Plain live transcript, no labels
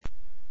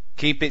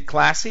Keep It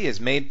Classy is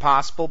made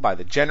possible by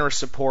the generous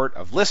support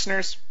of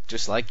listeners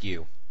just like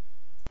you.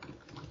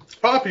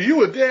 Poppy,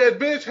 you a dead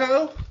bitch,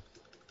 ho?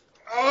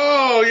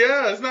 Oh,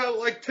 yeah, it's not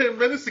like 10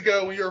 minutes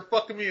ago when you were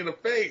fucking me in the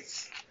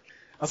face.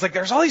 I was like,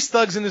 there's all these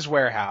thugs in this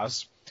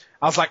warehouse.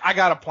 I was like, I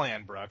got a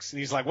plan, Brooks. And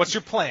he's like, what's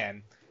your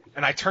plan?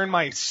 And I turned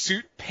my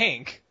suit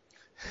pink,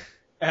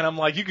 and I'm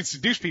like, you can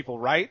seduce people,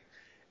 right?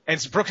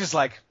 And so Brooks is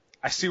like,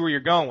 I see where you're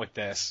going with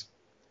this.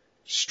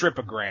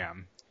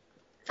 Stripogram.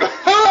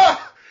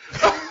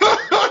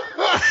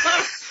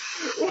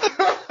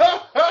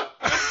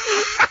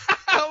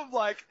 I'm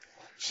like,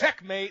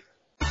 checkmate.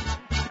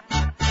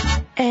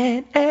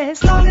 And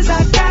as long as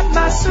I got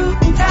my suit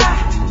and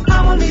tie,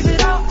 I'ma leave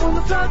it all on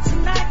the floor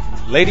tonight.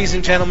 Ladies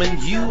and gentlemen,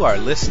 you are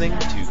listening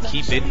to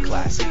Keep It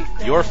Classy,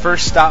 your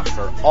first stop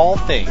for all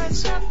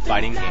things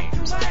fighting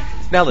games.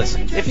 Now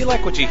listen, if you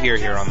like what you hear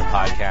here on the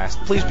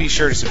podcast, please be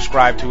sure to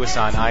subscribe to us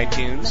on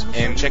iTunes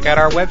and check out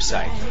our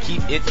website,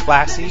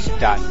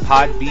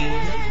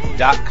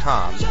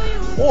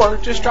 keepitclassy.podbean.com, or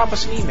just drop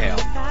us an email.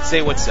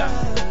 Say what's up.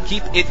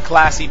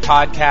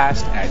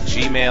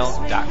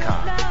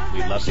 keepitclassypodcast@gmail.com.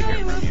 We'd love to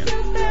hear from you.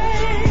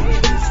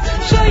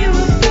 Show you a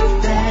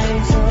few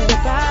things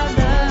about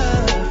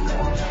love.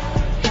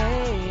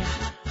 Hey.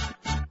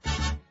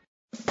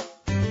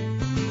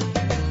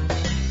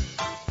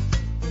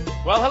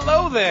 Well,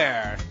 hello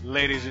there,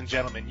 ladies and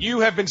gentlemen.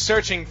 You have been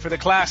searching for the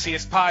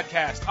classiest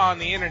podcast on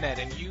the internet,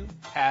 and you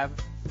have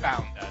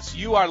found us.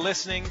 You are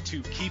listening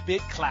to Keep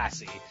It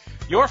Classy,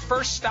 your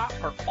first stop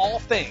for all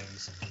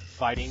things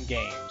fighting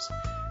games.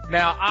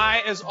 Now,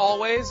 I, as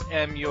always,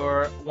 am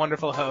your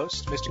wonderful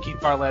host, Mr. Keith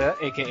Barletta,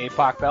 a.k.a.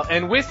 Pockbell,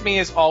 and with me,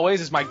 as always,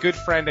 is my good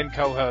friend and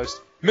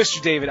co-host,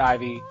 Mr. David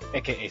Ivey,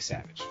 a.k.a.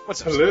 Savage.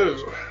 What's up, Hello.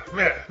 Savage?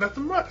 Man,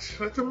 nothing much.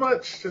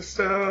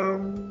 Just,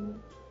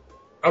 I'm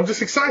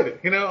just excited,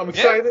 I'm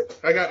excited.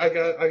 Yeah. I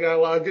got a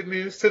lot of good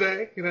news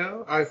today,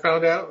 I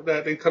found out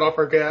that they cut off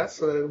our gas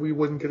so that we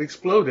wouldn't get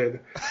exploded.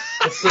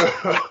 So,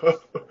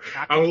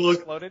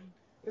 exploded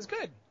is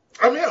good.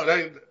 I mean,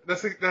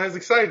 that has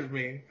excited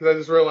me because I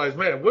just realized,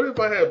 man, what if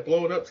I had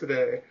blown up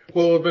today?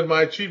 What would have been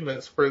my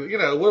achievements for,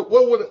 what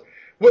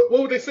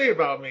would they say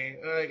about me?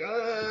 Like,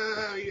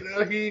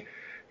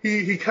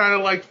 he kind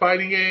of liked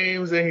fighting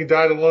games and he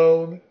died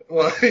alone,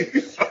 like,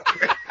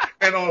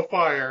 and on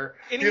fire.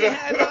 And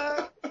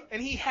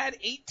he had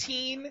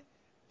 18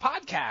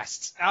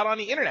 podcasts out on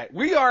the internet.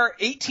 We are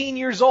 18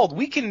 years old.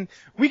 We can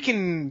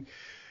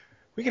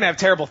have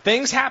terrible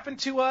things happen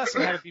to us.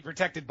 We have to be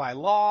protected by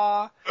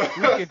law.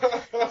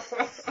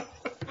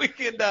 We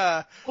can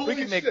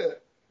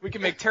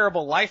make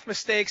terrible life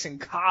mistakes in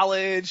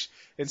college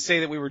and say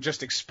that we were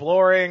just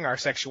exploring our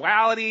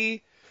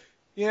sexuality.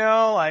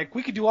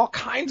 We could do all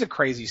kinds of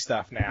crazy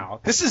stuff now.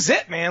 This is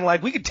it, man.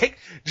 Like, we could the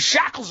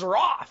shackles are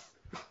off.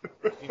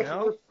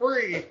 We're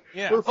free.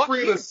 Yeah. We're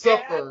free to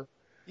suffer.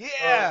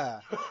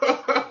 Yeah.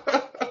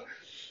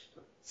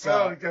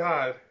 Oh,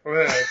 God.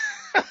 Man.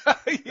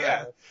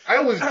 Yeah.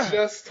 I was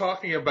just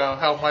talking about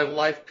how my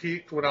life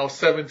peaked when I was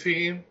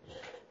 17.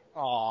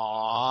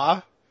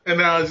 Aww. And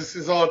now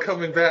it's all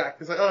coming back.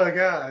 It's like, oh,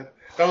 God.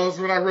 That was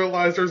when I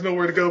realized there's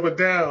nowhere to go but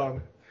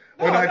down.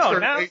 When I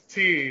turned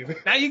 18.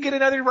 Now you get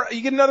another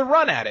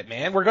run at it,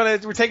 man.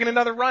 We're taking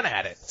another run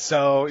at it.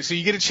 So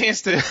you get a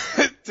chance to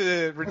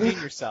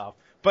redeem yourself.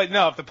 But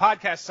no, if the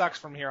podcast sucks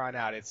from here on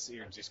out,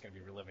 you're just going to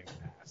be reliving the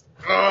past.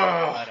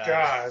 Oh,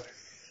 God.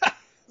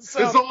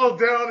 So, it's all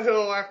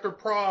downhill after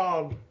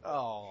prom.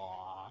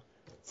 Aw.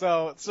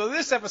 So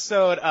this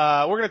episode,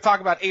 we're going to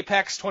talk about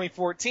Apex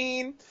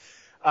 2014.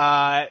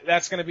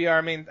 That's going to be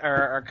our main,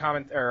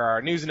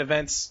 our news and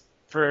events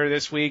for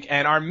this week.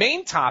 And our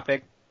main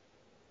topic,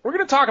 we're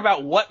going to talk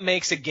about what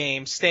makes a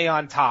game stay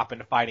on top in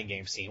the fighting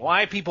game scene.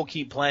 Why people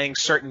keep playing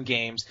certain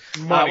games.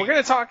 We're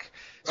going to talk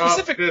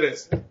specifically. Did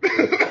it.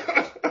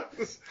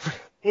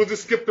 We'll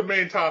just skip the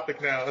main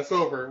topic now. It's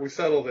over. We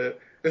settled it.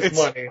 It's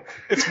money.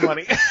 It's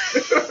money.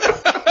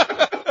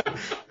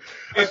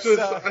 I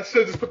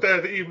should just put that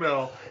in the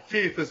email.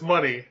 Keith, it's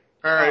money.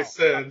 All right,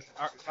 send.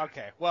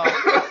 Okay. Well,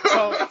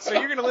 so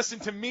you're going to listen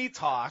to me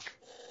talk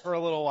for a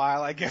little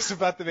while, I guess,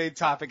 about the main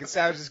topic, and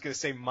Savage is going to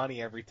say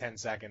money every 10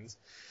 seconds.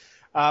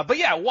 But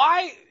yeah,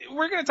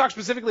 we're going to talk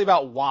specifically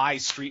about why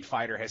Street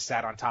Fighter has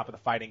sat on top of the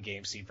fighting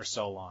game scene for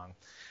so long.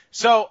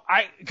 So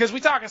because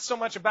we talk so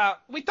much about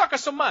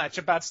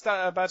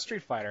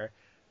Street Fighter,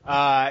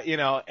 and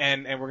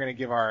we're going to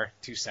give our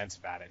 2 cents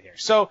about it here.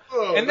 So,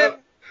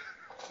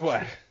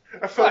 what?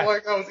 I felt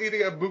like I was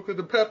eating at Buca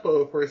de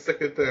Beppo for a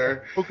second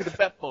there. Buca de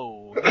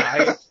Beppo.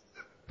 Yeah,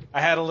 I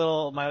had a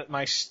little,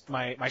 my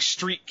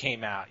street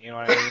came out, you know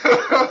what I mean?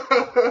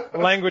 The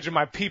language of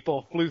my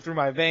people flew through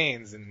my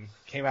veins and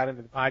came out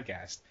into the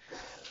podcast.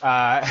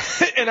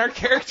 And our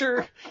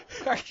character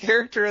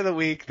of the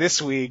week this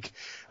week,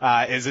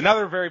 is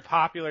another very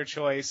popular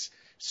choice,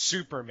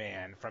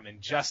 Superman from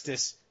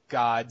Injustice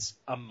Gods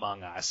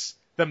Among Us.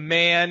 The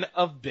man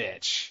of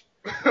bitch.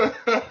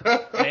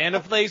 Man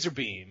of laser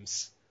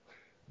beams.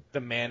 The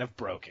man of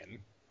broken.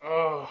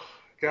 Oh,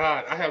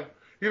 God.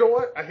 You know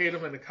what? I hate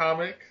him in the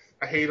comics.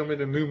 I hate him in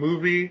the new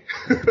movie.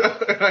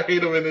 I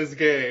hate him in this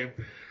game.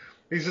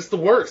 He's just the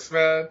worst,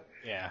 man.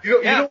 Yeah.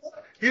 You know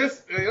what?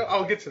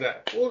 I'll get to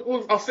that.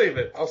 I'll save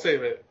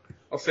it.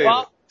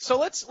 So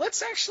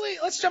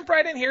let's jump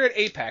right in here at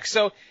Apex.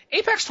 So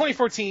Apex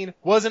 2014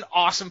 was an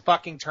awesome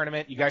fucking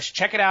tournament. You guys should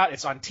check it out.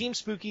 It's on Team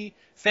Spooky.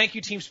 Thank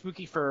you, Team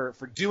Spooky, for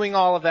doing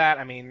all of that.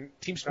 I mean,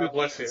 Team Spooky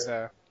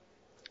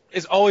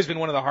has always been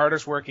one of the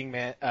hardest working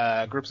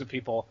groups of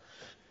people.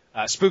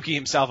 Spooky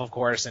himself, of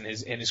course, and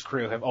his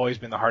crew have always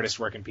been the hardest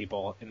working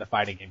people in the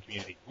fighting game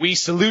community. We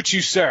salute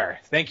you, sir.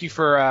 Thank you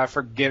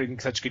for getting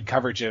such good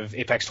coverage of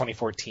Apex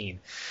 2014.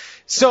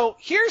 So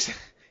here's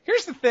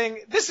the thing.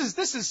 This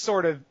is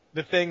sort of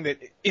the thing that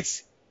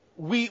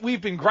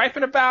we've been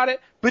griping about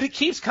it, but it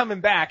keeps coming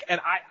back, and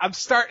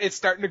it's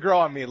starting to grow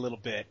on me a little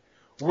bit.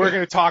 We're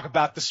going to talk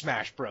about the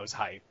Smash Bros.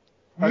 Hype.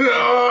 Okay?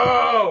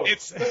 No!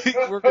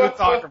 We're going to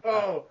talk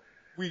about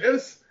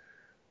it.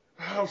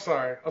 I'm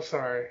sorry.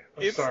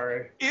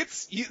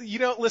 You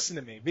don't listen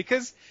to me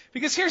because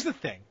here's the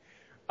thing.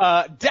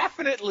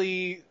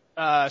 Definitely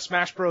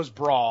Smash Bros.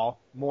 Brawl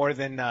more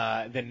than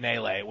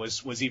Melee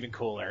was even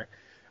cooler.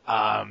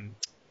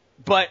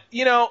 But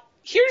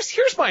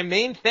here's my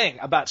main thing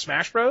about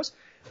Smash Bros.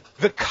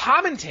 The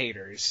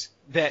commentators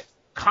that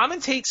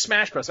commentate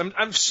Smash Bros.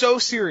 I'm so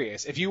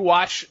serious. If you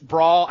watch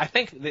Brawl, I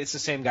think it's the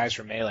same guys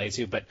from Melee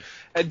too, but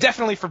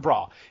definitely for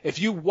Brawl. If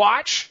you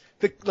watch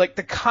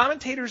the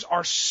commentators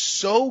are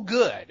so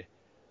good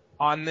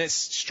on this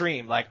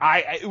stream. Like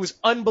it was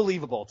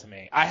unbelievable to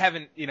me. I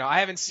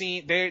haven't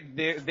seen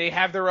they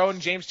have their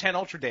own James Chen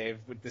Ultra Dave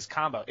with this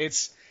combo.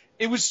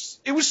 It was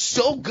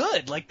so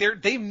good. Like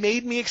they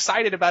made me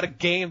excited about a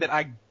game that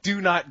I do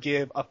not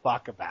give a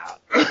fuck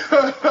about.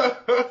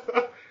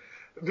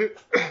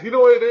 You know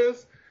what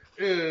it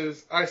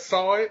is I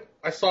saw it.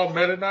 I saw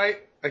Meta Knight.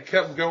 I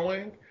kept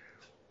going.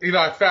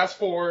 I fast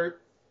forward.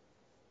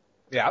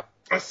 Yeah.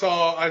 I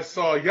saw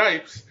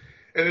Yipes,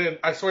 and then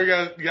I swear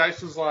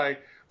Yipes was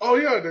like, oh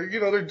yeah,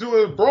 they're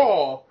doing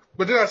Brawl.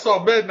 But then I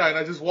saw Meta Knight and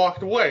I just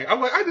walked away.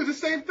 I'm like, I did the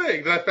same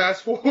thing. Then I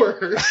fast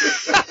forward.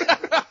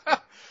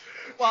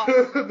 Well,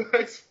 the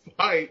next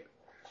fight.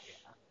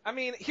 I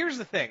mean, here's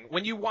the thing.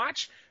 When you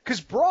watch, because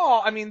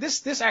Brawl, I mean,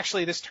 this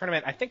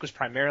tournament, I think was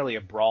primarily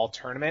a Brawl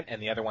tournament, and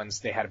the other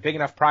ones, they had a big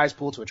enough prize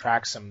pool to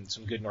attract some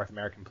good North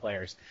American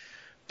players.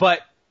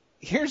 But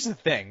here's the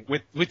thing.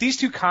 With these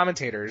two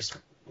commentators,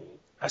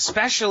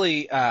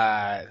 especially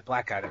the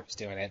black guy that was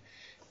doing it,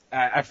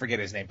 I forget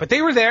his name, but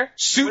they were there,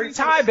 suit and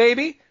tie,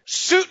 baby,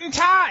 suit and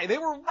tie. They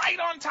were right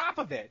on top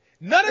of it.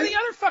 None of the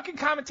other fucking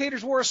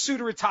commentators wore a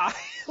suit or a tie.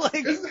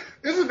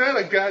 Isn't that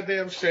a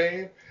goddamn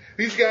shame?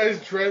 These guys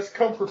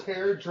come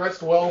prepared,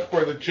 dressed well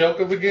for the joke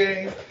of the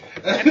game.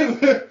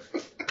 And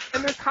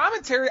their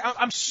commentary,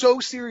 I'm so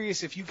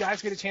serious. If you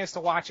guys get a chance to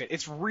watch it,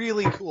 it's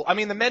really cool. I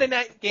mean, the Meta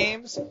Knight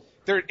games,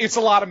 it's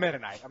a lot of Meta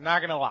Knight. I'm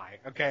not gonna lie.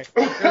 Okay,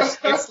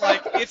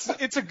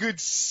 it's a good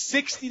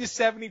 60 to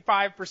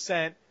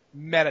 75%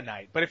 Meta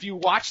Knight. But if you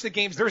watch the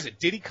games, there's a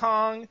Diddy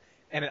Kong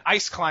and an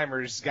Ice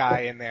Climbers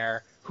guy in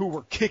there who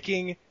were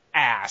kicking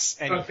ass,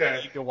 and you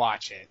need to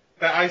watch it.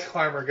 That Ice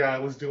Climber guy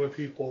was doing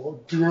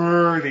people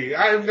dirty.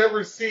 I've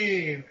never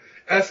seen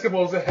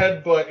Eskimos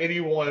headbutt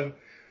anyone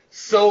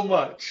so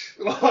much.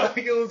 Like,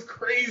 it was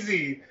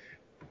crazy.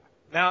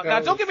 Now,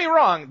 don't get me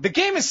wrong. The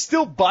game is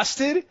still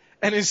busted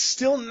and is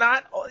still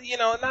not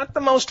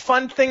the most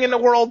fun thing in the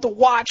world to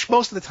watch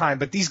most of the time.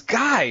 But these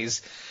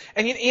guys,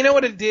 and you know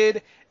what it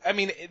did? I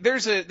mean,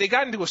 they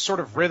got into a sort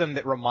of rhythm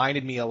that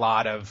reminded me a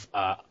lot of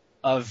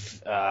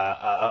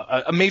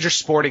a major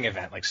sporting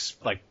event like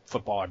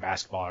football or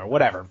basketball or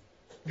whatever.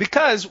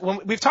 Because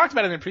we've talked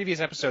about it in previous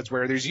episodes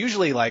where there's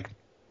usually like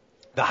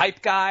the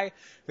hype guy,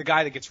 the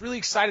guy that gets really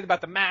excited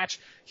about the match.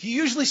 He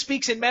usually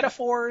speaks in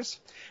metaphors,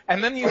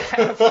 and then you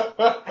have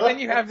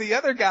the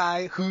other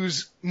guy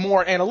who's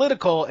more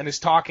analytical and is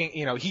talking.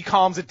 He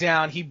calms it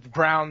down. He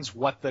grounds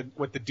what the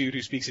dude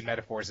who speaks in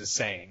metaphors is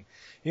saying.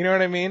 You know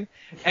what I mean?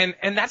 And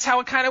that's how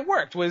it kind of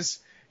worked.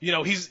 You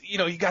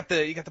got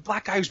the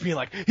black guy who's being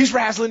like, he's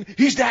razzling,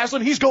 he's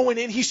dazzling, he's going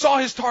in, he saw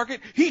his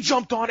target, he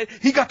jumped on it,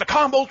 he got the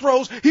combo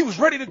throws, he was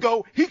ready to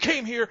go, he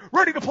came here,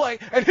 ready to play,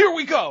 and here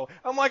we go.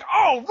 I'm like,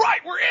 oh right,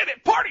 we're in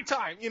it, party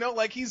time,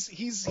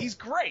 he's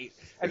great.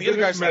 And the other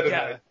guy's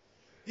like,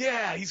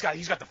 yeah, he's got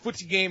the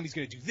footsie game, he's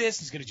gonna do this,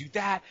 he's gonna do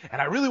that,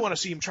 and I really want to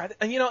see him try that.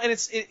 And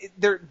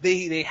and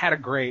they had a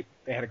great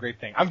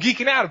thing. I'm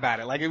geeking out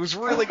about it, like it was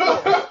really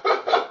cool.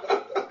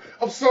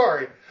 I'm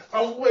sorry,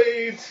 I'm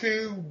way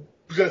too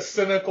just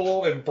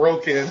cynical and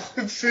broken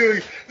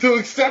to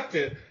accept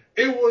it.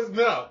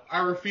 I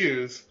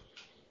refuse.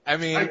 I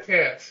mean, I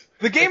can't.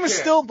 The game is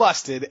still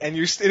busted, and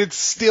it's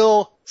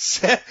still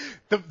set.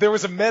 There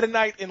was a Meta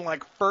Knight in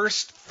like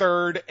first,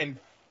 third,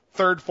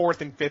 fourth,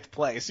 and fifth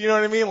place. You know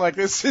what I mean? Like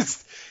this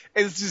is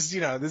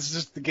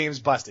just the game's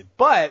busted.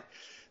 But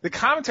the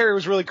commentary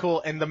was really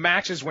cool, and the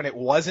matches when it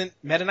wasn't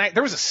Meta Knight,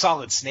 there was a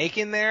Solid Snake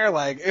in there.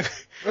 Like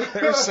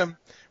there was some.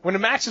 when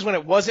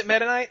it wasn't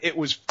Meta Knight, it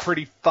was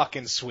pretty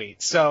fucking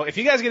sweet. So if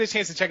you guys get a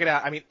chance to check it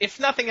out, I mean, if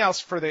nothing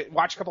else,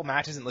 watch a couple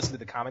matches and listen to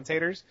the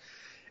commentators.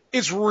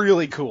 It's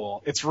really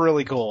cool. It's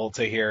really cool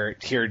to hear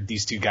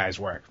these two guys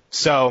work.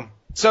 So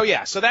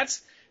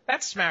that's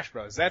Smash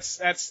Bros.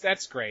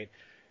 That's great.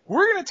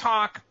 We're gonna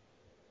talk.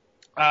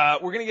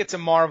 We're gonna get to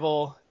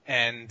Marvel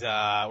and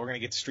we're gonna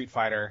get to Street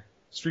Fighter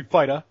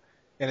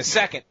in a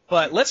second.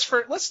 But let's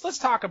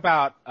talk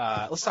about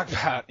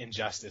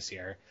Injustice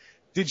here.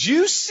 Did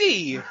you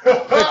see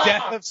the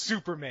death of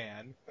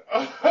Superman?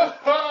 Dude,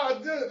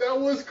 that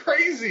was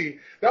crazy.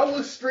 That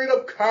was straight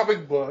up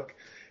comic book.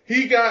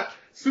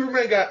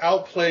 Superman got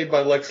outplayed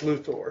by Lex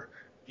Luthor.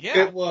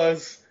 Yeah. It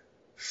was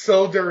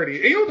so dirty.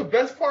 And you know what the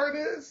best part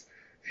is?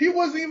 He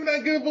wasn't even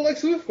that good of a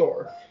Lex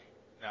Luthor.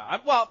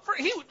 No,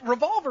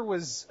 Revolver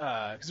was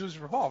because it was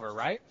Revolver,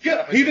 right?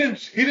 Yeah, he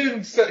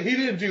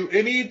didn't do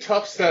any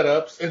tough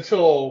setups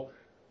until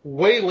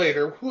way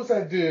later. Who was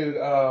that dude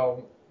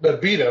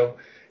that beat him?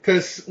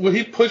 Because when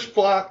he push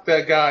blocked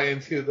that guy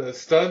into the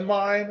stun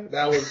mine,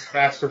 that was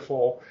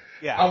masterful.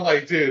 Yeah. I'm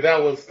like, dude,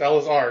 that was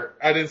art.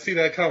 I didn't see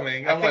that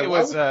coming. I think it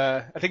was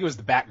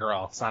the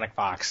Batgirl, Sonic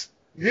Fox.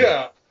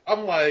 Yeah.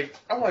 I'm like,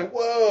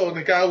 whoa. And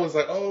the guy was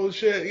like, oh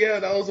shit, yeah,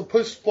 that was a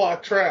push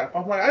block trap.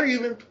 I'm like, I didn't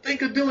even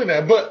think of doing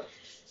that. But,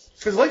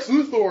 because Lex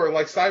Luthor,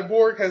 like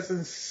Cyborg, has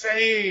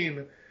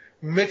insane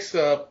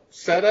mix-up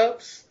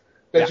setups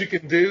that you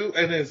can do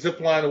and then zip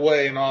line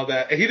away and all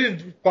that. And he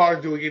didn't bother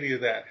doing any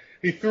of that.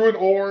 He threw an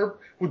orb,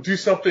 would do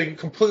something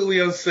completely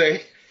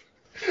unsafe.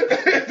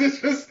 And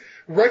just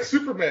wreck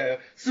Superman.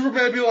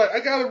 Superman would be like, I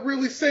got a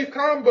really safe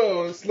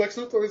combo. And Lex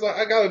Luthor is like,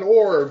 I got an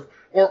orb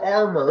or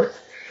armor.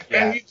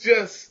 Yeah. And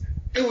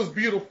it was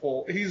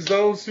beautiful. He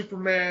zoned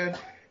Superman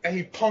and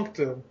he punked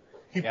him.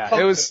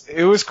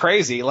 It was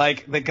crazy.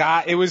 Like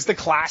it was the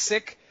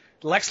classic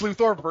Lex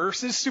Luthor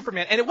versus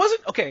Superman. And it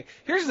wasn't, okay,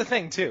 here's the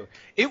thing too.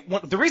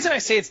 The reason I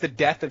say it's the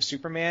death of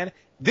Superman,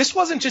 this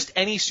wasn't just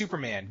any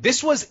Superman.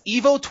 This was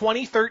EVO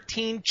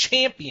 2013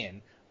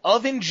 champion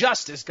of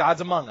Injustice,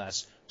 Gods Among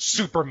Us,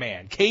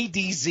 Superman,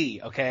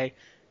 KDZ, okay?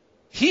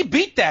 He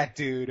beat that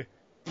dude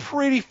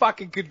pretty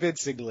fucking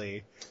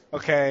convincingly.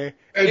 Okay,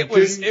 and it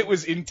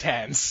was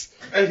intense.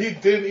 And he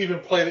didn't even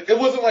play it. It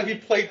wasn't like he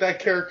played that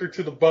character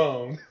to the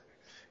bone.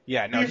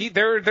 Yeah, no, he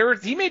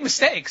made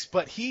mistakes,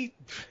 but he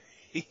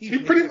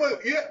pretty much,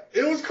 yeah,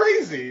 it was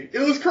crazy. It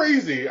was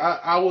crazy.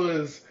 I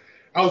was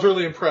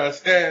really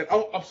impressed. And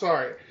I'm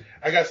sorry,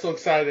 I got so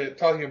excited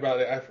talking about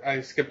it.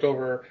 I skipped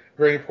over a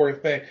very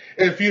important thing.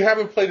 If you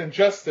haven't played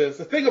Injustice,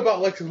 the thing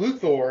about Lex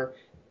Luthor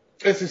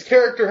is his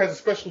character has a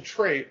special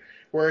trait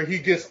where he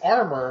gets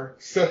armor,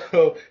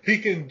 so he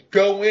can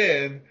go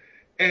in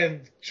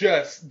and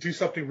just do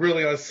something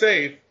really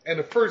unsafe, and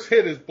the first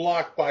hit is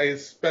blocked by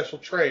his special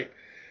trait.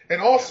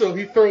 And also,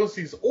 he throws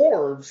these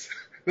orbs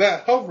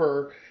that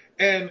hover,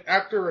 and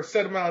after a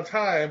set amount of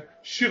time,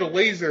 shoot a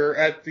laser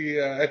at the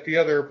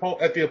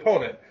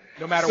opponent.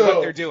 No matter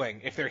what they're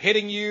doing. If they're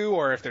hitting you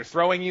or if they're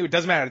throwing you, it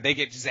doesn't matter. They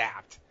get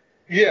zapped.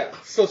 Yeah,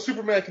 so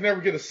Superman can never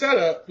get a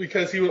setup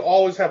because he would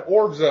always have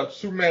orbs up.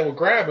 Superman would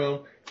grab him,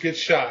 get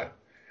shot.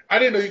 I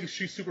didn't know you could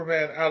shoot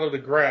Superman out of the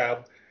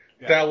grab.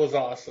 Yeah. That was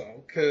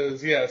awesome. Because,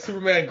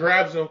 Superman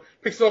grabs him,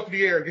 picks him up in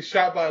the air, gets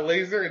shot by a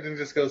laser, and then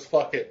just goes,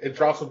 fuck it, and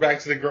drops him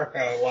back to the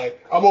ground.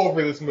 Like, I'm over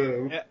this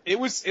move. Yeah, it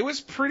was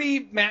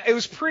pretty,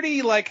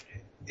 like,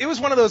 it was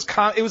one of those,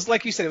 it was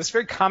like you said, it was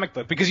very comic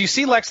book. Because you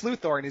see Lex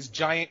Luthor in his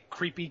giant,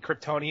 creepy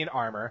Kryptonian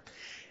armor,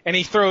 and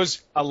he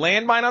throws a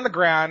landmine on the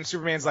ground.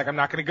 Superman's like, I'm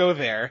not going to go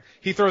there.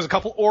 He throws a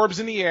couple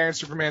orbs in the air, and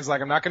Superman's like,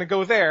 I'm not going to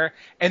go there.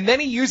 And then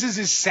he uses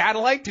his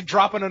satellite to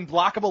drop an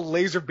unblockable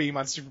laser beam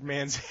on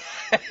Superman's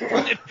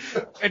head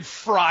and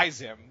fries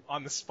him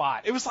on the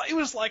spot. It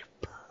was like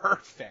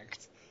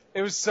perfect.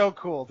 It was so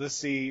cool to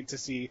see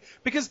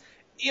because,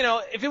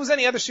 if it was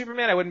any other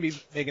Superman, I wouldn't be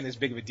making this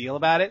big of a deal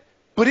about it.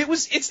 But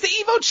it's the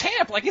EVO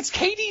champ. Like, it's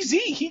KDZ.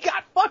 He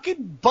got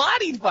fucking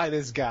bodied by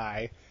this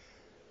guy.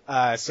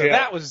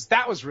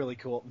 That was really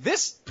cool.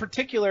 This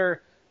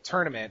particular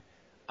tournament,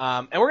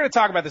 and we're going to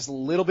talk about this a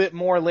little bit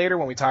more later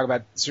when we talk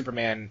about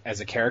Superman as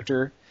a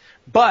character,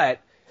 but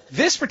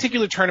this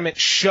particular tournament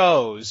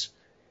shows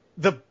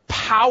the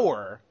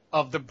power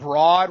of the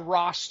broad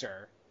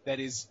roster that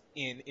is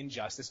in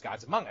Injustice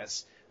Gods Among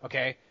Us,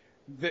 okay?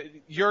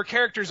 Your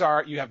characters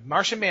you have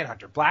Martian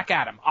Manhunter, Black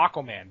Adam,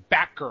 Aquaman,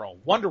 Batgirl,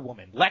 Wonder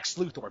Woman, Lex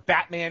Luthor,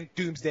 Batman,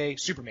 Doomsday,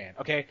 Superman,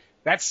 okay?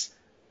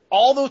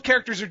 All those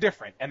characters are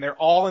different, and they're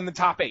all in the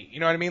top 8. You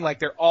know what I mean? Like,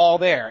 they're all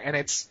there, and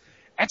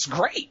that's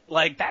great.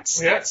 Like,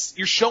 that's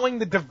you're showing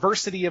the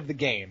diversity of the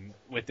game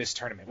with this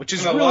tournament, which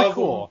is really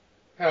cool.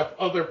 Have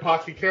other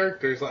Pocky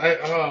characters.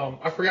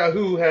 I forgot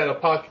who had a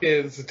Pocky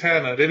in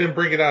Zatanna. They didn't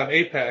bring it out in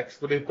Apex,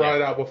 but they brought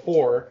it out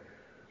before.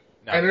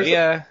 No,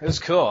 it was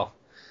cool.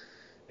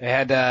 They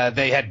had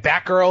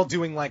Batgirl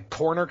doing like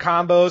corner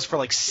combos for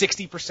like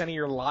 60% of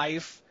your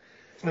life.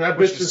 And that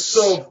bitch is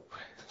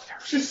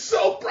she's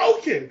so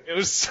broken. It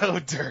was so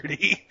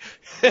dirty.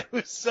 It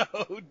was so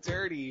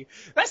dirty.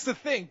 That's the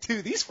thing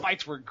too. These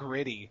fights were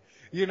gritty.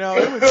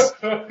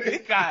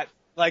 It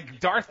Like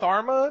Darth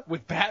Arma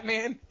with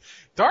Batman.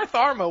 Darth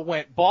Arma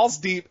went balls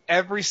deep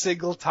every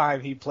single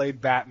time he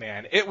played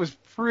Batman. It was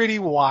pretty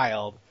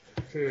wild.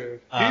 Dude,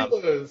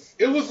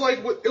 it was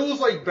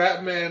like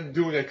Batman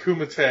doing a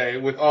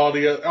Kumite with all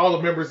the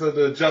members of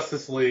the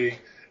Justice League.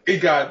 It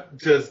got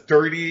just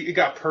dirty. It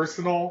got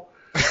personal.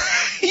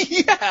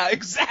 Yeah,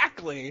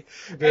 exactly.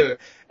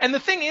 And the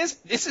thing is,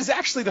 this is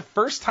actually the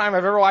first time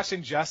I've ever watched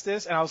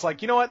Injustice, and I was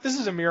like, you know what? This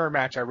is a mirror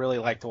match I really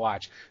like to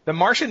watch. The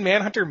Martian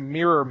Manhunter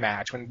mirror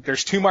match, when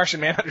there's two Martian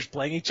Manhunters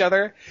playing each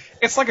other,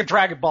 it's like a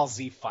Dragon Ball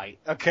Z fight,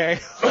 okay?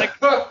 Like,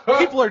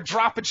 people are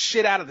dropping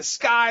shit out of the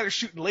sky, they're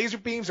shooting laser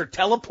beams, they're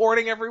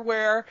teleporting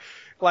everywhere.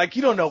 Like,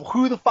 you don't know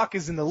who the fuck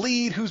is in the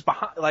lead, who's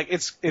behind. Like,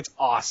 it's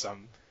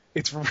awesome.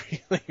 It's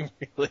really,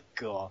 really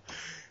cool.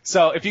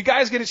 So, if you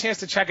guys get a chance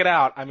to check it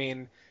out, I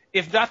mean,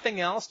 if nothing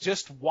else,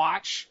 just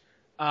watch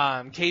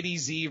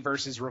KDZ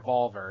versus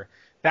Revolver.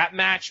 That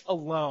match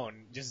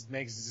alone just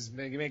makes you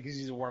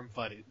the warm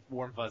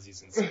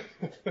fuzzies and stuff.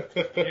 You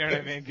know what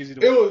I mean? Gives you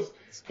the It was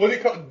what do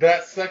you call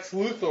that? Sex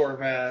Luthor,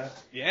 man.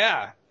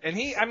 Yeah, and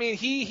he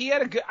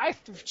had a good. I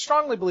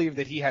strongly believe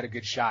that he had a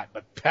good shot,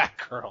 but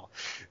Batgirl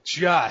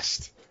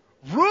just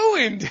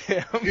ruined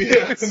him.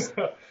 Yeah,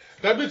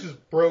 that bitch is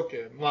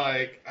broken.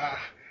 Like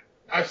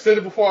I've said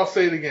it before, I'll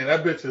say it again.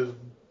 That bitch is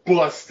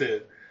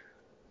busted.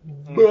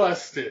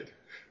 Busted.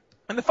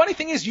 And the funny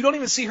thing is, you don't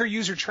even see her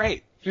use her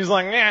trait. She's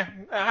like, I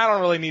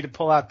don't really need to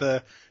pull out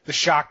the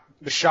shock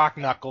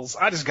knuckles.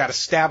 I just got to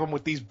stab him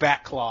with these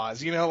bat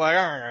claws. You know, like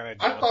I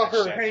thought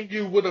her hang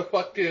you with a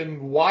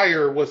fucking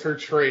wire was her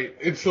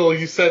trait until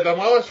you said that.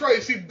 Oh, that's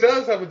right. She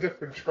does have a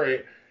different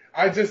trait.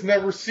 I just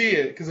never see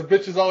it because the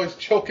bitch is always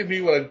choking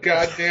me with a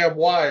goddamn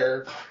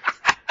wire.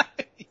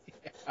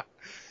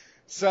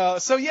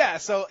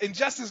 So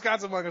Injustice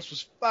Gods Among Us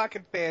was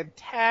fucking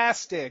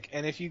fantastic,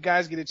 and if you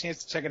guys get a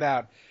chance to check it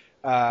out,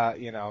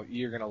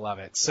 you're gonna love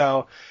it.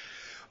 So,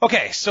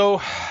 okay, so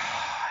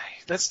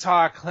let's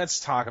talk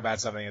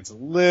about something that's a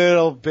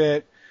little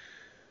bit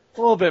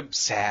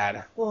sad.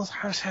 A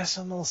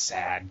little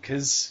sad,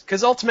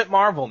 cause Ultimate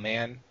Marvel,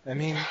 man. I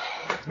mean,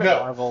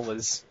 Marvel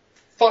was.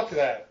 Fuck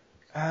that.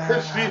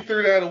 Chris G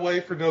threw that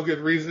away for no good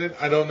reason.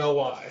 I don't know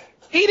why.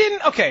 He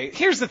didn't. Okay,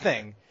 here's the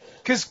thing.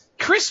 Because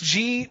Chris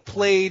G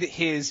played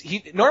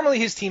normally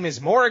his team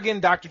is Morrigan,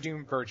 Dr.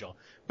 Doom, Virgil.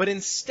 But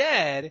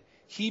instead,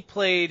 he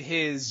played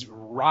his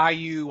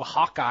Ryu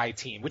Hawkeye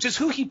team, which is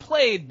who he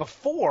played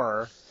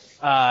before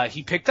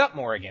he picked up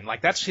Morrigan.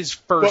 Like, that's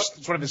it's one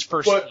of his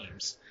first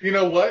teams. You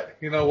know what?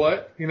 You know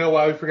why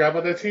we forgot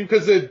about that team?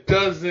 Because it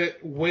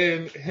doesn't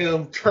win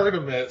him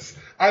tournaments.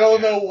 I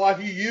don't know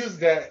why he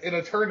used that in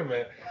a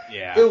tournament.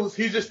 Yeah.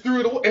 He just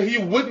threw it away, and he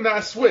would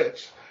not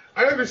switch.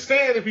 I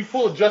understand if he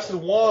pulled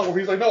Justin Wong where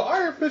he's like, no,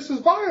 Iron Fist is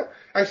viable.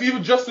 Actually,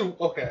 even Justin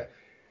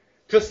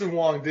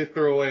Wong did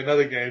throw away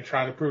another game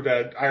trying to prove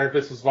that Iron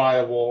Fist was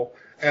viable.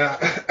 And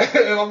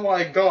I'm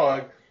like,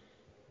 dog,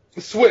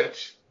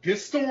 switch. Get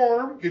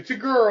Storm, get your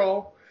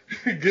girl,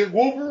 get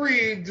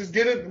Wolverine, just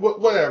get it,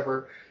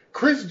 whatever.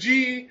 Chris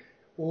G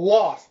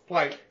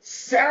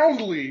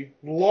soundly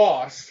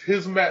lost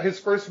his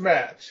first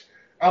match.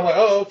 I'm like,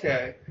 oh,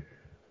 okay.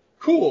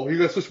 Cool. You're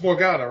going to switch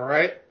Morgana,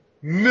 right?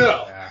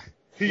 No. Yeah.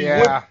 He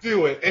wouldn't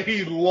do it, and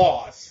he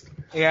lost.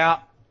 Yeah,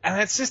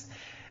 and it's just,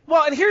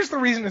 well, and here's the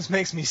reason this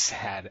makes me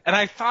sad. And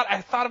I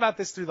thought about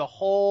this through the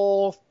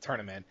whole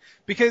tournament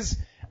because,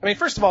 I mean,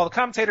 first of all, the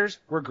commentators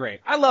were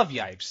great. I love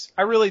Yipes,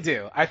 I really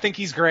do. I think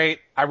he's great.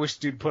 I wish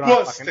dude put on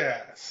a fucking.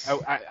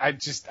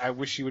 I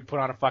wish he would put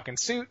on a fucking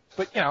suit,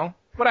 but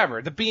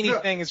whatever. The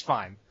beanie thing is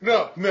fine.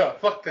 No,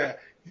 fuck that.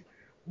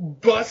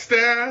 Bust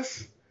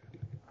ass.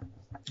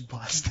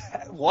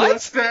 What?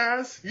 Bust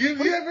ass. You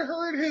ever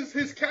heard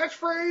his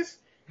catchphrase?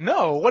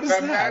 No, what is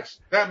that?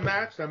 That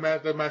match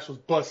was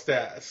bust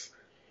ass.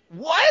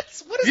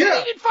 What? What does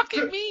that even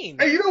fucking mean?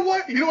 And you know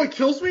what? You know what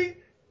kills me?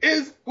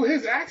 Is with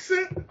his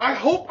accent, I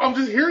hope I'm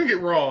just hearing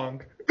it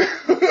wrong.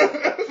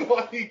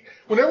 Like,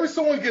 whenever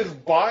someone gets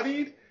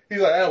bodied, he's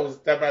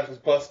like, that match was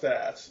bust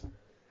ass.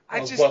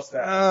 Bust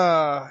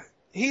ass.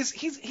 He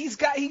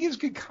gives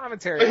good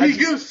commentary.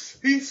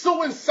 He's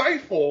so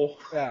insightful.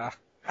 Yeah.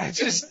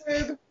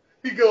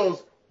 He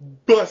goes,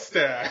 bust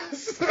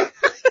ass.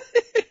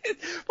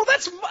 Well,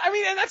 that's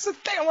the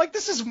thing. I'm like,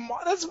 that's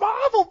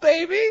Marvel,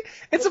 baby.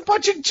 It's a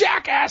bunch of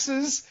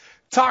jackasses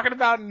talking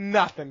about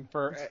nothing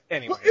for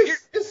anyway.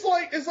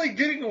 It's like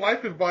getting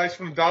life advice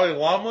from the Dalai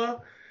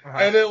Lama,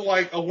 and then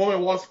like a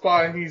woman walks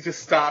by and he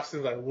just stops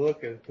and is like,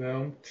 look at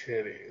them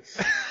titties.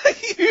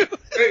 It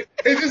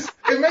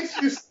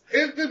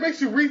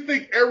makes you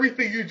rethink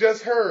everything you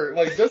just heard.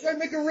 Like, does that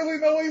nigga really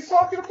know what he's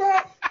talking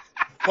about?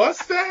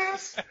 Bust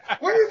ass?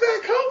 Where did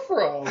that come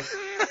from?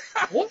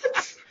 What?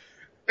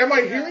 Am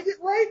I hearing it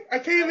right? I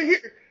can't even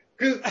hear.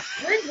 Because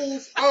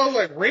Ringles, I was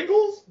like,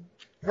 Ringles?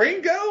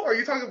 Ringo? Are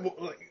you talking about,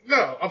 like,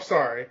 no, I'm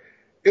sorry.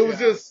 It was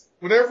just,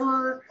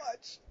 whenever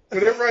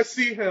I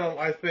see him,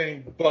 I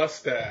think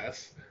bust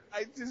ass.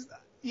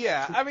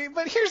 Yeah, I mean,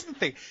 but here's the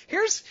thing.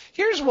 Here's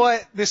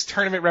what this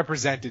tournament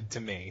represented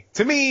to me.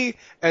 To me,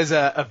 as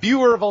a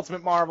viewer of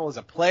Ultimate Marvel, as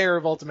a player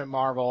of Ultimate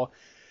Marvel,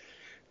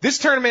 this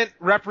tournament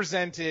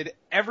represented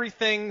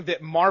everything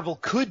that Marvel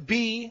could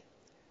be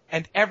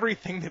and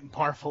everything that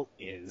Marvel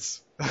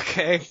is.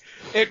 Okay?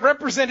 It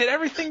represented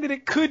everything that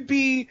it could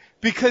be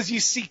because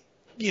you see,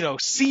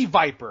 Sea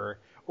Viper,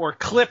 or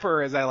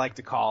Clipper, as I like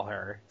to call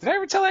her. Did I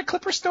ever tell that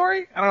Clipper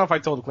story? I don't know if I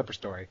told the Clipper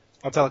story.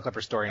 I'll tell the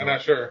Clipper story. I'm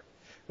not sure.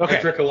 Okay.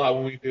 I drink a lot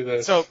when we do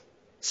this. So,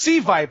 Sea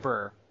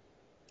Viper,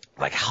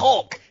 like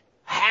Hulk,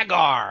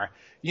 Hagar,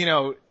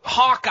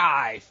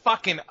 Hawkeye,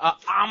 fucking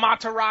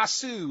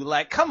Amaterasu,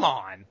 like, come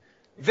on.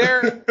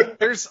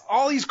 There's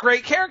all these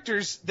great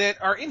characters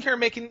that are in here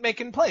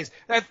making plays.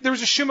 There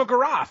was a Shuma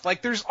Gorath,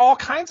 like, there's all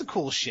kinds of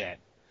cool shit.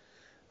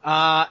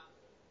 But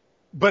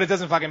it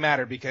doesn't fucking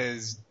matter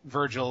because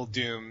Virgil,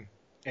 Doom,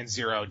 and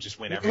Zero just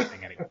win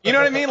everything anyway. You know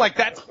what I mean? Like,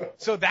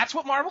 that's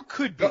what Marvel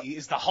could be,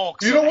 is the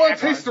Hulk. You don't want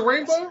to taste the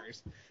rainbow?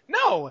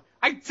 No,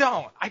 I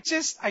don't. I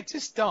just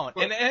don't.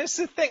 And it's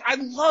the thing. I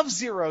love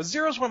Zero.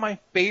 Zero's one of my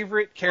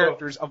favorite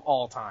characters of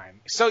all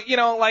time. So,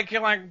 you're like,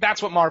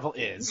 that's what Marvel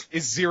is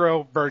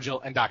Zero, Virgil,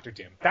 and Dr.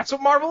 Doom. That's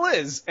what Marvel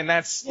is. And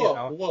that's,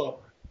 Whoa.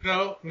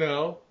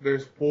 No.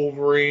 There's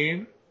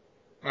Wolverine.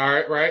 All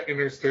right. And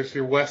there's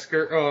your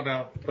Wesker. Oh,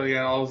 no. But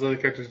yeah, all those other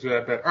characters do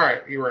that better. All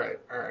right, you're right.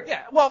 All right.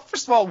 Yeah, well,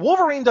 first of all,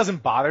 Wolverine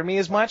doesn't bother me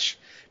as much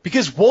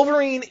because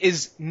Wolverine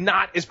is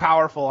not as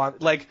powerful.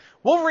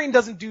 Wolverine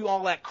doesn't do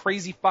all that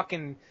crazy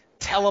fucking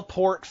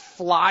teleport,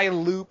 fly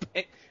loop.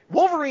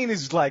 Wolverine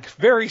is,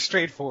 very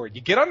straightforward.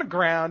 You get on the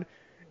ground,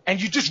 and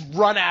you just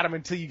run at him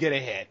until you get a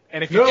hit.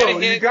 And if you get a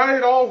hit... you got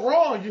it all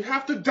wrong. You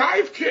have to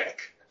dive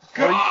kick.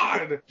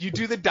 God! You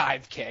do the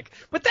dive kick.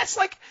 But that's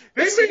like...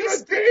 They made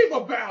a game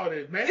about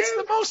it, man. It's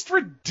the most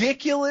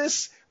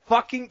ridiculous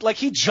fucking...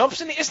 he jumps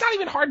in the... It's not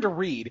even hard to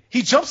read.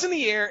 He jumps in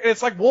the air, and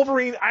it's like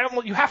Wolverine...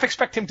 You half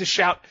expect him to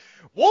shout,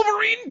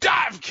 Wolverine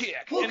dive kick!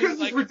 Well,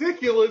 because it's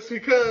ridiculous,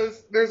 because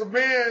there's a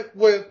man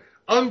with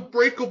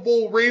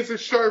unbreakable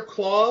razor-sharp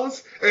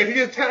claws, and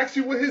he attacks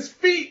you with his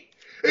feet.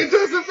 It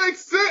doesn't make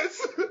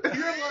sense. And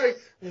you're like,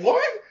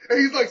 what? And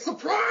he's like,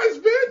 surprise,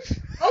 bitch!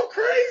 I'm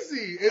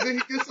crazy! And then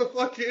he gets a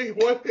fucking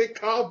one-hit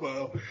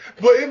combo.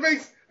 But it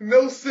makes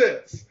no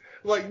sense.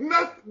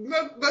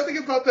 Nothing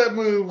about that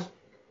move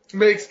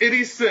makes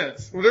any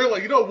sense. When they're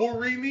like, what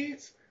Wolverine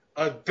needs?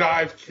 A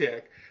dive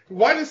kick.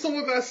 Why did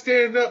someone not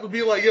stand up and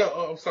be like,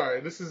 I'm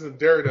sorry, this is a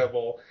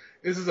Daredevil.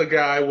 This is a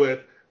guy with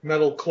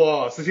metal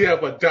claws. Does he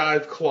have a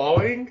dive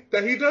clawing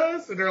that he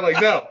does? And they're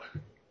like, no.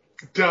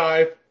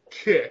 Dive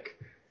kick.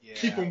 Yeah.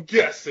 Keep them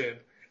guessing.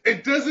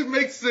 It doesn't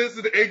make sense,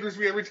 and it angers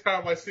me every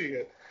time I see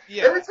it.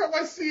 Yeah. Every time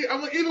I see it,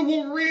 I'm like, even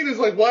Wolverine is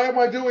like, why am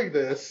I doing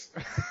this?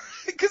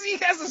 Because he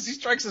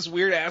strikes this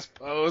weird ass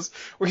pose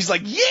where he's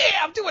like, yeah,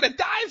 I'm doing a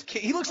dive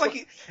kick. It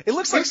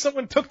looks like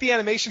someone took the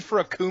animation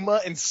for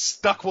Akuma and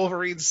stuck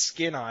Wolverine's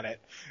skin on it.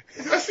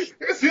 That's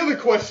the other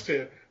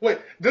question. Wait,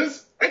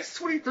 does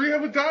X-23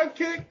 have a dive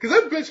kick? Because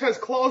that bitch has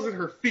claws in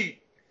her feet.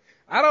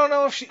 I don't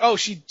know if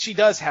she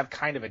does have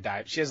kind of a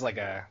dive. She has like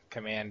a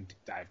command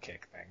dive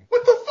kick thing.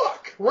 What the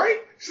fuck, right?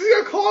 She's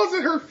got claws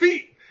in her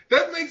feet.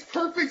 That makes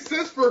perfect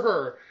sense for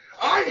her.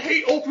 I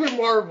hate Ultimate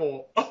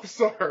Marvel. I'm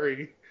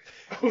sorry.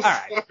 I'm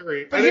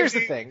sorry. But here's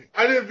the thing.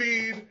 I didn't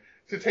mean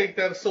to take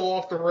that so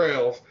off the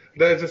rails.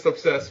 That just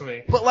upsets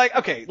me.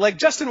 But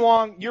Justin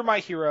Wong, you're my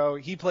hero.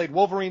 He played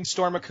Wolverine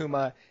Storm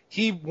Akuma.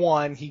 He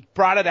won. He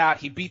brought it out.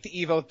 He beat the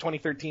EVO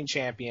 2013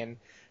 champion.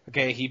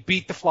 Okay, he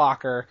beat the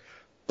Flocker.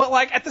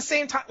 But at the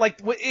same time,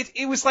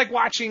 it was like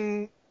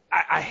watching.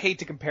 I hate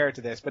to compare it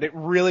to this, but it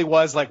really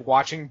was like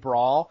watching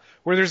Brawl,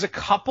 where there's a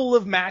couple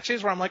of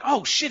matches where I'm like,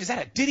 oh shit, is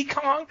that a Diddy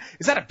Kong?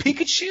 Is that a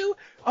Pikachu?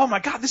 Oh my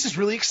god, this is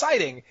really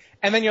exciting.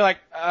 And then you're like,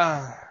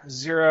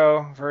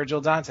 Zero,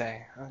 Virgil,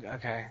 Dante.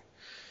 Okay.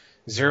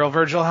 Zero,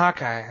 Virgil,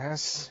 Hawkeye.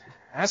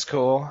 That's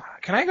cool.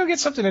 Can I go get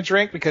something to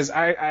drink? Because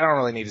I don't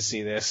really need to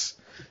see this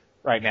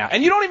right now.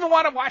 And you don't even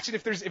want to watch it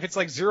if it's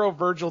like Zero,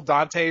 Virgil,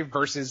 Dante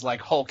versus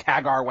like Hulk,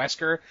 Hagar,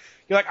 Wesker.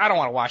 You're like, I don't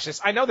want to watch this.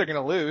 I know they're going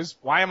to lose.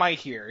 Why am I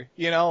here?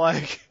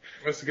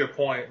 That's a good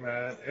point,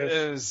 man.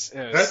 It's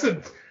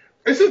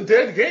a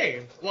dead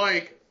game.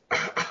 I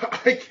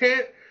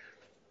can't.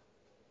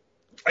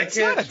 It's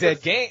not a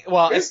dead game.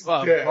 Well, it's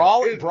dead.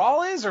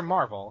 Brawl is or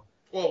Marvel?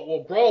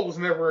 Well, Brawl was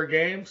never a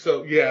game,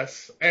 so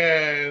yes.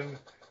 And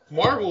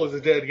Marvel is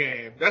a dead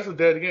game. That's a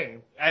dead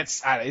game.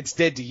 It's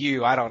dead to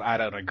you. I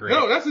don't agree.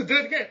 No, that's a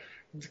dead game.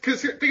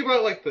 Because think about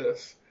it like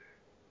this.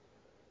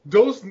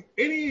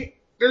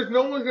 There's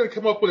no one going to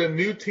come up with a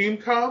new team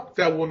comp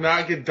that will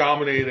not get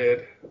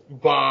dominated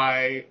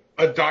by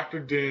a Dr.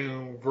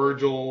 Doom,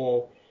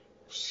 Virgil,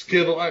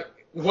 Skittle,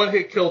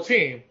 one-hit kill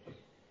team.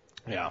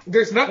 Yeah.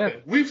 There's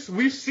nothing. Yeah.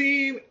 We've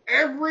seen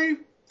every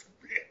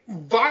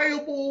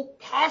viable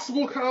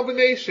possible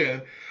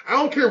combination. I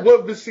don't care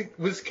what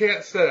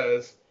Viscant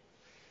says.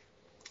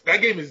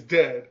 That game is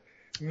dead.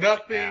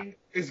 Nothing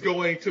is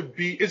going to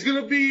be. It's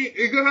going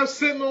to have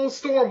Sentinel and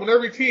Storm on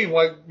every team,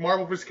 like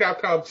Marvel vs.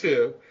 Capcom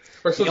 2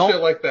 or some shit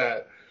like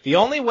that. The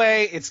only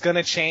way it's going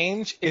to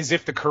change is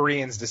if the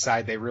Koreans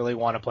decide they really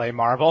want to play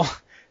Marvel,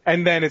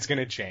 and then it's going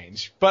to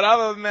change. But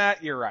other than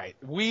that, you're right.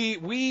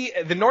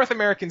 The North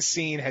American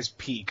scene has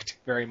peaked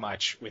very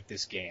much with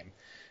this game.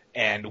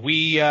 And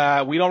we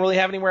don't really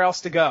have anywhere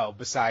else to go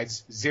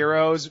besides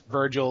Zeros,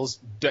 Virgils,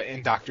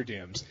 and Dr.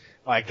 Dooms.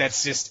 Like,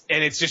 that's just,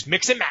 and it's just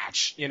mix and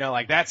match,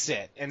 like, that's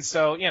it. And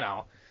so,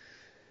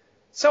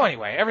 so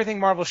anyway, everything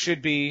Marvel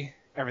should be,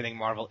 everything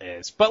Marvel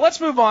is. But let's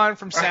move on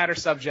from sadder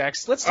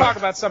subjects. Let's talk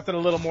about something a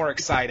little more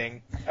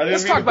exciting.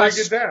 Let's talk about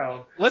it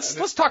down.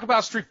 Let's talk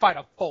about Street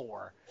Fighter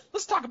 4.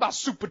 Let's talk about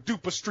Super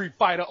Duper Street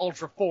Fighter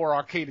Ultra 4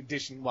 Arcade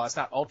Edition. Well, it's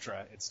not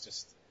Ultra, it's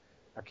just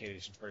Arcade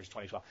Edition version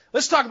 2012.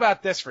 Let's talk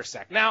about this for a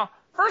sec. Now,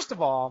 first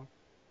of all,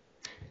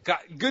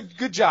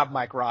 good job,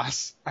 Mike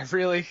Ross. I'm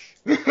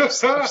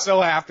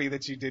so happy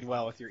that you did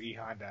well with your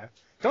E-Honda.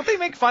 Don't they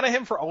make fun of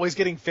him for always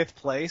getting 5th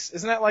place?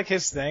 Isn't that like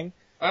his thing?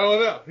 I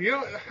don't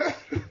know.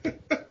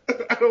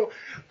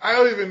 I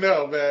don't even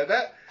know, man.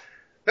 That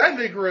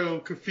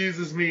Negro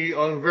confuses me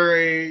on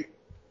very,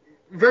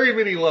 very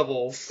many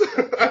levels.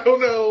 I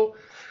don't know.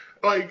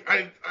 Like,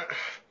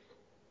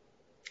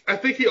 I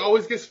think he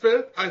always gets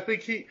 5th. I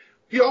think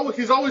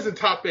he's always in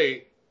top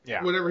 8.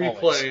 Yeah, whenever he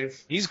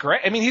plays. He's great.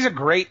 I mean, he's a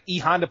great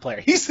E-Honda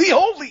player. He's the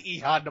only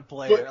E-Honda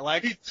player.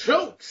 But he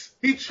chokes.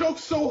 He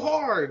chokes so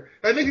hard.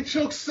 I think he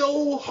chokes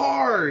so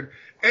hard.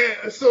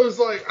 And so it's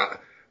like,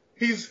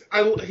 he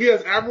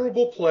has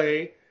admirable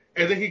play,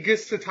 and then he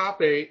gets to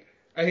top 8,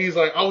 and he's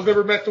like, I was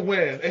never meant to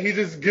win. And he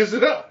just gives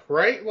it up,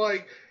 right?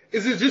 Like,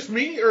 is it just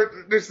me,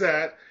 or there's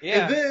that?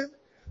 Yeah. And then,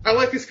 I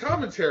like his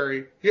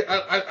commentary.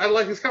 I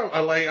like his I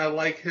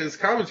like his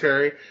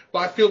commentary, but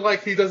I feel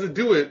like he doesn't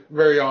do it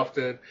very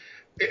often.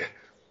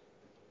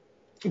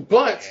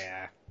 But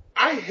yeah.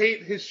 I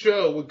hate his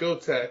show with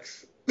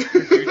Gotex.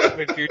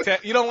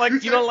 You don't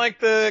like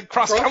the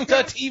cross counter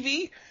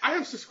TV? I've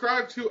been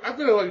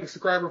a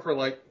subscriber for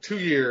like 2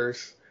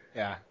 years.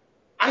 Yeah.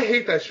 I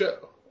hate that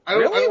show.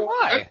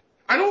 Why?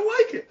 I don't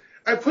like it.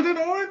 I put it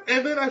on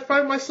and then I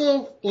find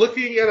myself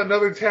looking at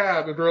another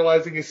tab and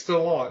realizing it's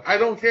still on. I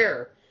don't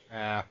care.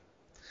 Yeah.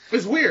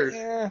 It's weird.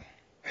 Yeah.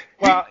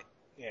 Well,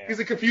 he's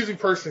a confusing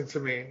person to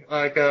me.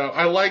 Like,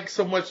 I like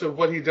so much of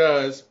what he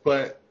does,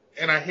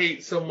 and I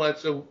hate so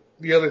much of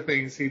the other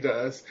things he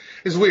does.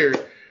 It's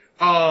weird.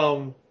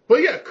 But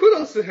yeah,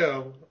 kudos to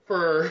him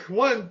for,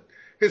 one,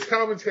 his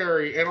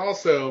commentary, and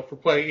also for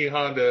playing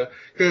E-Honda,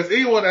 because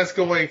anyone that's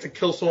going to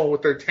kill someone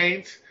with their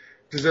taint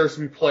deserves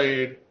to be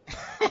played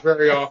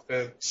very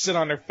often. Sit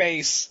on their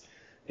face.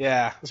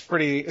 Yeah, it's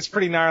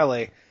pretty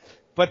gnarly.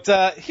 But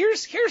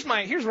here's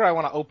where I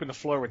want to open the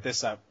floor with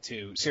this up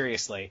to,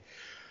 seriously.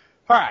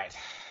 All right.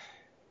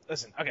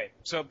 Listen, okay,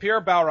 so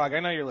Pierre Balrog, I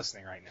know you're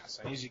listening right now,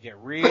 so I need you to get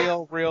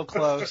real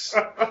close.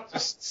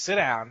 Just sit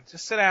down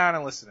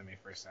and listen to me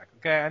for a second,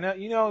 okay? I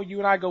know, you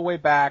and I go way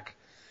back.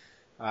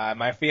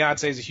 My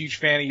fiance is a huge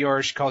fan of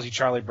yours. She calls you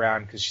Charlie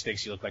Brown because she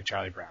thinks you look like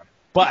Charlie Brown.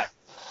 But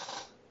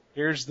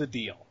here's the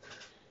deal.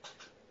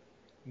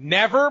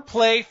 Never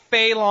play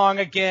Fei Long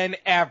again,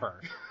 ever.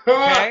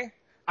 Okay?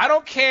 I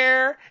don't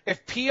care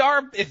if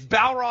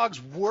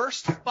Balrog's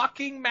worst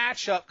fucking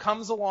matchup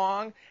comes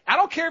along. I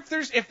don't care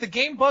if the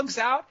game bugs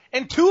out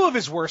and 2 of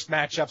his worst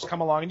matchups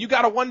come along and you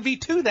got to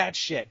 1v2 that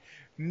shit.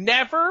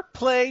 Never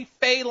play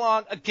Fei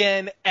Long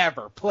again,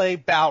 ever. Play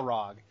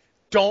Balrog.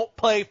 Don't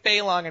play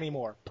Fei Long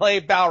anymore. Play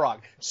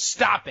Balrog.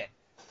 Stop it.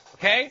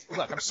 Okay?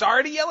 Look, I'm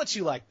sorry to yell at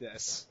you like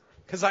this,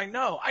 because I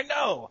know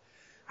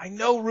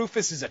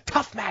Rufus is a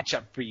tough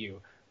matchup for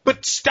you,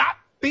 but stop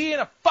being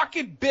a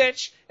fucking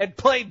bitch and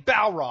play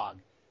Balrog.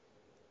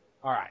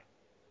 All right.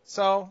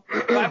 So,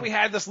 glad we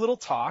had this little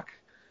talk.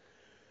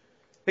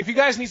 If you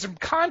guys need some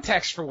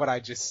context for what I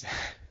just said,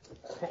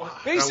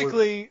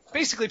 basically,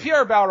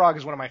 Pierre Balrog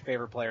is one of my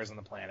favorite players on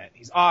the planet.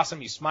 He's awesome.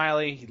 He's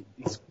smiley.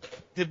 He's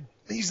the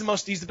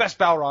best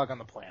Balrog on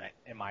the planet,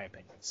 in my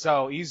opinion.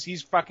 So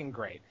he's fucking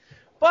great.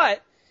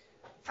 But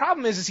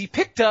problem is he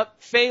picked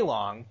up Fei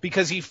Long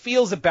because he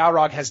feels that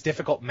Balrog has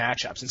difficult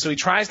matchups, and so he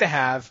tries to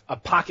have a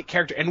pocket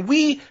character. And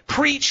we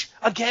preach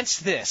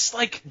against this.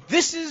 Like,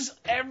 this is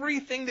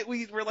everything that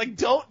we're like,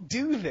 don't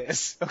do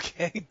this,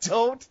 okay?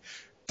 Don't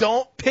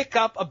pick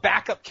up a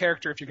backup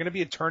character if you're going to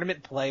be a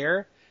tournament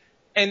player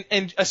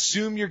and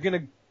assume you're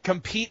going to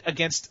compete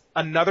against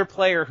another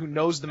player who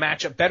knows the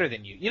matchup better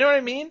than you. You know what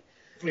I mean?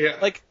 Yeah.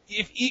 Like,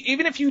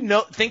 even if you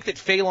think that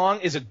Fei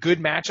Long is a good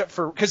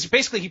matchup because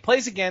basically he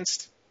plays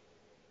against,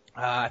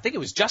 I think it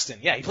was Justin.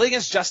 Yeah, he played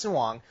against Justin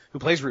Wong, who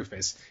plays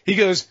Rufus. He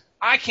goes,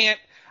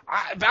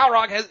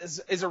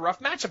 Balrog is a rough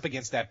matchup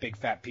against that big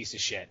fat piece of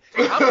shit.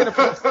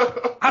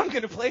 I'm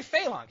gonna play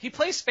Fei Long. He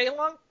plays Fei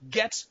Long,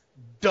 gets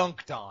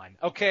dunked on.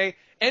 Okay,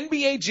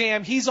 NBA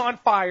Jam, he's on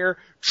fire,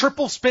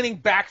 triple spinning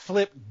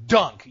backflip,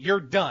 dunk. You're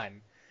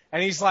done.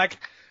 And he's like,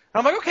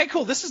 I'm like, okay,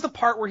 cool. This is the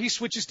part where he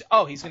switches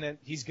to,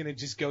 he's gonna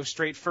just go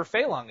straight for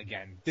Fei Long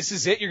again. This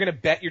is it. You're gonna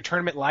bet your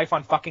tournament life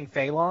on fucking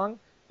Fei Long.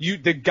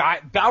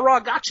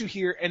 Balrog got you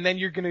here, and then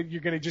you're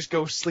gonna just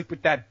go sleep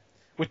with that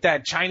with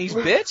that Chinese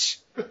bitch?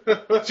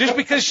 Just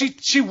because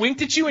she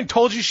winked at you and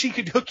told you she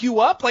could hook you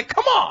up? Like,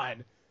 come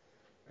on.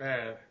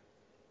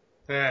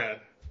 Man.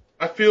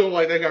 I feel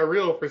like they got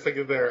real for a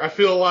second there. I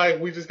feel like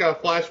we just got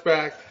a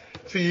flashback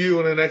to you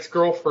and an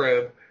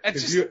ex-girlfriend.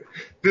 Did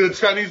the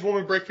Chinese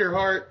woman break your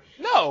heart?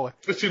 No.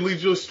 Did she lead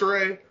you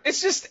astray? Did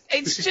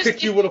she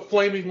kick you with a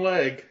flaming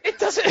leg? It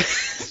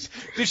doesn't.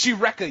 Did she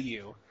Rekka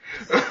you?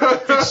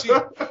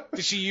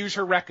 Did she use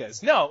her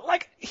Rekkas? No.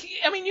 Like,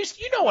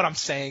 you know what I'm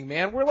saying,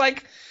 man. We're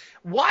like,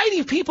 why do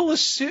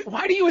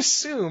you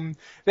assume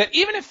that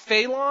even if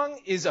Fei Long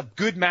is a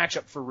good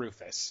matchup for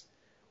Rufus,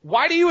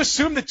 why do you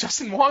assume that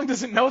Justin Wong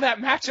doesn't know that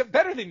matchup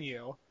better than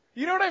you?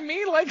 You know what I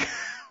mean? Like,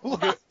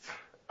 what?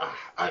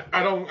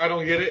 I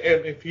don't get it.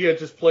 And if he had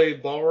just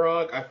played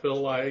Balrog, I feel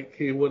like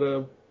he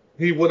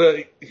probably would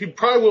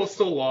have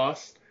still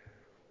lost,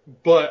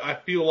 but I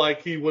feel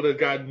like he would have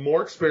gotten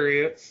more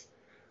experience,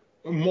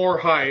 more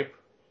hype.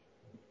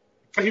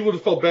 He would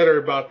have felt better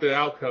about the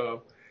outcome.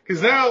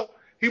 Because now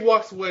he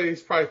walks away,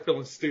 he's probably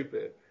feeling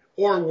stupid.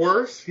 Or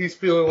worse, he's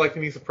feeling like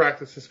he needs to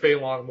practice his Fei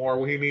Long more,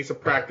 when he needs to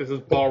practice his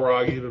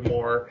Balrog even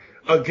more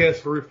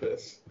against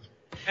Rufus.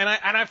 And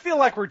I feel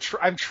like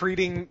I'm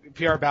treating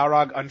PR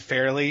Balrog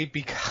unfairly,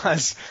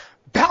 because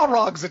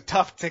Balrog's a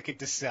tough ticket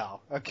to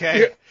sell,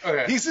 okay? Yeah,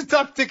 okay. He's a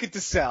tough ticket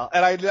to sell,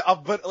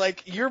 but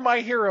like, you're my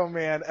hero,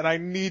 man, and I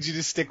need you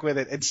to stick with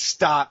it and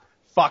stop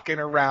fucking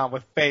around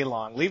with Fei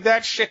Long. Leave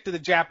that shit to the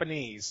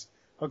Japanese,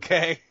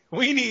 okay?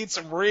 We need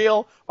some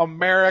real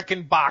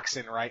American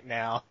boxing right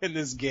now in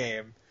this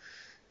game.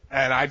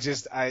 And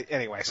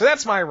anyway, so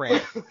that's my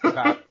rant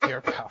about PR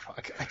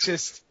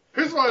Balrog.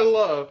 Here's what I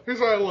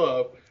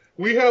love.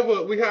 We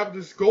have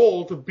this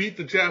goal to beat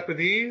the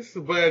Japanese,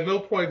 but at no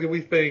point did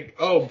we think,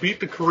 oh, beat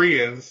the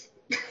Koreans.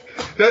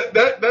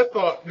 that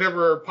thought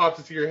never pops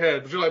into your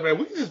head. But you're like, man,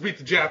 we can just beat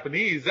the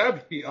Japanese.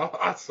 That'd be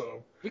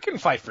awesome. We can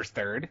fight for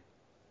third.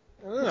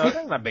 That's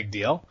not a big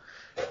deal.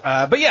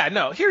 But yeah,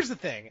 no, here's the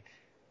thing.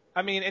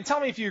 I mean, and tell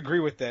me if you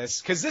agree with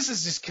this, because this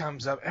just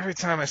comes up every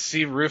time I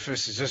see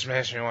Rufus. It just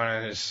makes me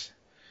want to just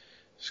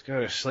go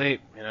to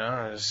sleep, you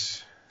know?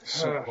 It's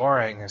so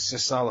boring. It's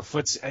just all the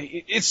foots.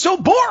 It's so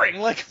boring.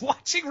 Like,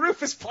 watching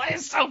Rufus play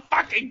is so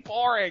fucking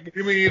boring.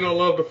 You mean you don't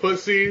love the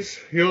footsies?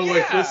 You don't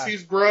like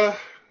footsies, bruh?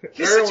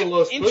 Everyone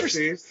loves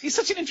footsies. He's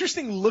such an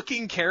interesting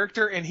looking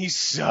character, and he's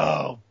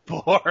so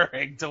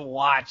boring to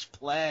watch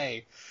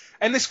play.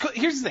 And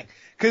here's the thing,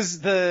 because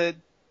the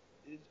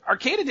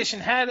Arcade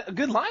Edition had a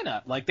good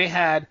lineup. Like, they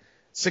had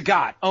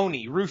Sagat,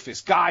 Oni,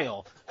 Rufus,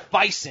 Guile,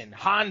 Bison,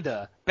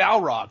 Honda,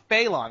 Balrog,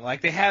 Fei Long.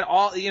 Like, they had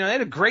they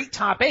had a great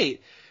top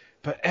 8.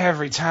 But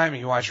every time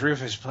you watch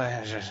Rufus play,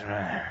 it's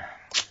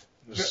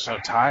just so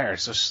tired,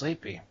 so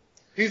sleepy.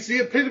 He's the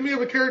epitome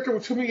of a character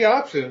with too many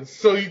options.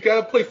 So you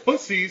gotta play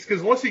footsies,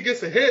 because once he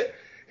gets a hit,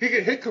 he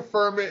can hit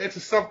confirm it into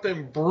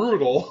something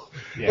brutal.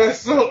 Yeah.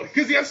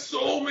 Because he has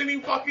so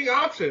many fucking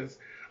options.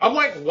 I'm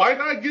like, why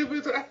not give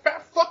it to that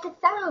fat fucking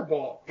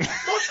fireball?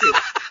 Fuck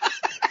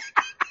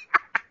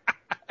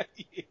it.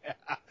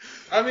 Yeah.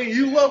 I mean,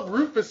 you love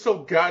Rufus so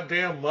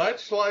goddamn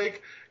much.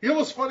 Like, you know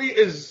what's funny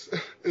is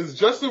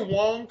Justin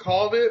Wong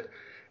called it.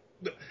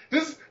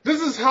 This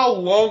is how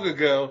long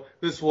ago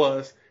this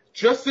was.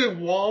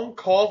 Justin Wong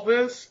called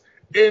this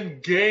in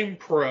Game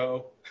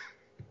Pro.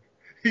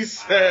 He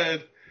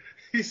said,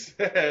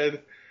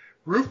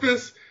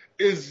 Rufus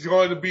is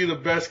going to be the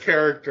best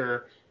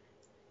character,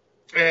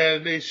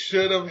 and they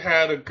should have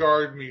had a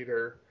guard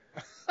meter.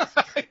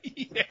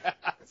 Yeah,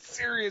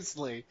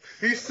 seriously.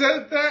 He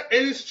said that,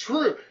 and it's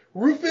true.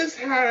 Rufus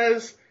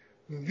has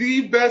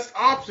the best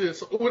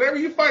options. Whenever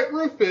you fight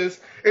Rufus,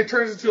 it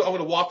turns into, I'm going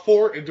to walk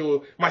forward and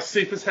do my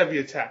safest heavy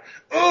attack.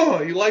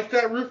 Oh, you like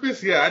that,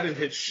 Rufus? Yeah, I didn't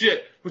hit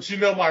shit, but you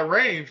know my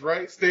range,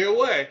 right? Stay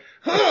away.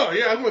 Oh,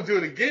 yeah, I'm going to do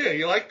it again.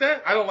 You like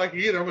that? I don't like it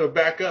either. I'm going to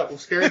back up. I'm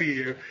scared of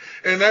you.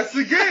 And that's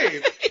the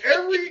game.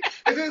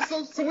 And then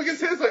someone gets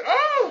hit, it's like,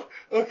 oh,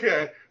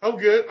 okay, I'm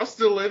good. I'm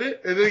still in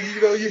it. And then,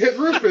 you hit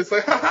Rufus,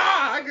 like,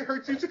 ha, I can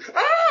hurt you too.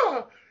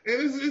 Ah!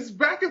 And it's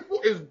back and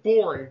forth. It's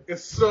boring.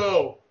 It's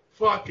so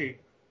fucking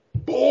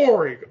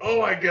boring.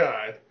 Oh my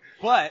god.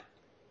 But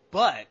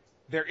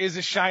there is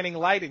a shining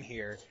light in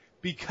here,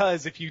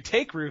 because if you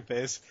take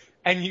Rufus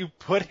and you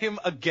put him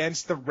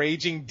against the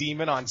Raging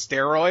Demon on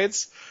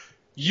steroids,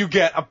 you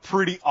get a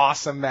pretty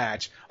awesome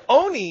match.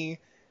 Oni,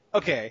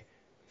 okay,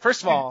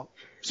 first of all,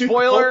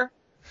 spoiler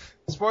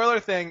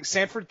thing,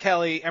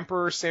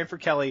 Emperor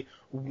Sanford Kelly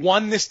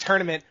won this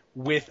tournament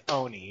with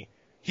Oni.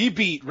 He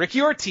beat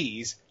Ricky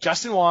Ortiz,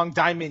 Justin Wong,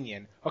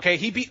 Dominion. Okay,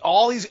 he beat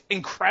all these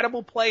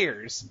incredible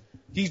players.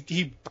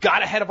 He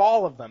got ahead of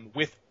all of them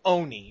with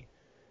Oni.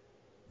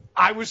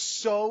 I was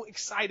so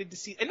excited to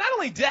see, and not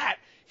only that,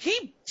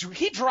 he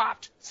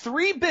dropped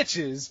 3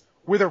 bitches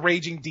with a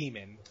Raging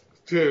Demon.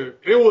 Dude,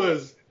 it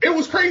was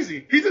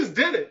crazy. He just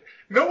did it.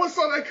 No one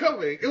saw that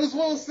coming. It was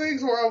one of those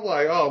things where I'm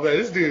like, oh man,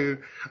 this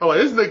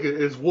nigga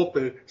is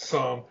whooping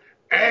some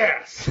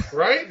ass,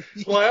 right?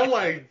 Like, I'm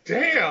like,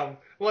 damn.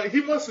 Like,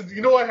 he must have,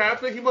 you know what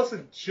happened? He must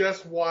have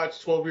just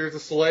watched 12 Years a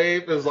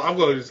Slave. It was like, I'm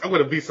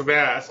gonna beat some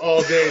ass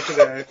all day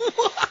today.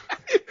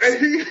 And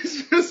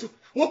he's just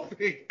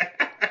whooping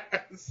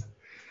ass.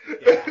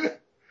 Yeah.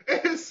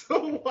 And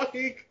so,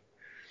 like,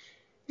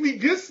 he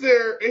gets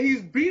there and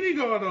he's beating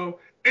on him,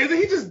 and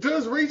then he just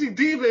does Raging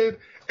Demon,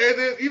 and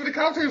then even the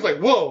commentator's like,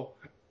 whoa,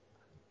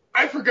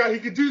 I forgot he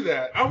could do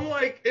that. I'm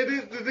like,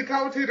 and the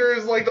commentator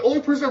is like, the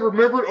only person I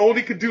remembered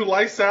Oni could do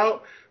Lights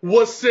Out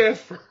was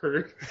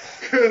Sanford.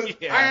 Because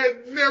Yeah. I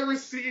had never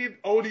seen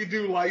Oni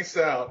do Lights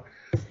Out.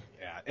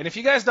 Yeah, and if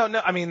you guys don't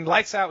know, I mean,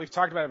 Lights Out, we've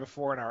talked about it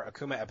before in our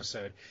Akuma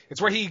episode.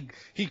 It's where he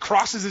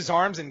crosses his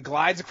arms and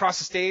glides across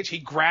the stage. He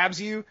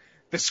grabs you,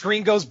 the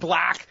screen goes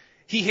black,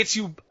 he hits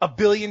you a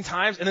billion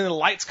times, and then the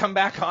lights come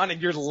back on,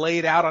 and you're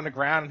laid out on the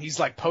ground, and he's,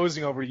 like,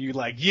 posing over you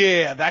like,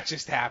 yeah, that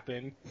just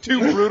happened. Too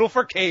brutal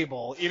for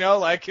cable. You know,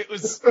 like, it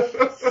was...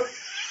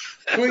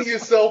 Clean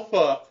yourself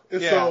up.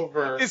 It's Yeah,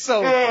 over. it's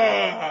over.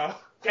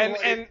 Ah. And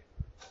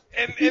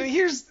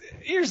here's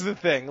the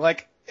thing,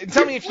 like,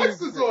 tell me if you... He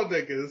flexes on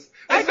niggas.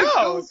 I That's what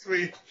know. kills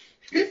me.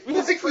 He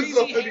With his flexes crazy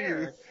on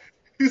hair. you.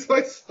 He's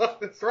like, son,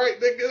 that's right,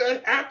 nigga,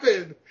 that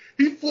happened.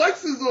 He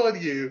flexes on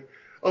you.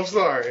 I'm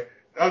sorry.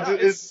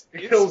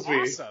 It kills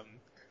me. Awesome.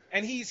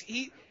 And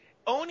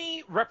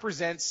Oni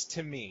represents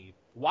to me,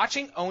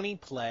 watching Oni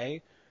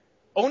play,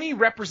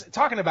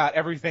 talking about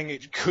everything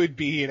it could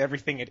be and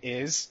everything it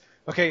is,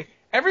 okay?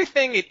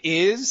 Everything it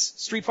is,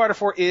 Street Fighter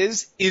 4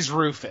 is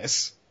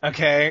Rufus,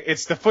 okay?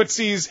 It's the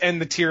footsies and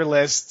the tier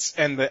lists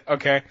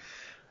okay?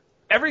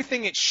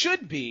 Everything it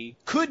should be,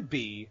 could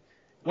be,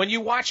 when you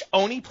watch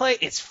Oni play,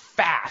 it's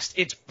fast,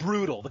 it's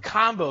brutal, the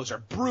combos are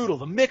brutal,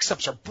 the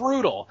mix-ups are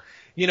brutal.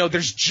 You know,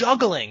 there's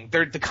juggling,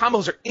 the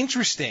combos are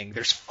interesting,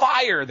 there's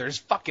fire, there's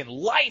fucking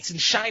lights and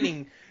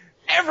shining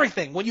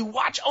everything. When you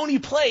watch Oni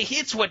play,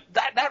 it's what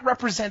that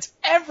represents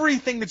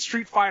everything that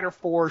Street Fighter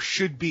 4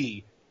 should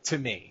be to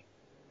me.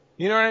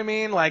 You know what I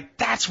mean? Like,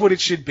 that's what it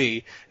should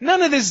be.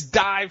 None of this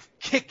dive,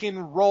 kicking,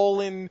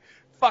 rolling,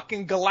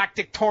 fucking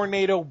galactic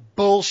tornado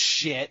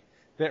bullshit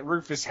that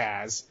Rufus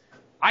has.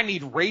 I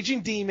need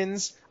raging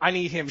demons. I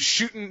need him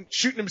shooting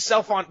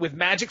himself on with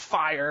magic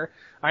fire.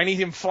 I need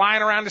him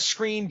flying around the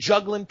screen,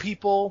 juggling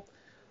people.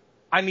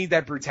 I need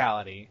that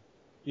brutality.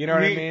 You know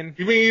what I mean?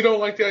 You mean you don't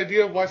like the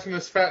idea of watching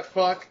this fat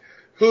fuck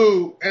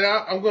who, and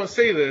I'm going to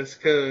say this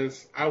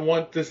because I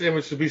want this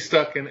image to be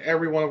stuck in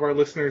every one of our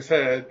listeners'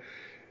 head.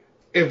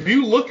 If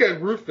you look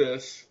at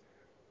Rufus,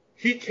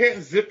 he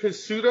can't zip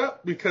his suit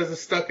up because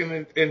it's stuck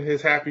in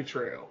his happy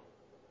trail.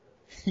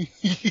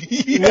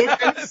 Yes.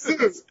 Look at his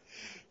suit.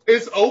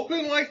 It's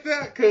open like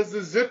that because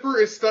the zipper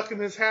is stuck in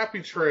his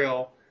happy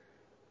trail.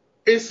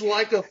 It's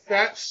like a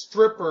fat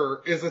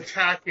stripper is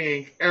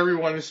attacking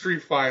everyone in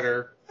Street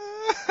Fighter.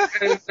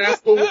 And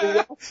that's what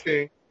we're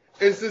watching,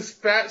 is this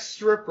fat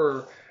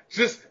stripper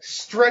just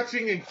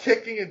stretching and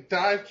kicking and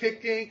dive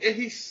kicking, and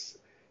he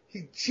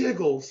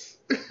jiggles.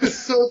 It's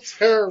so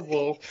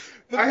terrible.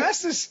 The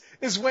best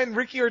is when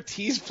Ricky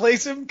Ortiz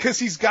plays him because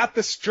he's got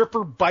the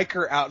stripper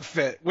biker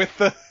outfit with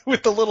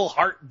the little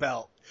heart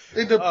belt.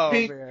 In the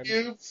pink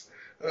cubes.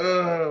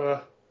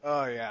 Oh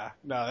yeah,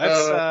 no,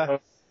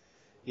 that's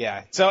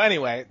yeah. So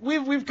anyway,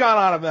 we've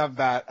gone on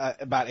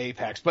about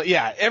Apex, but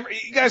yeah,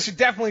 you guys should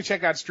definitely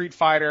check out Street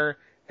Fighter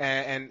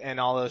and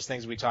all those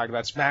things we talked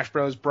about. Smash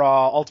Bros.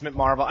 Brawl, Ultimate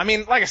Marvel. I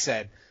mean, like I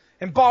said,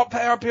 and Pure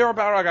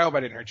Battle Rock. I hope I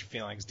didn't hurt your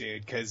feelings,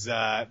 dude, because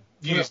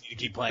you just need to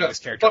keep playing this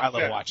character. I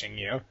love watching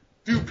you.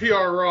 Do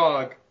PR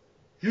Rog.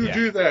 You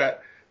do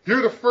that.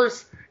 You're the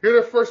first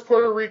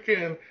Puerto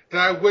Rican that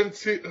I went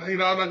to. You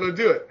know, I'm not going to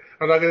do it.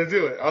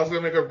 I was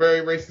going to make a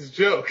very racist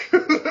joke.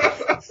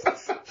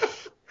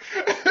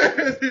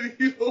 And then,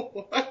 you know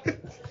what?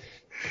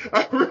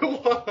 I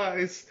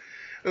realized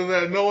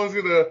that no one's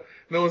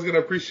gonna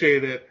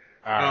appreciate it.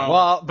 All right.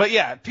 Well, but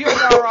yeah, Pure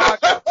Battle Rock.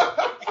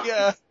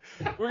 Yeah,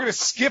 we're gonna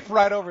skip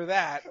right over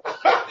that.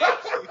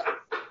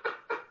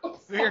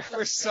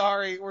 We're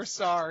sorry. We're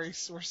sorry.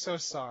 We're so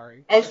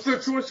sorry. I've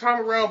spent too much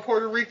time around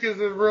Puerto Ricans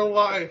in real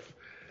life.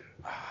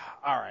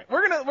 All right,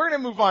 we're gonna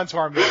move on to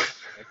our main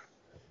topic.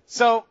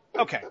 So,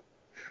 okay.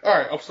 All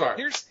right, I'm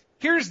sorry.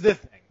 Here's the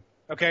thing.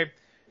 Okay.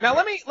 Now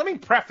let me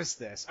preface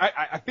this.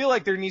 I feel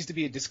like there needs to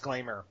be a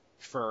disclaimer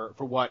for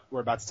what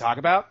we're about to talk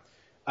about,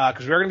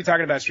 because we're going to be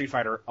talking about Street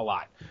Fighter a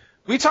lot.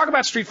 We talk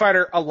about Street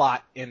Fighter a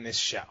lot in this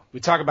show.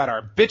 We talk about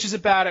our bitches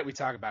about it. We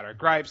talk about our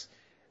gripes.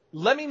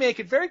 Let me make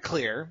it very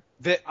clear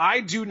that I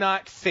do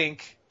not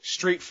think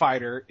Street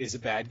Fighter is a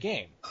bad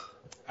game.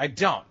 I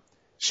don't.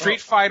 I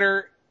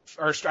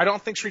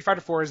don't think Street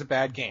Fighter 4 is a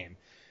bad game.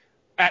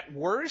 At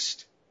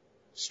worst,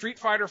 Street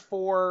Fighter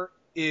 4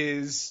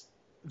 is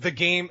a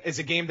game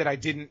that I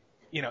didn't,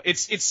 you know,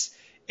 it's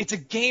a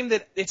game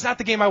that, it's not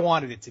the game I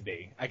wanted it to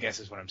be, I guess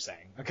is what I'm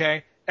saying,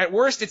 okay? At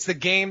worst, it's the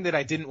game that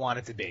I didn't want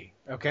it to be,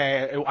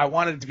 okay? I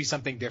wanted it to be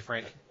something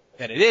different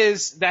than it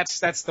is.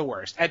 That's the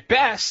worst. At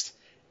best,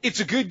 it's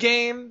a good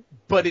game,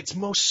 but it's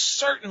most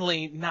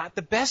certainly not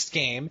the best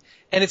game,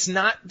 and it's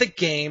not the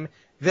game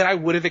that I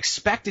would have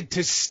expected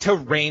to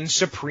reign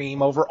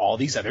supreme over all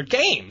these other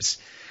games.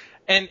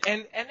 And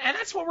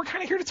that's what we're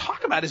kind of here to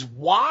talk about, is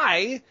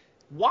why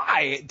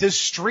does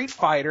Street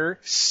Fighter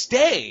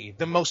stay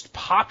the most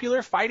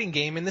popular fighting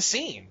game in the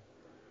scene?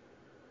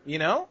 You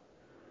know?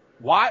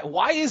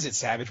 Why is it,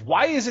 Savage?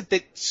 Why is it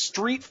that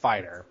Street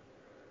Fighter,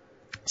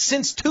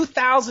 since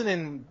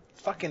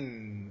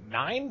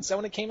 2009, is that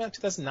when it came out?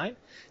 2009?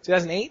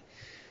 2008?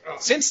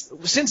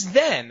 Since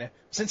then,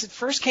 since it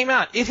first came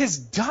out, it has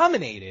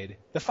dominated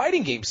the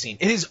fighting game scene.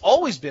 It has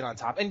always been on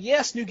top. And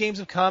yes, new games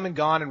have come and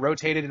gone and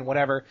rotated and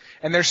whatever,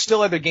 and there's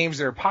still other games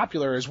that are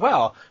popular as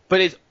well, but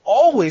it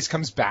always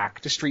comes back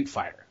to Street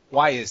Fighter.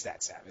 Why is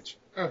that, Savage?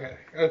 Okay.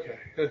 All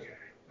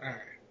right.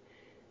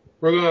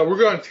 We're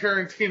going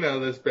Tarantino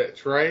this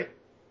bitch, right?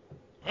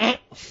 I'm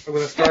going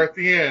to start at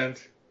the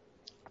end.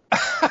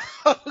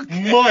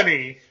 Okay.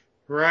 Money,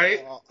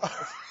 right?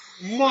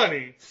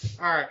 Money.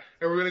 All right.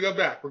 And we're going to go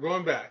back. We're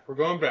going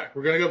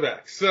to go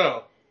back.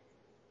 So,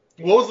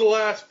 what was the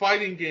last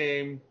fighting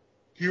game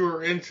you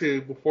were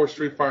into before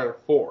Street Fighter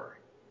 4?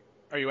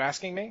 Are you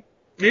asking me?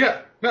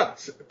 Yeah. No.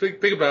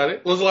 Think about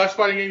it. What was the last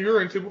fighting game you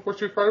were into before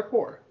Street Fighter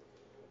 4?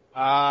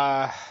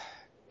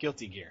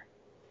 Guilty Gear.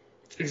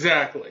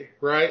 Exactly.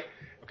 Right?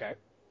 Okay.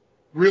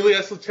 Really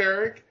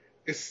esoteric.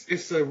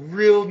 It's a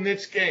real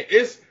niche game.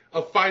 It's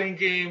a fighting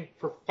game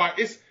for fight.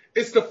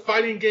 It's the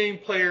fighting game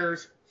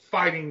player's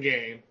fighting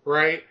game,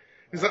 right?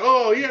 It's like,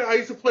 oh yeah, I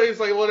used to play. It's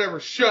like,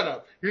 whatever. Shut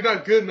up. You're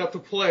not good enough to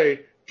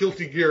play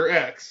Guilty Gear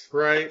X,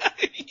 right?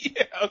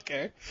 Yeah.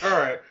 Okay. All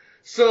right.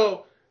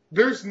 So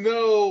there's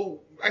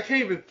I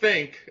can't even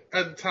think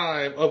at the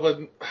time of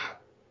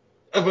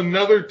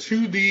another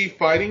 2D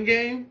fighting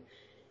game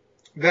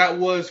that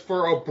was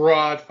for a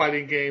broad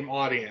fighting game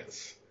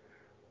audience.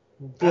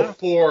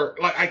 Before,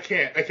 I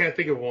can't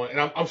think of one, and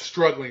I'm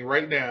struggling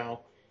right now.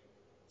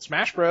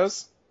 Smash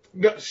Bros.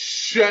 No,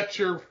 shut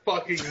your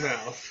fucking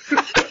mouth.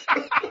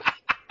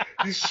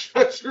 You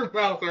shut your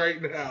mouth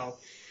right now.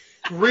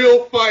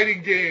 Real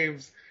fighting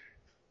games.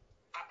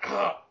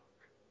 I'm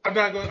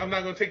not going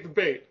to take the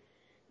bait.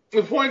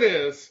 The point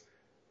is,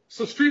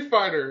 so Street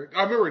Fighter,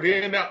 I remember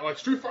they announced, like,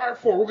 Street Fighter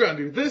 4, we're going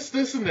to do this,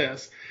 this, and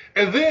this.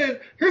 And then,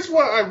 here's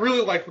what I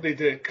really like what they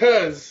did,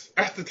 because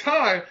at the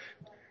time,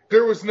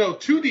 there was no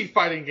 2D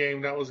fighting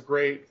game that was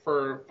great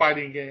for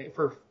fighting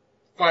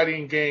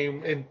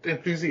game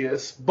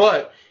enthusiasts,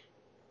 but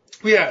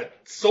we had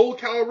Soul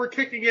Calibur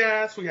kicking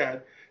ass, we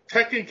had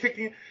Tekken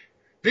kicking,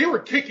 they were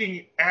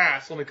kicking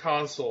ass on the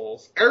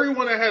consoles.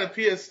 Everyone that had a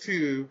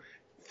PS2,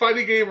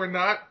 fighting game or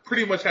not,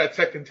 pretty much had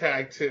Tekken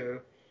Tag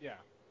 2. Yeah.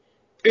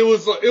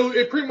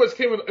 It pretty much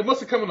it must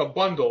have come in a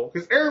bundle,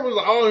 because everyone was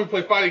like, I don't even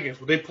play fighting games,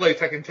 but they play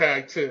Tekken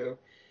Tag 2.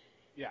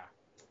 Yeah.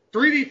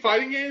 3D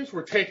fighting games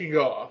were taking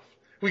off.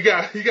 You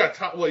got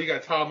Todd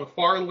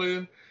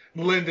McFarlane,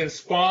 Lyndon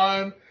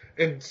Spahn,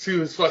 and to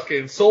his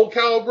fucking Soul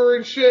Calibur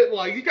and shit.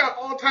 Like, you got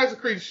all types of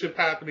crazy shit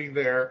happening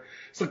there.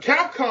 So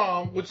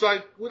Capcom,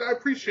 what I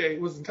appreciate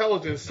was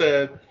intelligent,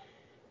 said,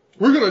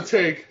 we're going to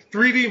take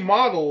 3D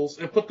models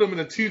and put them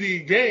in a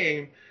 2D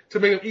game to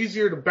make them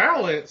easier to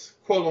balance,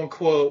 quote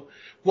unquote.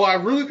 What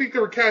I really think they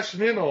were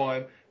cashing in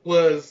on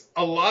was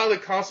a lot of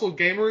the console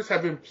gamers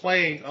have been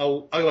playing,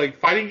 like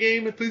fighting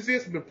game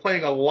enthusiasts have been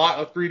playing a lot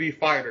of 3D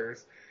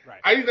fighters. Right.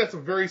 I think that's a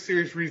very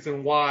serious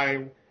reason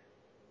why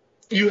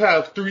you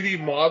have 3D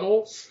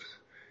models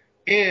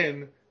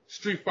in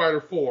Street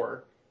Fighter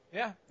 4.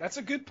 Yeah, that's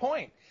a good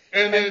point.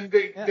 And then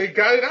they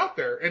got it out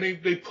there,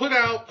 and they put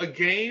out a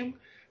game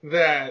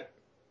that,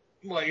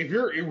 like, if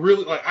you're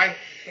really, like, I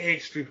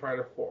hate Street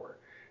Fighter 4.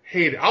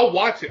 Hate it. I'll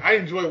watch it. I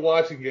enjoy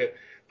watching it.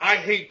 I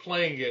hate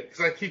playing it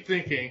because I keep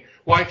thinking,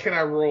 why can't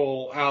I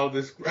roll out of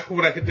this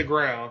when I hit the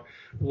ground?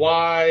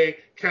 Why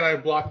can't I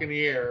block in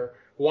the air?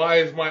 Why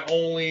is my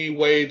only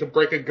way to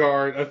break a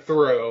guard a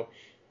throw?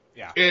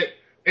 Yeah.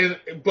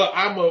 But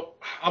I'm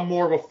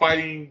more of a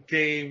fighting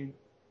game,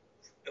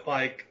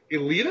 like,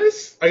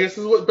 elitist, I guess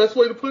is the best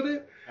way to put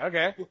it.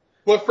 Okay.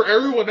 But for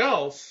everyone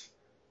else,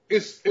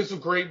 it's a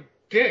great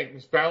game.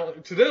 It's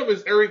balanced. To them,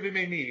 it's everything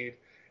they need.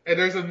 And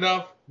there's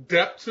enough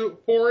depth to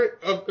it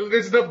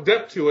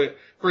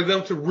for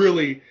them to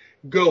really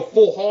go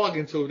full hog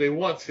into it if they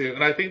want to.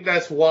 And I think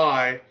that's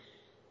why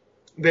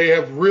they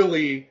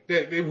really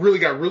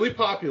got really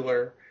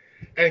popular.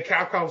 And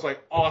Capcom's like,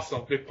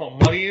 awesome. They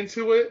pumped money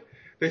into it.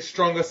 They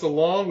strung us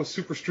along with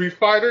Super Street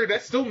Fighter.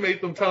 That still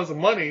made them tons of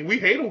money. We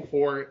hate them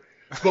for it.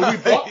 But we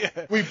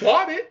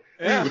bought it.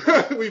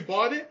 Yeah. We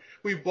bought it.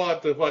 We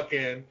bought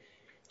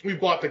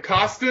the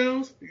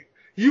costumes.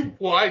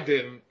 I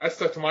didn't. I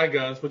stuck to my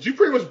guns. But you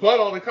pretty much bought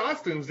all the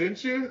costumes,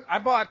 didn't you? I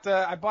bought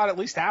at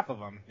least half of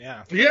them.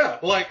 Yeah. Yeah,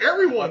 like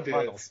everyone did.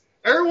 Bundles.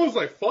 Everyone's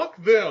like,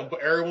 fuck them,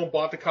 but everyone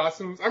bought the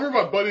costumes. I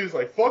remember my buddy was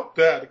like, fuck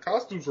that. The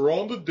costumes were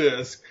on the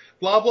disc.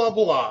 Blah, blah,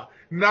 blah.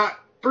 Not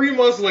 3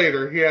 months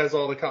later, he has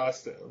all the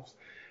costumes.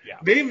 Yeah.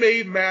 They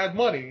made mad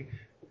money.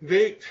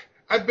 I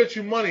bet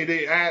you money,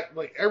 they add,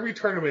 like every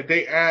tournament,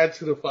 they add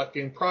to the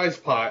fucking prize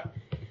pot.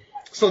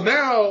 So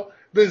now,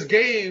 this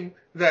game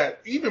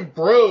that even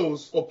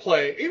bros will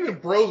play. Even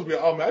bros will be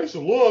like, oh man, I used to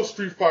love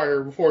Street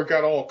Fighter before it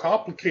got all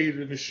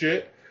complicated and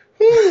shit.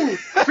 Woo!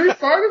 Street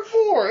Fighter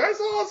 4, that's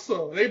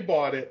awesome. They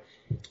bought it.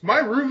 My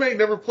roommate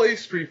never played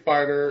Street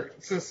Fighter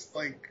since,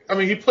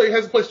 hasn't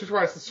played Street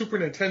Fighter since Super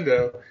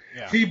Nintendo.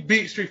 Yeah. He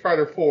beat Street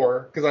Fighter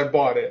 4 because I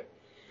bought it.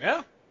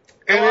 Yeah.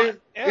 And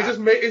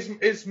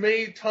it's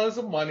made tons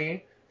of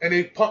money, and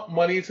they pump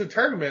money into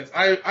tournaments.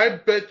 I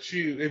bet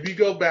you, if you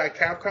go back,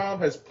 Capcom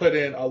has put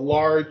in a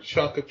large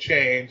chunk of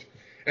change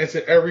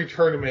into every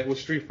tournament with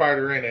Street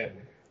Fighter in it.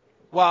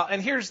 Well,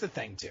 and here's the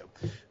thing, too,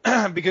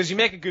 because you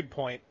make a good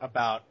point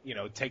about,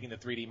 taking the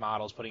 3D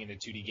models, putting it in a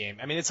 2D game.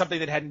 I mean, it's something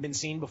that hadn't been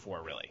seen before,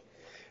 really.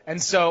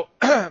 And so...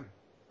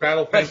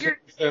 Battle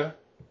Fantasia.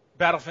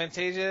 Battle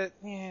Fantasia,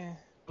 yeah.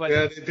 But,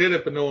 yeah, they did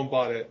it, but no one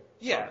bought it.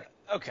 Yeah,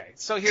 okay.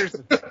 So here's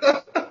the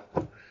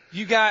thing.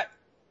 You've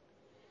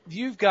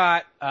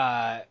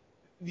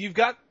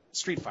got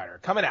Street Fighter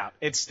coming out.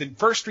 It's the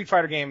first Street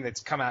Fighter game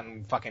that's come out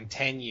in fucking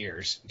 10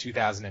 years,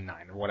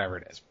 2009 or whatever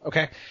it is,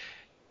 okay?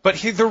 But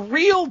the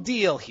real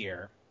deal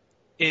here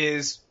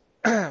is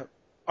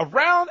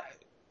around,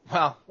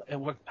 well,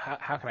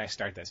 how can I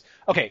start this?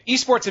 Okay,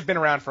 esports have been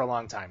around for a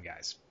long time,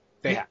 guys.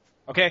 They have,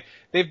 okay?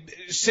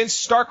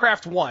 Since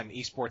StarCraft 1,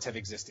 esports have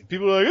existed.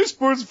 People are like,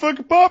 esports is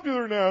fucking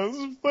popular now.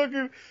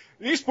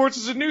 Esports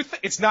is a new thing.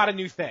 It's not a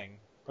new thing,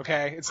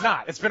 okay? It's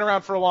not. It's been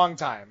around for a long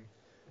time.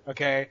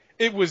 Okay,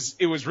 it was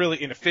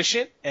really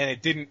inefficient, and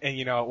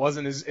it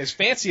wasn't as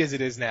fancy as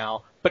it is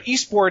now. But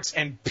esports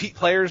and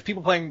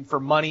people playing for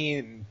money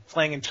and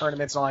playing in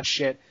tournaments and all that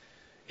shit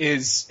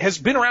has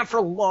been around for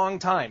a long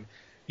time.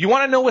 You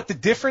want to know what the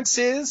difference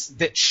is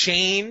that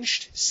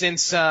changed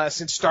since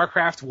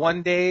StarCraft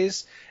 1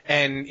 days,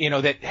 and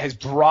that has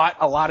brought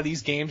a lot of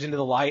these games into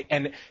the light,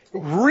 and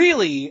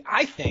really,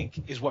 I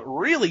think, is what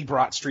really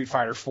brought Street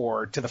Fighter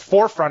 4 to the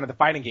forefront of the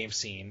fighting game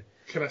scene.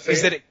 Can I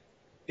say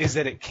is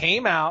that it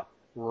came out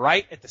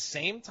right at the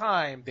same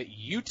time that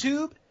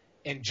YouTube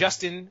and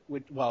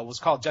it was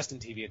called Justin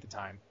TV at the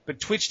time, but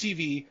Twitch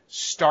TV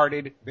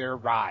started their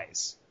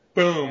rise.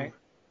 Boom. Okay?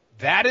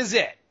 That is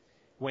it.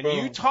 When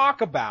you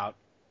talk about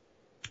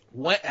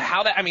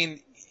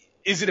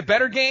is it a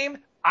better game?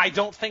 I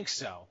don't think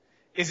so.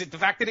 Is it the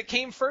fact that it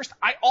came first?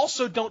 I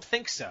also don't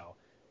think so.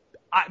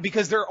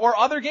 Because there are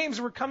other games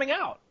that were coming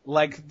out.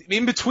 Like,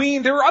 in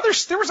between, there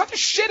was other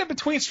shit in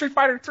between Street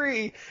Fighter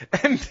 3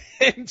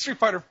 and Street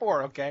Fighter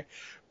 4, okay?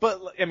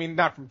 But, I mean,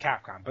 not from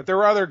Capcom, but there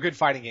were other good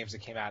fighting games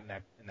that came out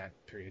in that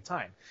period of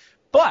time.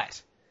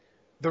 But,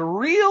 the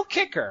real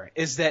kicker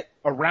is that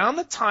around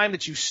the time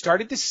that you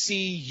started to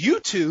see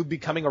YouTube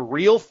becoming a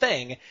real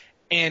thing,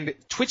 and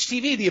Twitch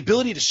TV, the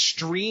ability to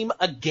stream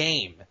a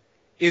game,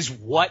 is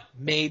what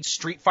made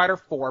Street Fighter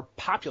 4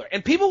 popular.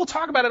 And people will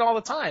talk about it all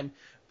the time.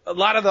 A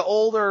lot of the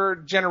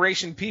older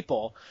generation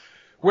people,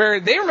 where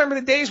they remember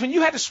the days when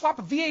you had to swap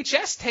a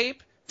VHS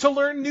tape to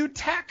learn new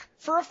tech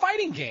for a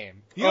fighting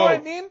game. You know what I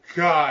mean?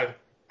 God.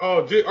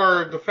 Or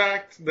the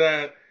fact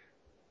that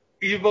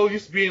Evo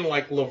used to be in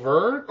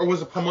Laverne, or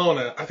was it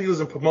Pomona? I think it was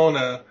in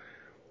Pomona.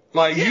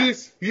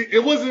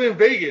 It wasn't in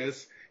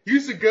Vegas. You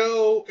used to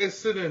go and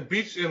sit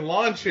in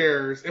lawn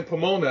chairs in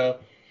Pomona.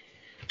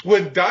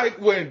 When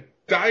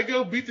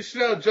Daigo beat the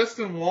shit out of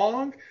Justin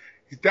Wong,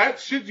 that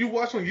shit you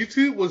watch on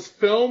YouTube was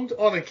filmed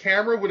on a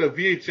camera with a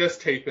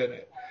VHS tape in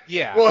it.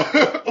 Yeah.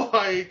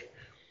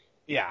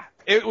 Yeah.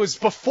 It was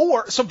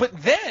before. So, but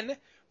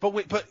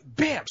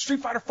bam, Street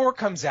Fighter 4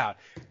 comes out.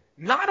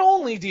 Not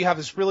only do you have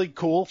this really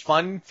cool,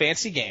 fun,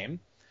 fancy game,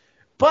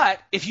 but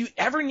if you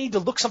ever need to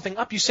look something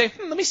up, you say,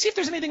 let me see if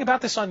there's anything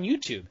about this on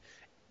YouTube.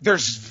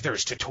 There's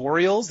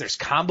tutorials, there's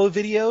combo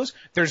videos,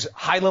 there's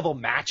high-level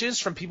matches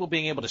from people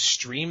being able to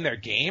stream their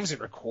games and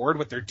record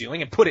what they're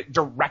doing and put it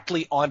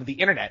directly onto the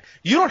internet.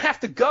 You don't have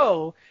to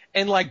go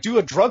and do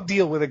a drug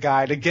deal with a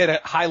guy to get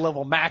a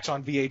high-level match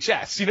on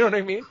VHS. You know what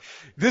I mean?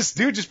 This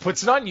dude just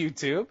puts it on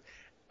YouTube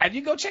and you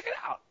go check it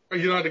out. Or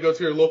you don't have to go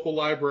to your local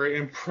library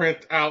and print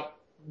out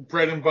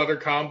bread and butter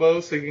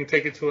combos so you can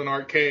take it to an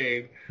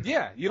arcade.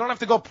 Yeah, you don't have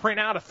to go print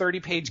out a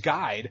 30-page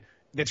guide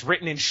that's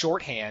written in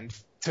shorthand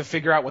to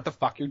figure out what the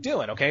fuck you're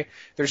doing, okay?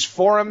 There's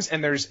forums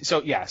and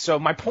so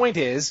my point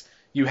is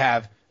you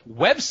have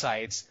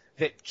websites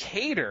that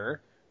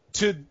cater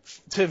to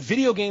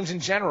video games in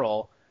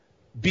general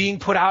being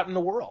put out in the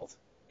world.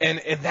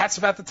 And that's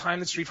about the time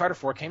that Street Fighter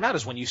 4 came out,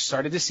 is when you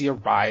started to see a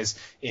rise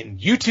in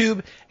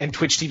YouTube and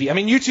Twitch TV. I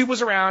mean, YouTube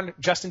was around,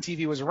 Justin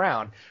TV was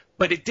around,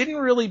 but it didn't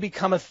really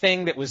become a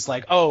thing that was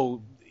like,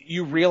 oh,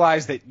 you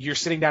realize that you're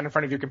sitting down in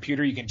front of your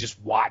computer, you can just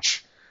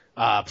watch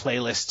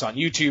playlists on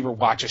YouTube or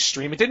watch a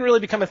stream. It didn't really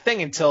become a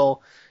thing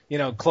until,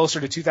 closer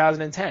to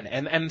 2010.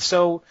 And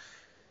so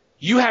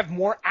you have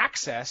more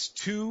access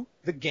to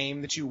the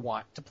game that you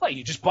want to play.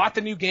 You just bought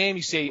the new game.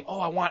 You say, oh,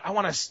 I want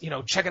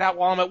to, check it out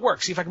while I'm at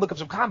work. See if I can look up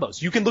some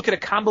combos. You can look at a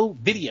combo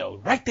video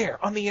right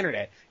there on the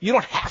internet. You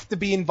don't have to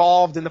be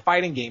involved in the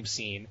fighting game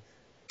scene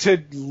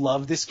to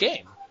love this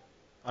game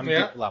on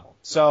a deep level.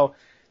 So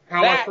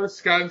how I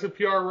first got into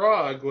PR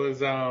Rog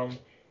was,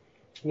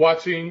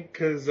 watching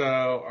because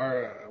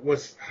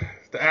was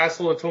the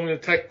asshole that told me to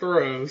tech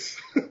throws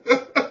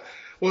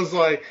was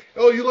like,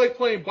 oh, you like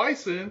playing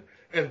Bison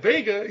and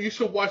Vega? You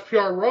should watch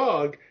PR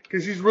Rog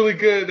because he's really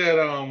good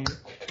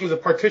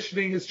at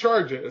partitioning his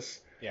charges.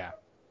 Yeah.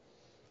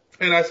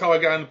 And that's how I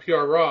got into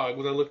PR Rog,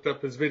 when I looked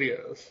up his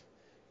videos.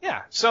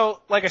 Yeah.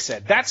 So, like I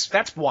said,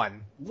 that's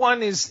one.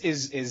 One is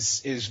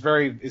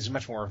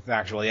much more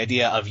factual. The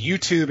idea of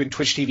YouTube and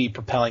Twitch TV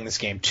propelling this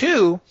game.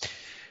 Two,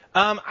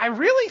 I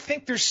really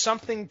think there's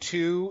something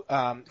to,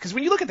 because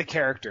when you look at the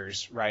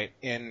characters, right,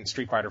 in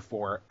Street Fighter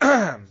 4,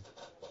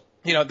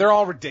 they're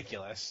all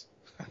ridiculous.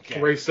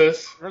 Okay.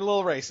 Racist. They're a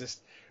little racist.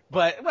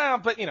 But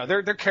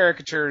they're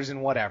caricatures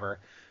and whatever.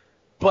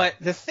 But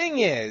the thing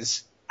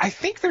is, I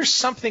think there's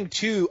something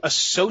to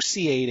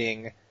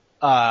associating,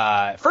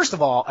 first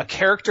of all, a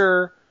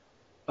character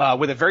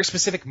with a very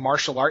specific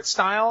martial arts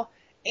style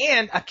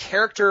and a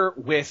character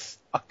with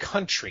a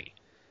country.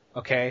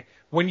 Okay?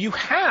 When you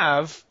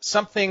have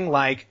something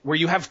like where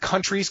you have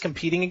countries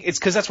competing, it's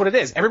because that's what it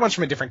is. Everyone's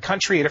from a different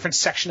country, a different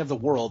section of the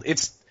world.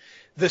 It's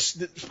this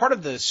part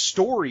of the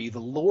story, the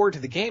lore to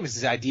the game is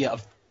this idea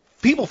of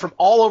people from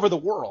all over the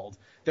world.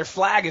 Their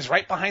flag is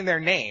right behind their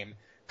name,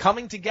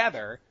 coming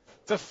together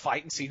to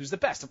fight and see who's the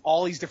best of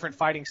all these different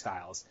fighting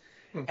styles.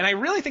 And I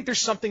really think there's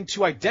something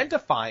to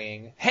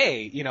identifying,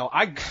 hey,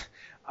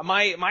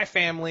 my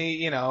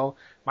family,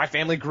 my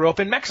family grew up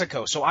in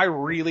Mexico, so I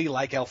really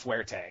like El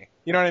Fuerte.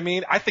 You know what I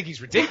mean? I think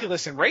he's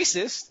ridiculous and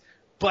racist,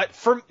 but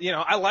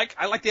I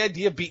like the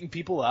idea of beating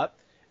people up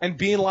and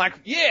being like,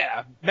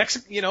 yeah,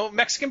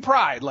 Mexican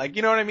pride. Like,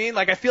 you know what I mean?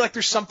 Like, I feel like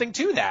there's something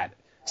to that.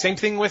 Same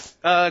thing with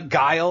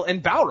Guile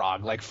and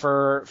Balrog, like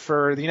for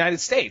the United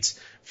States.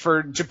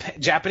 For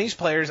Japanese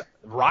players,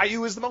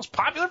 Ryu is the most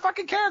popular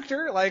fucking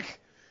character, like,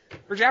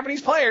 for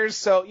Japanese players.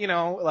 So,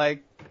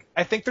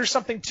 I think there's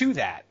something to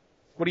that.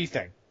 What do you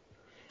think?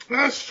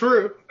 That's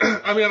true.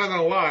 I mean, I'm not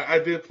gonna lie. I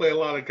did play a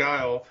lot of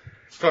Guile,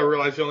 so I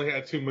realized you only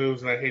had 2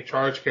 moves, and I hate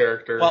charge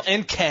characters. Well,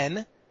 and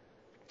Ken.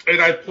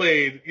 And I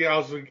played, I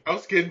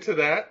was getting to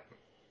that.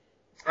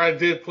 I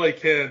did play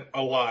Ken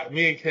a lot.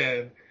 Me and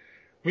Ken,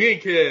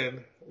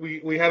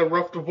 we had a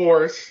rough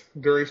divorce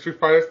during Street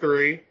Fighter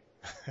 3.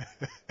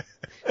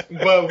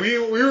 But we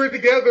were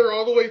together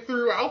all the way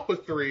through Alpha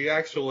 3,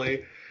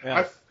 actually.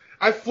 Yeah.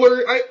 I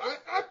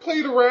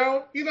played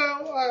around,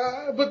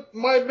 but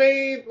my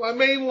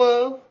main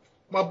love,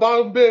 my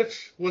bottom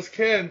bitch, was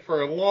Ken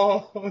for a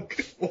long,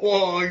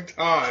 long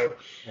time.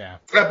 Yeah.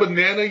 That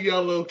banana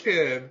yellow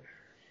Ken.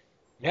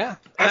 Yeah.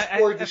 I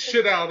scored the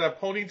shit out of that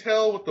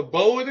ponytail with the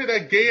bow in it,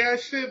 that gay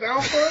ass shit in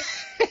Alpha.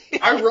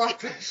 I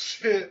rocked that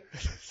shit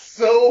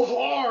so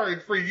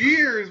hard for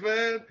years,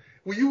 man.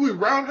 When you would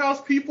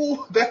roundhouse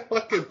people, that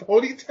fucking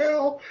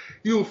ponytail,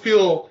 you would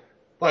feel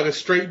like a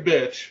straight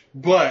bitch.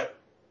 But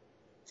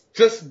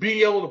just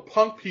being able to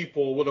punk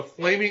people with a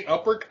flaming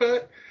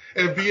uppercut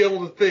and be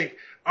able to think,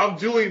 I'm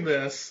doing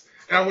this,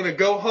 and I'm going to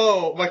go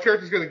home, my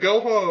character's going to go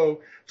home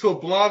to a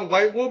blonde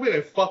white woman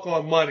and fuck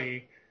on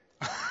money.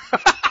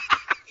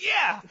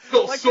 Yeah.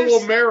 Felt like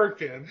so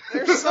American.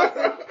 There's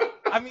something.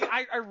 I mean,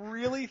 I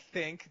really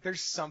think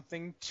there's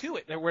something to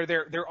it where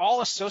they're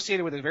all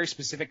associated with a very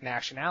specific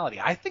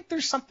nationality. I think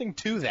there's something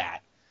to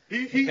that.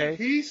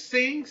 He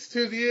sings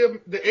to the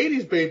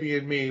 80s baby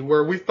in me,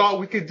 where we thought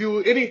we could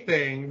do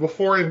anything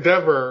before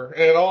Endeavor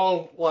and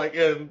all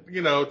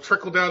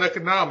trickle down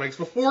economics.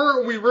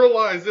 Before we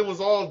realized it was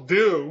all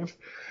doomed,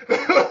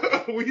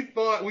 we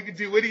thought we could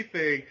do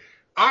anything.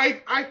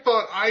 I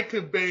thought I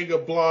could bang a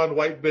blonde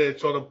white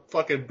bitch on a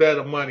fucking bed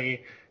of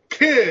money.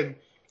 Ken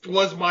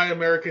was my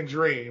American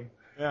dream.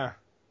 Yeah.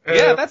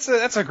 Yeah,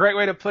 that's a great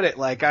way to put it.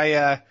 Like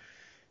to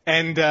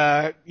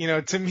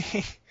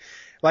me,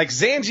 like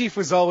Zangief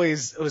was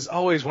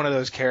always one of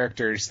those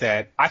characters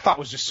that I thought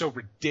was just so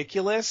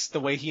ridiculous, the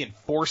way he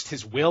enforced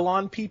his will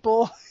on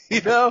people,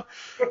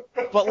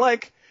 But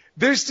like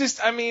there's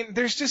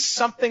just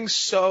something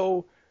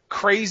so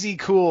crazy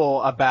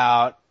cool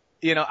about,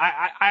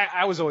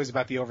 I was always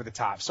about the over the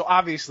top. So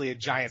obviously a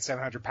giant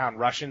 700-pound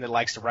Russian that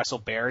likes to wrestle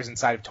bears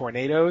inside of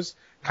tornadoes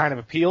kind of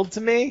appealed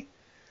to me.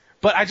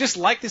 But I just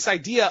like this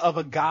idea of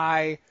a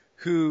guy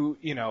who,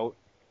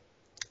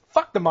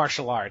 fuck the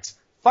martial arts,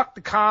 fuck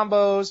the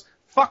combos,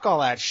 fuck all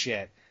that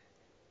shit.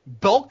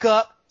 Bulk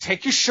up,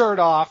 take your shirt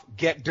off,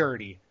 get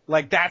dirty.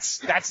 Like that's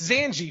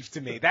Zangief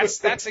to me.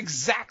 That's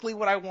exactly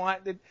what I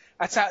wanted.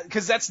 That's how,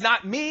 because that's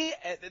not me.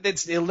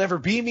 It'll never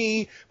be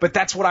me. But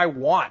that's what I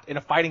want in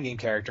a fighting game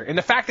character. And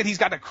the fact that he's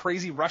got a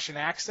crazy Russian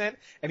accent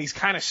and he's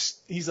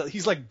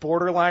like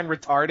borderline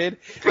retarded.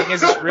 And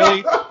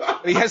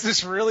he has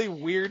this really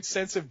weird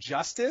sense of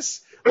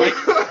justice. Like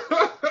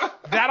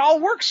that all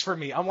works for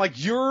me. I'm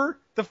like, you're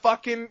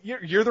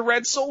the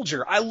Red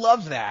Soldier. I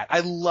love that.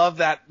 I love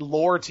that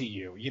lore to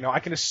you.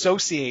 I can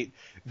associate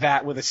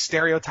that with a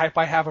stereotype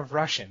I have of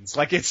Russians.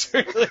 Like it's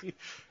really,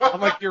 I'm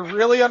like, you're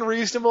really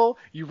unreasonable.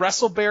 You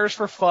wrestle bears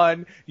for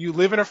fun. You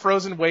live in a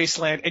frozen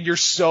wasteland and you're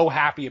so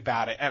happy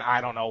about it. And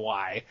I don't know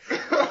why.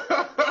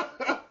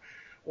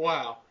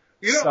 Wow.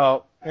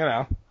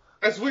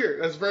 That's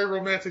weird. That's a very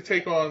romantic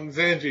take on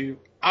Zangief.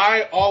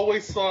 I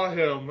always saw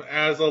him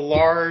as a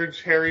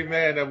large, hairy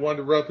man that wanted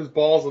to rub his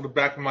balls on the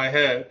back of my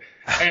head.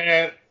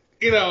 And,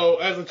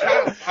 as a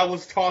child, I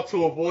was taught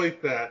to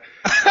avoid that.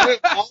 I've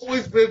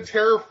always been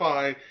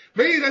terrified.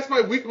 Maybe that's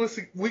my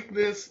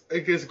weakness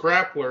against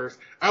grapplers.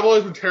 I've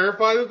always been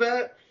terrified of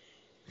that.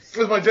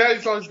 Because my dad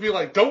used to always be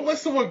like, don't let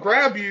someone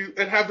grab you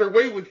and have their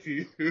way with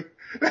you.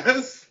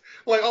 That's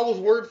like almost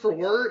word for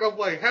word. I'm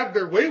like, have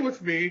their way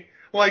with me?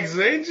 Like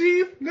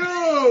Zangief?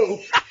 No!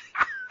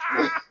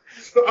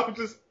 So I'm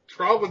just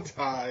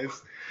traumatized.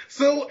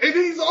 So, and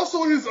he's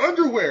also in his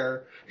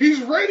underwear.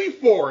 He's ready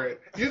for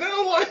it.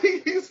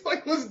 He's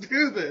like, let's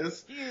do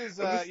this.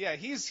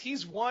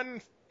 He's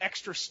one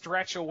extra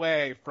stretch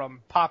away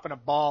from popping a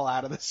ball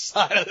out of the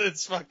side of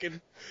this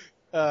fucking...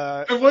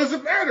 And what does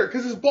it matter?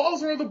 Because his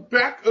balls are on the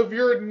back of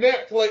your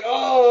neck. Like,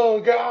 oh,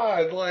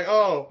 God. Like,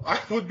 oh, I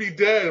would be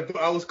dead, but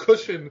I was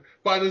cushioned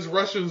by this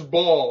Russian's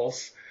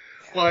balls.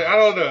 Like, I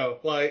don't know.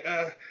 Like,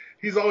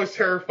 he's always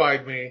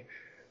terrified me.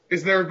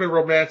 It's never been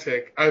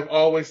romantic. I've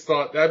always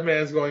thought that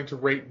man's going to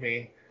rape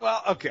me.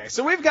 Well, okay,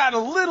 so we've gotten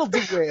a little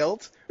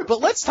derailed,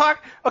 but let's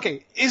talk.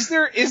 Okay, is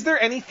there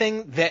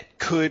anything that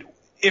could,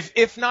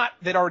 if not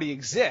that already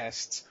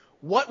exists,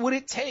 what would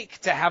it take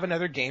to have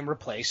another game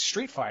replace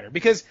Street Fighter?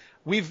 Because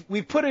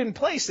we've put in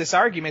place this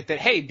argument that,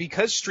 hey,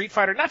 because Street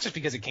Fighter, not just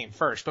because it came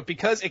first, but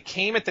because it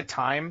came at the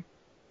time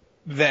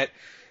that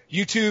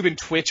YouTube and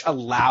Twitch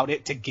allowed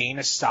it to gain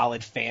a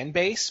solid fan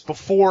base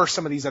before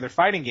some of these other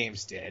fighting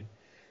games did.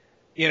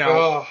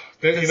 What?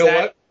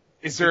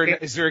 Is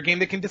there a game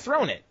that can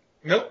dethrone it?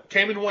 Nope,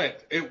 came and went.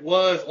 It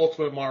was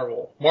Ultimate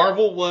Marvel.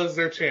 Marvel was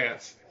their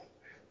chance.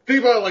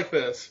 Think about it like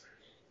this.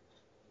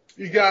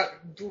 You got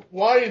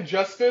why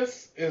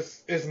Injustice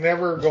is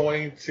never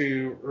going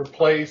to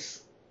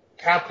replace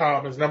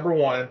Capcom as number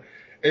one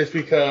is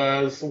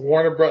because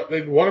Warner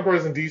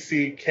Bros. And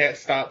DC can't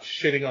stop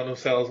shitting on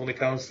themselves when it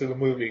comes to the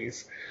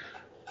movies.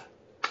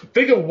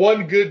 Think of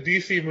one good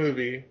DC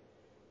movie.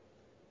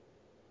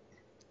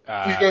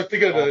 You go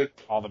think of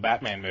all the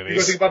Batman movies. You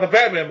go think about the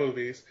Batman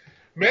movies.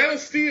 Man of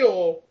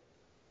Steel,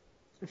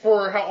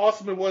 for how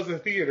awesome it was in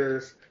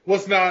theaters,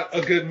 was not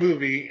a good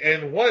movie,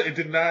 and it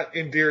did not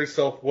endear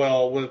itself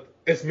well with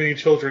as many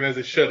children as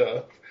it should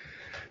have.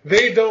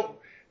 They don't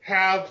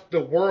have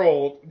the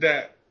world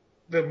at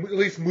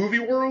least movie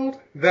world,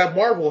 that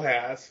Marvel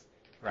has.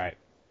 Right.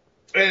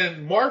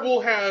 And Marvel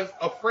has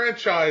a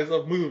franchise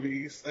of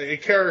movies and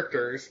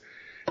characters.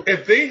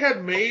 If they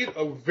had made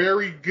a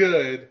very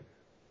good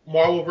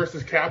Marvel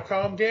vs.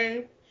 Capcom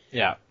game,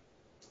 yeah,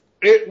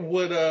 it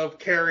would have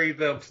carried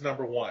them to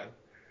number one.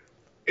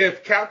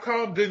 If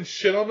Capcom didn't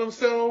shit on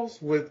themselves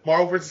with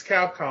Marvel vs.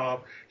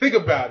 Capcom, think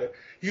about it.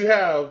 You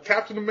have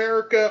Captain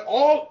America,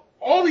 all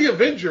the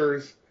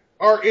Avengers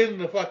are in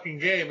the fucking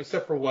game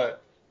except for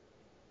what?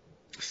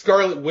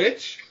 Scarlet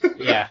Witch?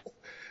 Yeah.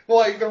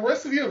 Like, the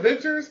rest of the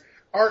Avengers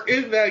are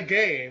in that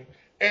game.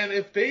 And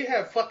if they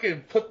had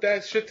fucking put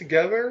that shit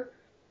together,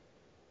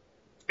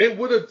 it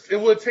would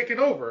have taken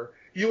over.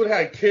 You would have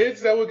had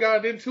kids that would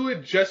have gotten into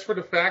it just for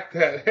the fact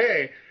that,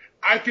 hey,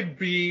 I could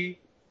be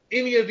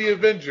any of the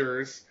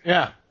Avengers.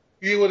 Yeah.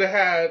 You would have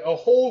had a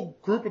whole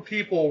group of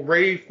people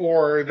ready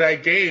for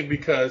that game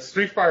because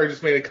Street Fighter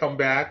just made a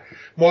comeback.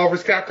 Marvel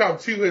vs.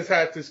 Capcom 2 has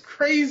had this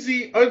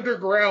crazy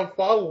underground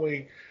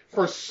following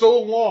for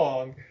so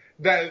long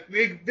that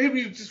they'd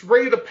be just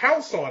ready to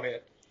pounce on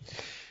it.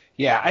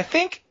 Yeah, I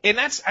think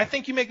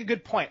you make a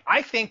good point.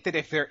 I think that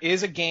if there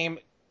is a game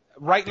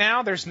right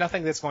now, there's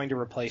nothing that's going to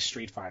replace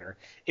Street Fighter.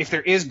 If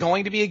there is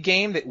going to be a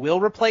game that will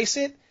replace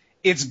it,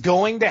 it's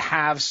going to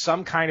have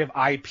some kind of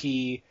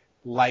IP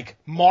like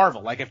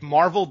Marvel. Like if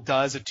Marvel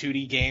does a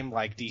 2D game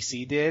like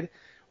DC did,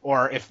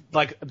 or if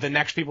like the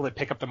next people that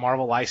pick up the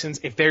Marvel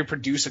license, if they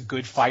produce a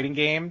good fighting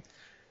game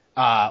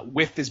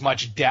with as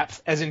much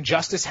depth as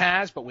Injustice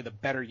has, but with a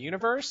better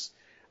universe,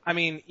 I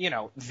mean,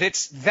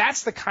 that's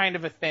the kind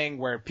of a thing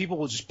where people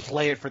will just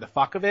play it for the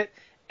fuck of it,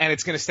 and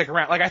it's going to stick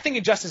around. Like, I think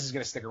Injustice is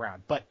going to stick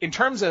around. But in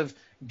terms of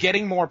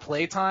getting more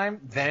playtime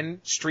than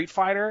Street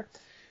Fighter,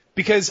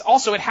 because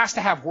also it has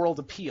to have world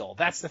appeal.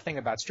 That's the thing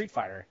about Street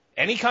Fighter.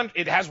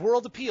 It has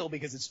world appeal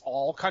because it's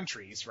all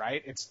countries,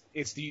 right? It's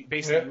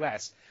based in the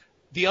US.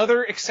 The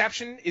other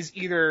exception is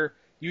you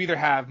either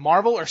have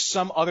Marvel or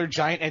some other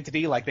giant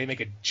entity, like they make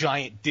a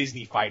giant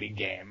Disney fighting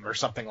game or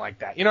something like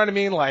that. You know what I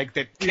mean? Like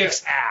that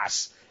kicks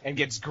ass and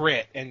gets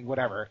grit and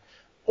whatever.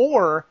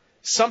 Or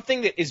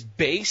something that is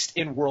based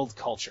in world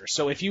culture.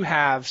 So if you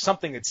have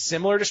something that's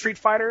similar to Street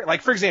Fighter,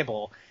 like for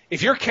example,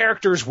 if your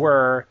characters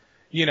were,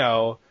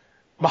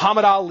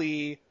 Muhammad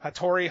Ali,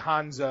 Hattori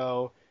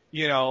Hanzo,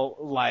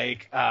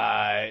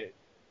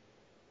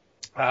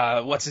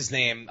 what's his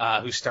name,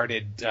 who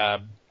started,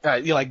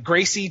 like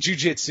Gracie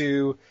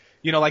Jiu-Jitsu,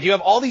 like you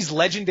have all these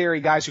legendary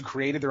guys who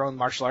created their own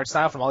martial arts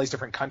style from all these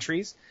different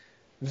countries.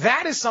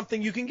 That is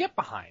something you can get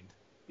behind,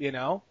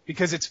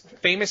 because it's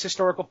famous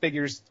historical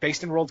figures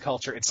based in world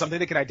culture. It's something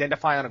that can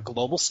identify on a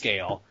global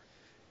scale.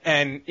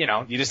 And,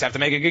 you just have to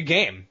make a good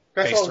game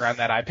based around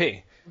that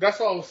IP. That's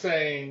what I was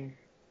saying.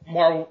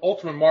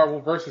 Ultimate Marvel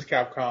versus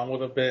Capcom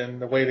would have been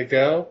the way to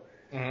go.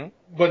 Mm-hmm.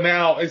 But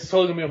now it's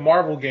totally gonna be a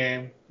Marvel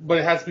game, but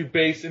it has to be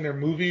based in their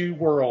movie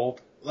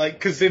world. Like,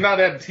 cause they're not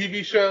at a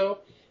TV show,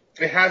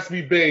 it has to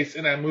be based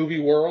in that movie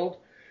world.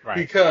 Right.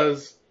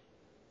 Because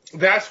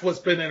that's what's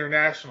been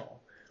international.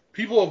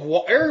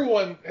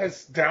 Everyone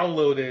has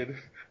downloaded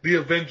the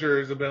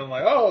Avengers and been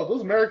like, oh,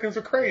 those Americans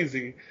are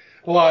crazy.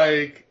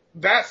 Like,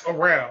 that's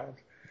around.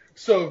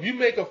 So if you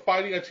make a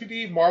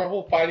 2D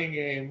Marvel fighting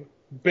game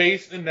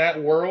based in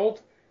that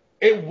world,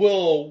 it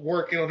will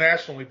work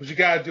internationally, but you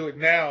gotta do it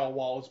now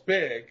while it's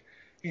big.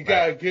 You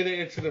gotta get it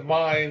into the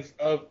minds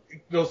of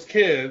those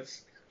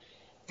kids.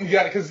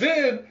 Cause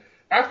then,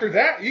 after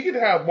that, you can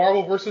have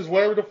Marvel versus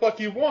whatever the fuck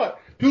you want.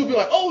 People be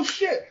like, oh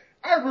shit,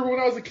 I remember when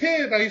I was a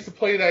kid and I used to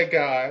play that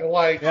guy.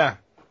 Like, Yeah.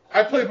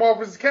 I played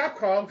Marvel vs.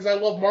 Capcom because I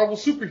love Marvel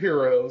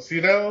superheroes,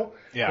 you know?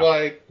 Yeah.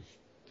 Like,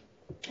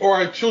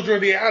 or Children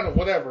of the Atom,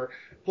 whatever.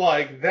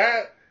 Like,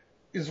 that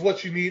is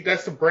what you need.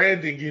 That's the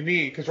branding you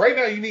need. Because right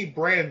now you need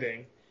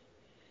branding.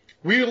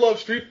 We love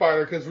Street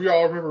Fighter because we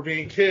all remember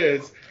being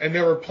kids and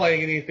never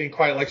playing anything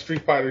quite like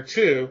Street Fighter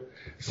 2.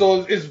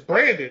 So it's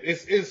branded.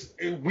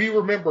 We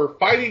remember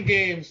fighting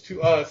games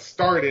to us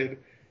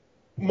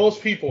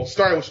most people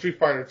started with Street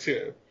Fighter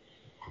 2.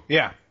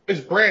 Yeah. It's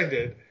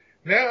branded.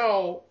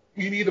 Now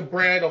you need to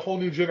brand a whole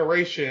new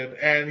generation,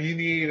 and you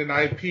need an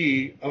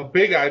IP, a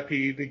big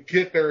IP, to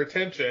get their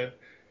attention.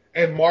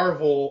 And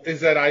Marvel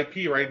is that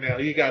IP right now.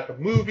 You got the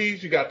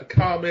movies, you got the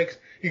comics,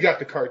 you got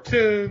the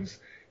cartoons.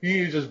 You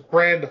need to just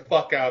brand the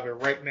fuck out of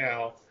it right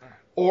now.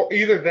 Or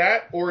either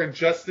that, or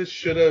Injustice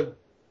should have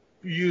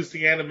used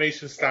the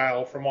animation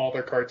style from all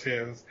their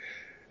cartoons.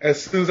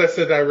 As soon as I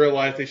said that, I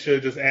realized they should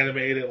have just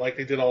animated it like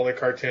they did all their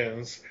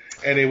cartoons,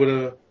 and they would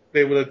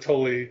have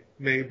totally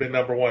been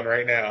number one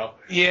right now.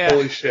 Yeah.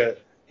 Holy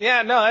shit.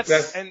 Yeah, no,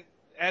 that's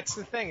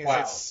the thing. Is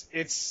Wow.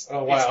 It's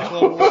Oh wow. It's a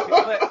little, but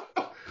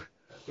wow.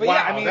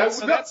 yeah, I mean,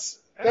 That's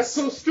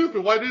so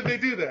stupid. Why did they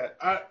do that?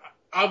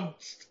 I'm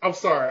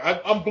sorry.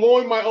 I'm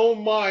blowing my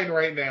own mind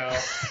right now.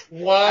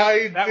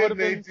 Why that would did have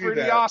they been do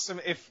pretty that?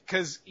 awesome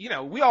because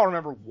we all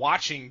remember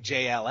watching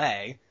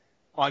JLA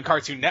on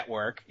Cartoon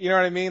Network. You know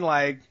what I mean?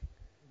 Like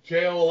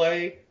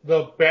JLA,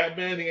 the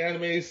Batman the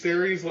animated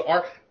series.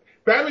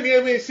 Batman the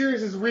animated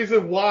series is the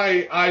reason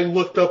why I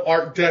looked up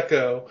Art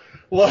Deco.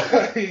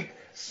 Like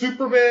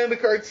Superman the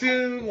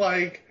cartoon.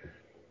 Like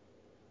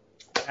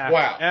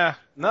wow. Yeah.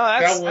 No,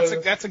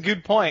 that's a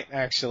good point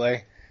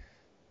actually.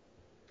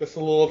 That's a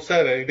little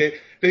upsetting.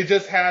 They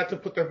just had to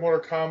put their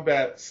Mortal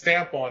Kombat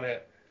stamp on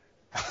it.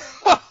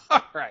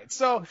 All right.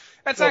 So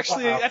that's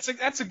actually that's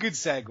a good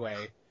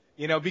segue.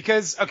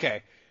 Because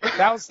okay,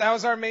 that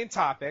was our main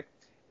topic,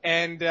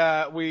 and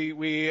we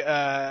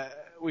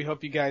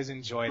hope you guys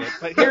enjoyed it.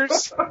 But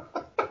here's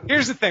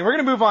the thing. We're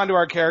gonna move on to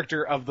our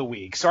character of the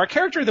week. So our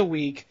character of the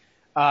week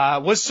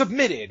was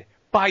submitted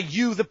by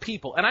you, the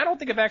people, and I don't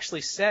think I've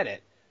actually said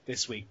it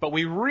this week, but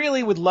we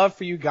really would love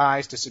for you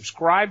guys to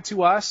subscribe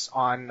to us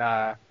on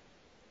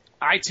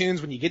iTunes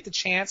when you get the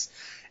chance.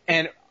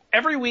 And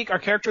every week, our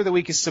character of the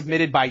week is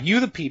submitted by you,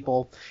 the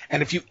people.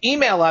 And if you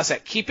email us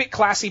at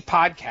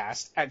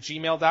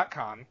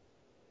keepitclassypodcast@gmail.com,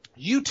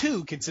 you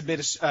too can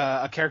submit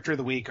a character of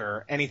the week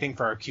or anything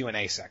for our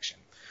Q&A section.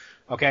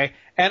 Okay?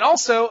 And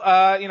also,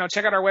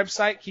 check out our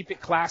website,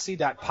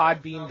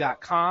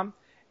 keepitclassy.podbean.com.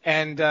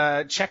 And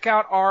check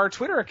out our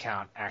Twitter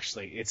account,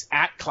 actually. It's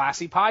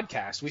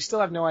 @ClassyPodcast. We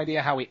still have no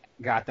idea how we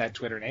got that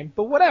Twitter name,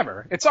 but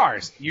whatever. It's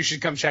ours. You should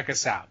come check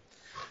us out.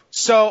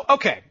 So,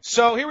 okay.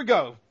 So here we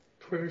go.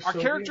 Our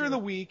character of the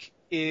week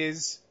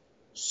is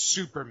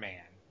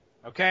Superman.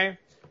 Okay?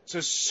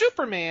 So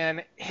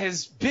Superman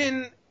has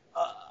been,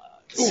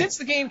 since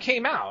the game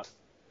came out,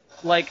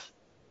 like,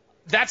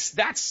 that's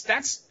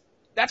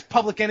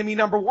public enemy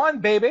number one,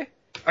 baby.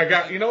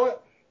 You know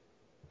what?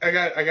 I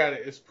got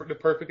it. It's the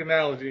perfect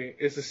analogy.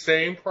 It's the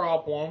same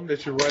problem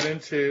that you run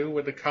into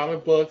with the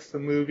comic books, the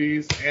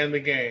movies, and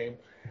the game.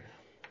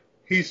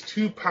 He's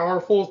too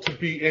powerful to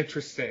be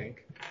interesting.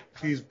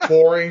 He's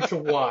boring to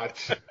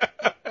watch.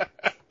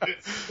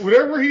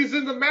 Whenever he's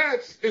in the match,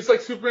 it's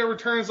like Superman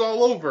Returns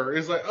all over.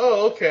 It's like,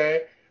 oh,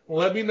 okay. Well,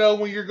 let me know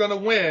when you're going to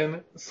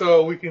win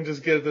so we can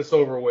just get this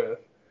over with.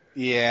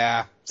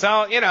 Yeah.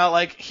 So,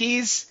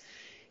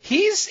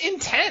 he's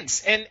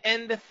intense.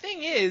 And the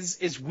thing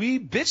is we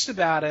bitched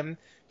about him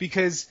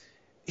because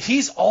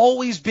he's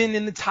always been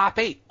in the top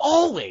 8.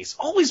 Always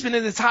been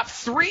in the top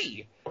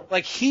 3.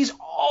 Like, he's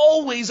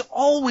always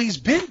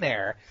been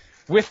there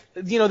with,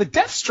 the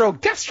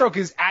Deathstroke. Deathstroke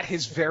is at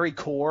his very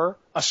core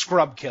a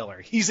scrub killer.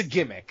 He's a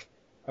gimmick.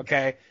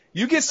 Okay.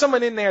 You get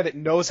someone in there that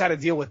knows how to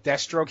deal with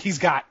Deathstroke, he's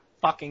got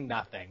fucking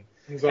nothing.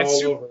 He's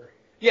all over.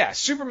 Yeah.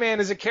 Superman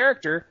is a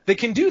character that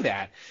can do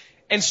that.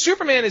 And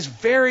Superman is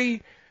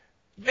very,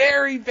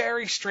 very,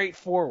 very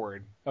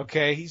straightforward,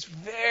 okay? He's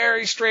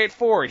very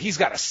straightforward. He's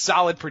got a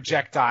solid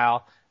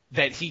projectile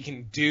that he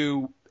can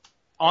do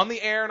on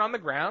the air and on the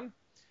ground,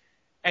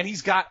 and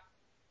he's got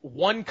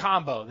one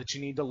combo that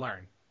you need to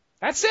learn.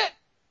 That's it.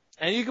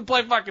 And you can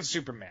play fucking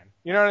Superman.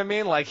 You know what I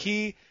mean? Like,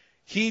 he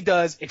he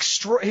does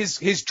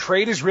his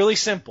trait is really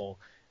simple.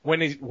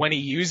 When he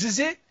uses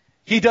it,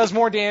 he does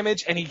more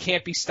damage and he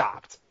can't be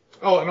stopped.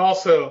 Oh, and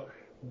also,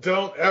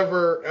 don't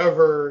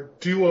ever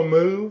do a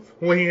move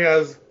when he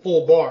has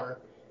full bar.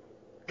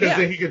 Because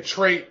then he could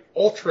trait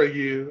Ultra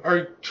you,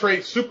 or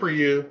trait Super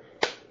you,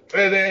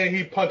 and then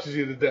he punches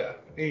you to death,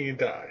 and you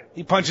die.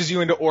 He punches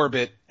you into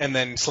orbit and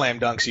then slam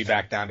dunks you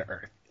back down to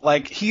Earth.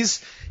 Like,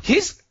 he's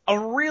a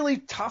really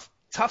tough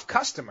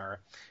customer.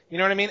 You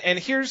know what I mean? And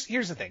here's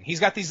the thing. He's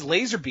got these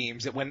laser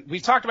beams that when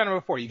we've talked about him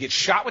before, you get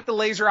shot with the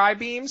laser eye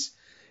beams.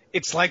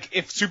 It's like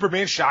if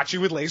Superman shot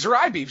you with laser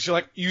eye beams. You're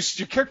like,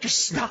 your character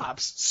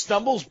stops,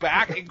 stumbles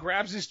back, and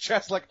grabs his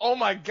chest like, oh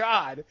my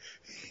god,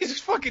 he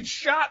just fucking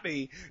shot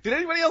me. Did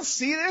anybody else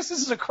see this?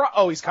 This is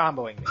oh, he's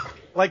comboing me.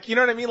 Like, you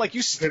know what I mean? Like,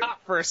 you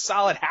stop for a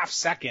solid half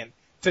second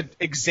to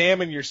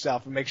examine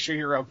yourself and make sure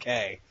you're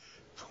okay.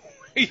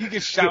 You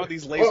get shot with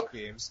these laser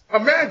beams.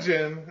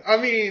 Imagine, I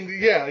mean,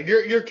 yeah,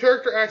 your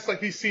character acts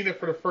like he's seen it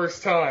for the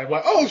first time.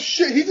 Like, oh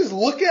shit, he just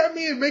look at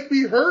me and make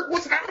me hurt?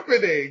 What's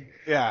happening?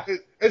 Yeah.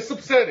 It's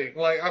upsetting.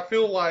 Like, I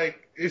feel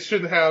like it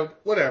shouldn't have,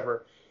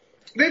 whatever.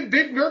 They've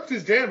nerfed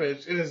his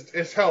damage, and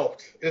it's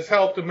helped. It's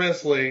helped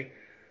immensely.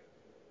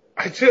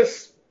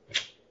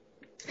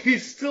 He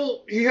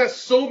has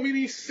so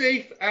many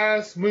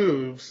safe-ass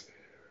moves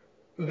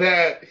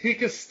that he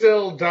can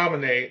still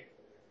dominate.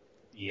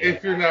 Yeah.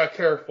 If you're not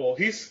careful.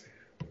 It's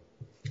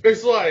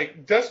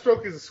like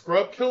Deathstroke is a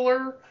scrub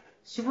killer.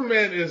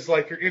 Superman is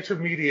like your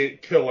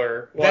intermediate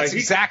killer. That's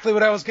exactly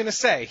what I was gonna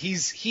say.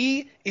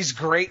 He is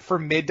great for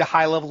mid to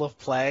high level of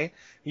play.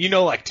 You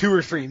know, like 2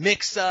 or 3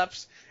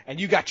 mix-ups, and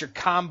you got your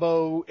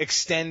combo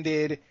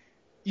extended.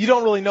 You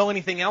don't really know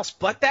anything else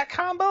but that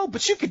combo,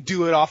 but you could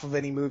do it off of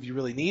any move you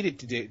really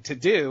needed to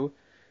do.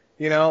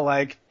 You know,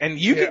 like, and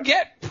you could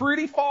get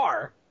pretty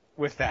far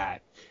with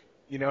that.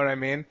 You know what I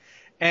mean?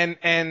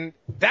 And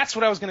that's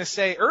what I was going to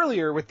say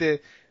earlier with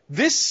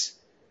since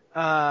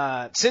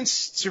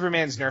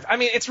Superman's nerf. I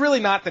mean, it's really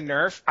not the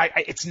nerf.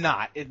 It's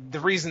not. The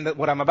reason that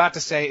what I'm about to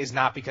say is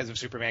not because of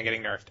Superman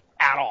getting nerfed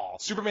at all.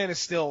 Superman is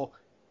still,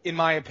 in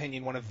my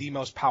opinion, one of the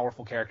most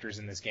powerful characters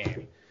in this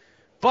game.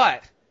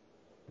 But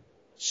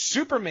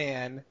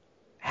Superman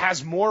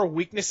has more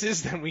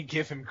weaknesses than we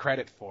give him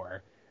credit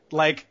for.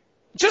 Like,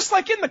 just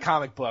like in the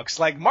comic books,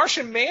 like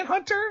Martian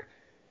Manhunter,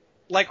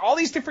 like all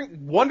these different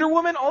Wonder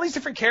Woman, all these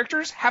different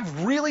characters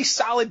have really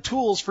solid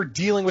tools for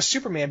dealing with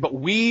Superman, but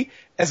we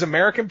as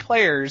American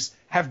players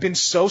have been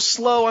so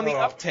slow on the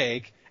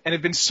uptake and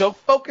have been so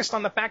focused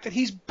on the fact that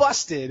he's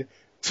busted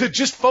to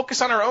just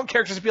focus on our own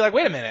characters and be like,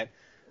 wait a minute,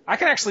 I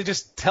can actually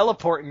just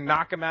teleport and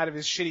knock him out of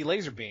his shitty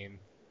laser beam.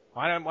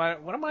 What am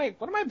I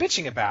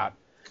bitching about?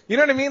 You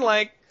know what I mean?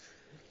 Like,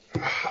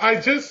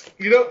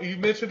 you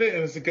mentioned it,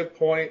 and it's a good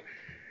point.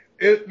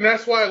 And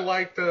that's why I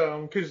liked,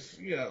 because,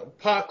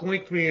 Pac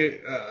linked me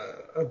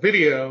a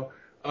video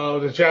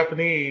of the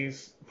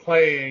Japanese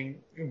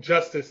playing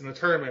Injustice in the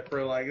tournament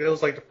it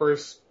was like the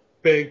first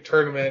big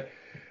tournament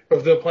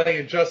of them playing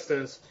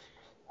Injustice.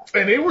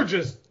 And they were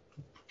just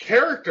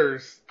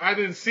characters I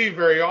didn't see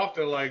very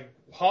often, like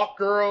Hawk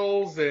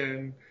Girls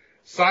and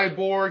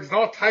Cyborgs and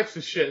all types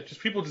of shit.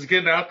 Just people just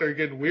getting out there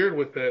getting weird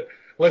with it.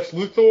 Lex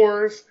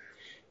Luthor's.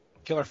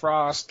 Killer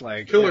Frost.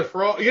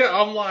 Frost. Yeah,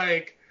 I'm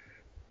like...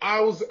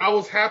 I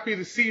was happy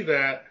to see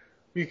that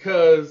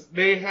because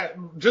they had,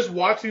 just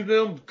watching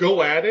them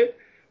go at it,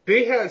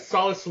 they had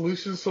solid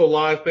solutions to a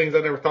lot of things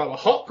I never thought about.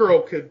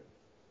 Hawkgirl could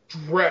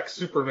wreck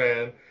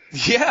Superman.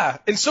 Yeah,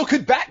 and so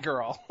could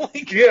Batgirl.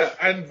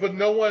 But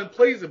no one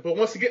plays it. But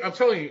once again, I'm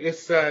telling you,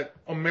 it's that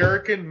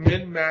American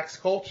min-max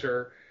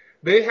culture.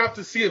 They have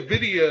to see a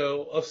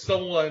video of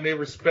someone they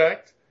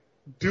respect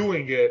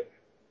doing it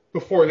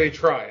before they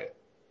try it.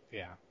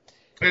 Yeah.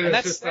 And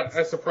that's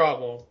the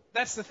problem.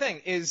 That's the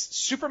thing, is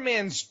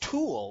Superman's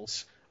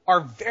tools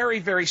are very,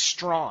 very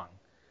strong,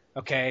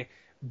 okay?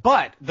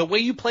 But the way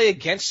you play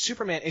against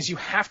Superman is you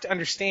have to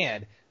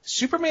understand,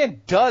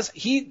 Superman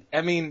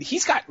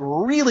he's got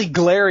really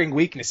glaring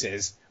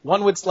weaknesses.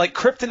 One would, like,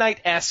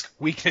 Kryptonite-esque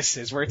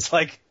weaknesses, where it's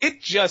like,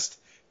 it just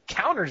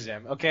counters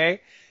him,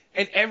 okay?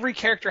 And every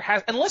character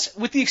has, unless,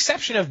 with the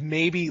exception of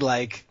maybe,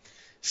 like,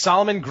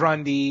 Solomon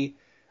Grundy,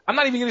 I'm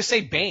not even going to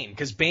say Bane,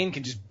 because Bane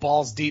can just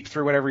balls deep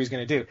through whatever he's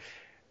going to do.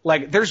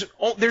 Like, there's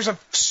a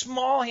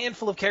small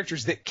handful of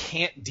characters that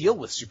can't deal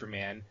with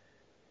Superman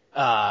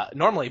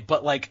normally,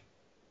 but, like,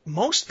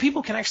 most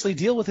people can actually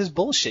deal with his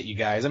bullshit, you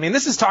guys. I mean,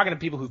 this is talking to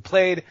people who've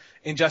played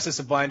Injustice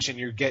a bunch, and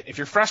if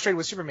you're frustrated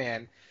with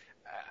Superman,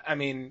 I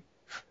mean,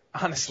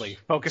 honestly,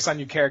 focus on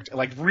your character.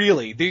 Like,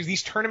 really,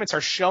 these tournaments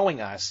are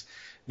showing us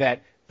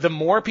that the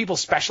more people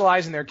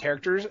specialize in their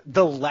characters,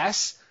 the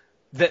less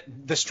that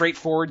the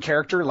straightforward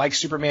character like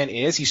Superman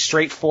is. He's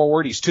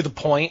straightforward, he's to the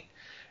point.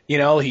 He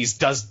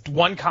does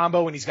one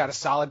combo and he's got a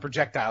solid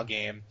projectile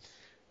game.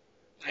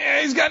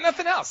 He's got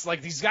nothing else.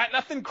 Like, he's got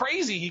nothing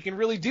crazy he can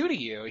really do to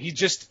you. He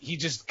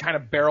just kind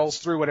of barrels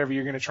through whatever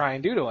you're going to try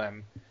and do to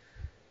him.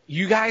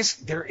 You guys,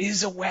 there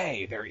is a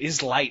way. There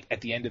is light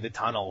at the end of the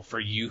tunnel for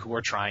you who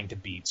are trying to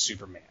beat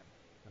Superman.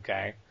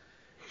 Okay?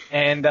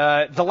 And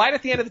the light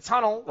at the end of the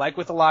tunnel, like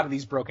with a lot of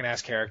these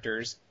broken-ass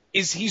characters,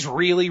 is he's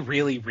really,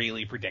 really,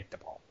 really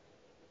predictable.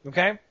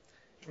 Okay?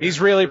 He's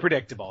really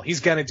predictable. He's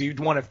going to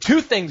do one of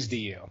two things to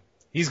you.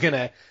 He's going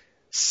to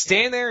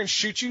stand there and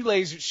shoot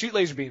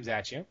laser beams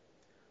at you,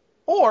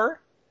 or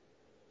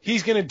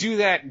he's going to do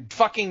that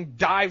fucking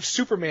dive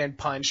Superman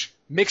punch,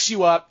 mix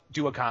you up,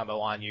 do a combo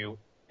on you,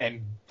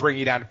 and bring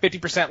you down to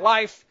 50%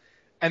 life,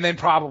 and then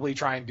probably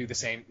try and do the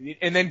same,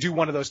 and then do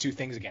one of those two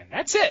things again.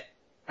 That's it.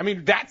 I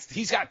mean,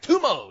 he's got two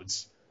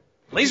modes.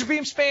 Laser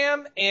beam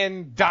spam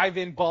and dive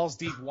in balls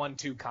deep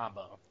 1-2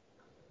 combo.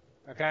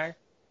 Okay?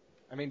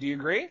 I mean, do you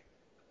agree?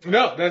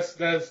 No, that's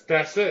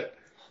it.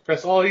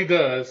 That's all he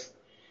does.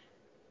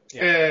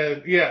 Yeah.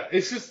 And yeah,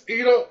 it's just,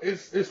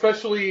 it's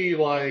especially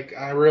like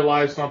I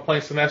realized when I'm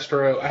playing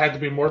Sinestro, I had to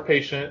be more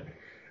patient.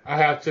 I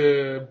have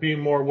to be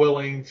more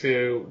willing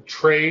to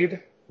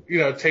trade,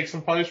 take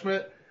some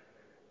punishment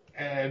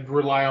and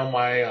rely on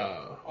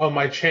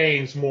my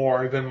chains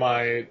more than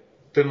my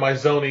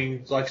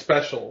zoning like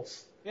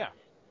specials. Yeah.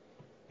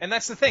 And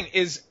that's the thing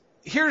is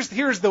here's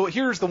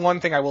the one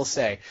thing I will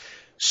say.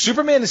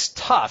 Superman is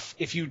tough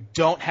if you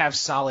don't have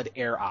solid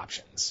air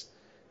options.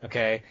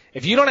 Okay?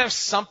 If you don't have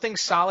something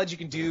solid you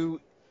can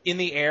do in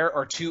the air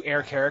or two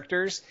air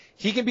characters,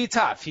 he can be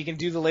tough. He can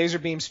do the laser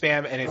beam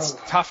spam and it's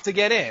tough to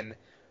get in.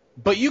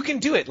 But you can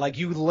do it. Like,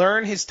 you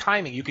learn his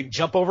timing. You can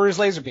jump over his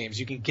laser beams.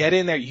 You can get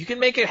in there. You can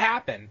make it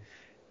happen.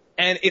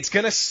 And it's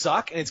going to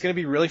suck and it's going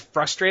to be really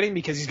frustrating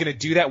because he's going to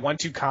do that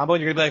 1-2 combo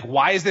and you're going to be like,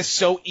 why is this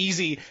so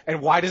easy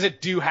and why does it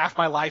do half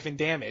my life in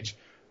damage?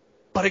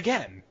 But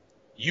again,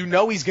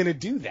 he's going to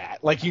do that.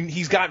 Like,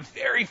 he's got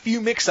very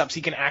few mix-ups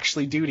he can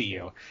actually do to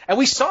you. And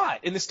we saw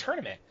it in this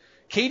tournament.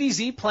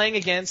 KDZ playing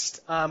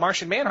against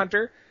Martian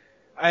Manhunter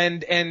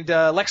and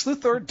Lex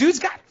Luthor. Dude's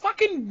got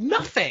fucking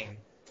nothing.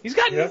 He's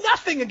got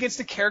nothing against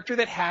a character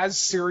that has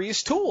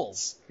serious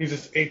tools. He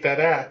just ate that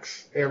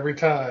axe every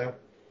time.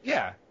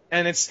 Yeah.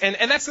 And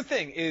that's the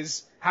thing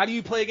is, how do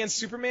you play against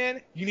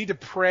Superman? You need to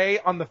prey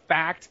on the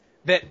fact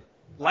that,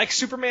 like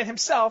Superman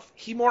himself,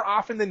 he more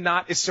often than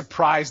not is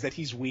surprised that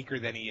he's weaker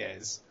than he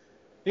is.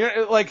 You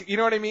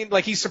know what I mean?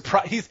 Like,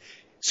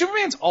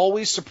 Superman's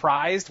always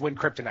surprised when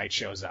Kryptonite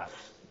shows up.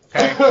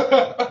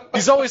 Okay?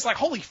 He's always like,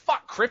 holy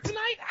fuck,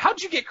 Kryptonite?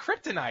 How'd you get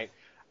Kryptonite?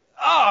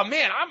 Oh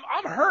man,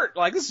 I'm hurt.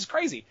 Like, this is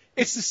crazy.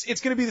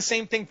 It's going to be the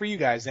same thing for you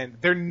guys, and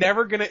they're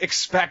never going to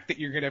expect that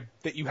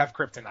you have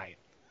Kryptonite.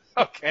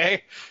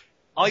 Okay?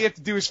 All you have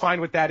to do is find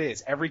what that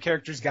is. Every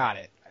character's got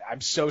it. I'm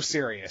so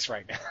serious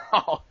right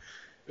now.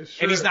 Sure.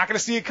 And he's not going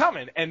to see it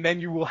coming. And then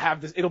you will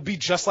have this. It'll be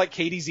just like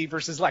KDZ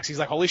versus Lex. He's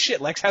like, holy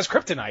shit, Lex has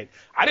Kryptonite.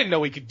 I didn't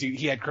know he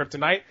had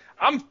Kryptonite.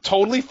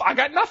 I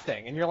got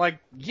nothing. And you're like,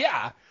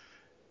 yeah.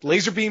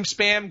 Laser beam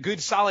spam, good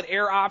solid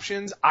air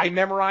options. I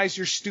memorized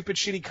your stupid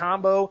shitty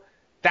combo.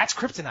 That's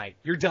Kryptonite.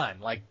 You're done.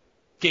 Like,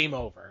 game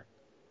over.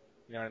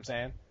 You know what I'm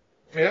saying?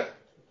 Yeah.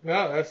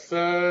 No,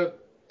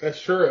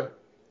 that's true.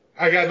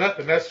 I got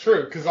nothing. That's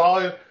true. Because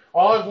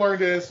all I've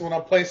learned is when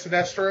I play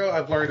Sinestro,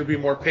 I've learned to be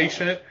more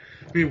patient,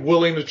 be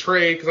willing to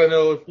trade, because I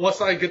know if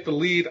once I get the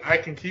lead, I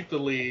can keep the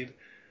lead.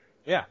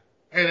 Yeah.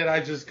 And then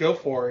I just go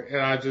for it,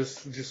 and I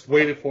just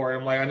waited for it.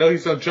 I'm like, I know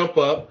he's gonna jump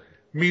up,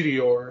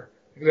 Meteor.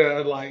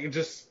 I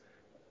just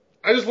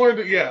learned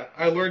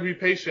I learned to be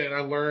patient. I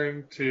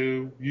learned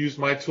to use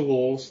my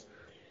tools.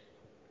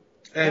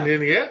 And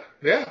then,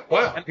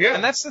 wow, yeah.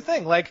 And that's the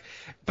thing, like,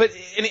 but,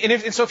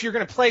 so if you're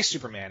going to play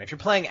Superman, if you're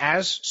playing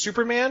as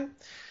Superman,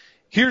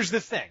 here's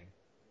the thing.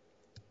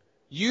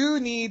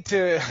 You need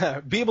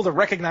to be able to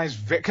recognize,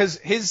 because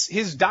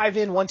his dive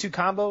in 1-2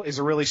 combo is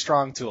a really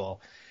strong tool.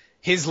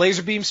 His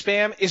laser beam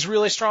spam is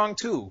really strong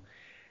too.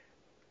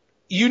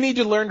 You need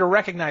to learn to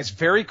recognize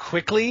very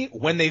quickly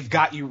when they've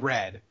got you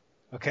red,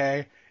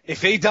 okay?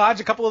 If they dodge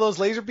a couple of those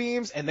laser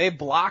beams and they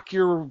block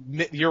your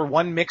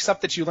one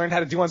mix-up that you learned how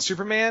to do on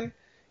Superman,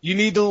 you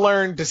need to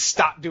learn to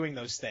stop doing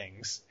those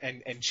things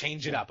and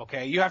change it up,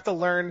 okay? You have to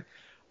learn.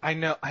 I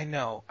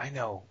know.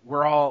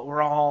 We're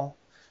all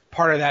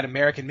part of that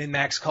American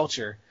min-max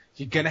culture.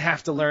 You're going to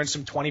have to learn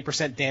some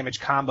 20% damage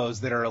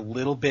combos that are a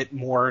little bit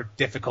more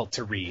difficult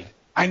to read.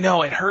 I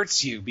know it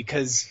hurts you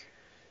because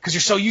you're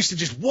so used to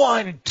just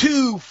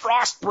 1-2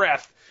 frost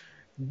breath,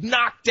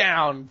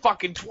 knockdown,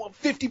 fucking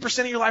 50%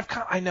 of your life.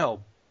 I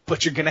know.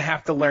 But you're going to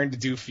have to learn to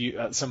do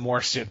some more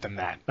shit than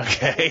that,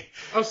 okay?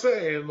 I'm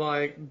saying,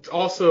 like,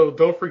 also,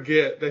 don't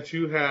forget that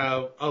you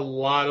have a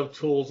lot of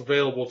tools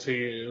available to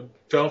you.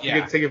 Don't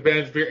forget to take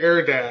advantage of your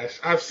air dash.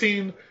 I've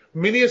seen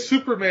many a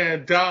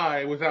Superman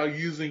die without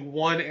using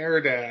one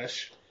air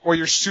dash. Or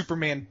your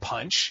Superman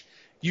punch.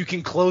 You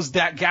can close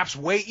that gaps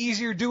way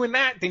easier doing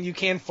that than you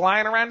can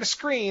flying around the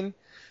screen.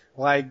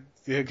 Like,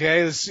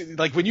 okay,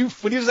 like when you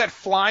use that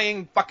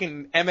flying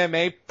fucking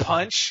MMA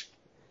punch,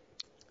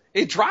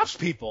 it drops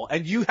people,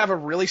 and you have a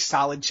really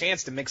solid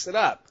chance to mix it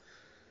up,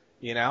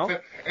 you know?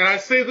 And I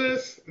say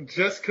this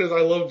just because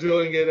I love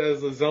doing it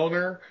as a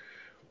zoner.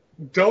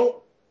 Don't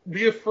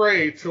be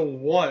afraid to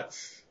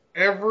once,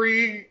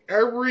 every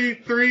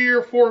 3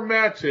 or 4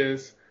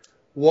 matches,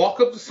 walk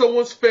up to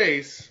someone's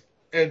face,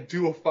 and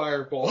do a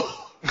fireball.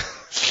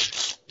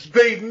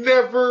 They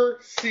never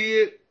see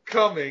it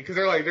coming because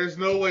they're like, there's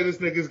no way this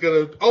nigga's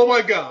gonna, oh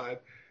my god.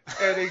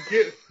 And they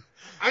get,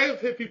 I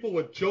have hit people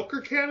with Joker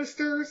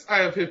canisters. I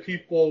have hit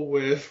people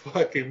with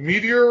fucking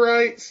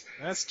meteorites.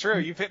 That's true.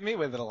 You've hit me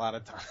with it a lot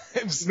of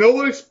times. No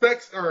one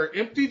expects, or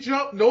empty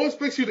jump. No one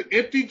expects you to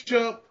empty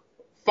jump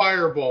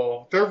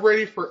fireball. They're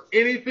ready for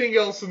anything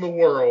else in the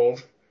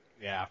world.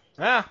 Yeah.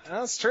 Ah,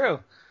 that's true.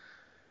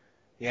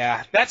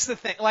 Yeah, that's the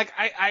thing. Like,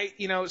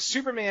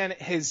 Superman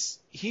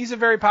he's a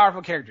very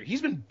powerful character.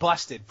 He's been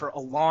busted for a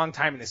long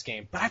time in this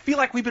game, but I feel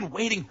like we've been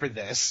waiting for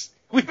this.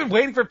 We've been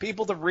waiting for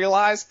people to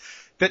realize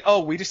that,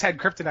 oh, we just had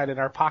kryptonite in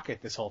our pocket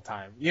this whole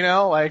time. You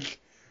know, like,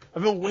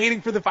 I've been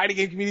waiting for the fighting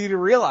game community to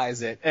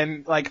realize it.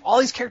 And, like, all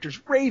these characters,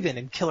 Raven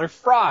and Killer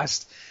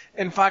Frost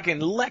and fucking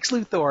Lex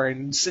Luthor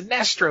and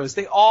Sinestros,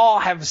 they all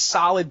have a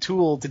solid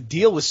tool to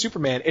deal with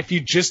Superman if you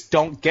just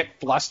don't get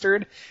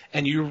flustered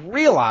and you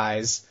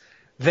realize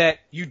that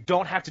you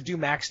don't have to do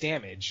max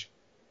damage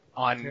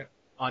on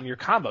your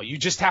combo. You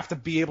just have to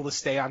be able to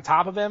stay on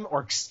top of him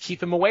or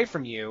keep him away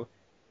from you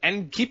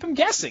and keep him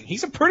guessing.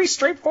 He's a pretty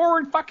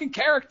straightforward fucking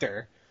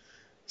character.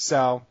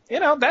 So,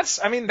 that's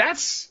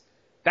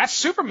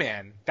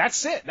Superman.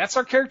 That's it. That's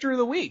our character of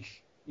the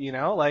week. Do you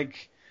have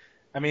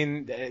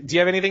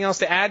anything else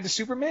to add to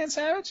Superman,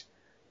 Savage?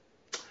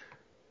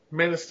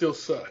 Man of Steel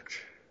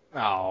sucked. Oh,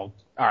 all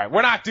right.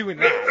 We're not doing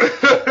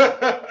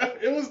that.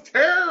 It was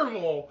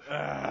terrible.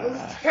 It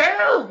was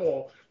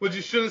terrible. But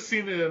you should have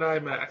seen it in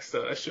IMAX,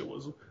 though. That shit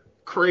was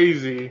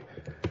crazy.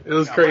 It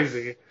was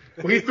crazy.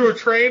 When he threw a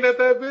train at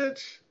that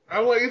bitch,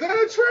 I'm like, is that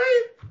a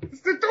train?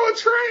 They're throwing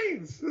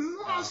trains. This is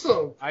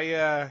awesome.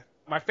 My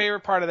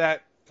favorite part of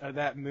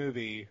that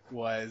movie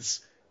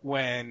was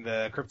when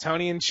the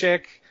Kryptonian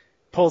chick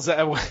pulls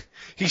out,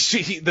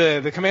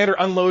 the commander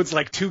unloads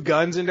like 2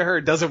 guns into her.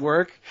 It doesn't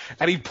work.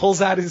 And he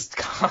pulls out his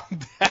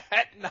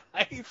combat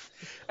knife.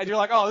 And you're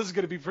like, oh, this is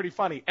going to be pretty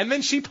funny. And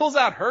then she pulls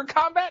out her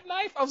combat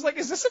knife. I was like,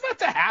 is this about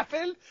to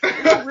happen? Are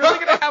we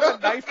really going to have a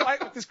knife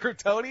fight with this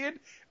Kryptonian?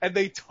 And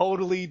they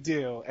totally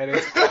do. And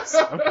it's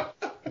awesome.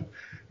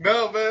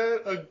 No,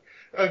 man.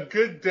 A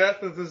good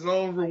death is his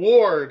own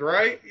reward,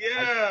 right?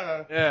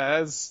 Yeah.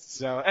 Yeah.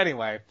 So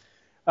anyway.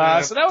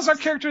 So that was our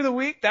character of the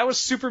week. That was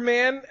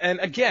Superman. And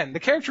again, the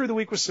character of the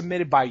week was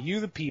submitted by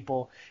you, the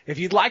people. If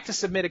you'd like to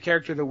submit a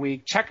character of the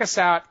week, check us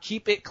out.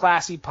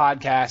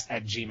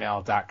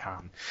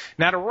 keepitclassypodcast@gmail.com.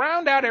 Now, to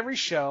round out every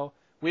show,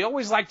 we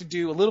always like to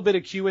do a little bit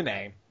of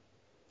Q&A.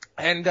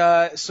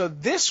 And so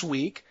this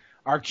week,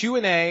 our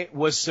Q&A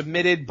was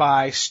submitted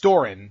by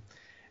Storin.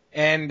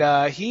 And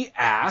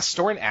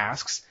Storin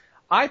asks,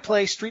 I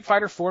play Street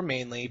Fighter IV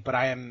mainly, but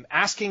I am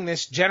asking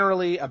this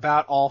generally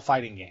about all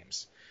fighting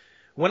games.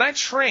 When I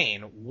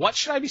train, what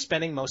should I be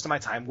spending most of my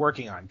time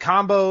working on?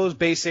 Combos,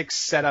 basics,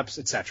 setups,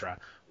 etc.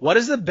 What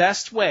is the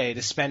best way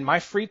to spend my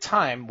free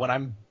time when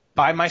I'm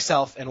by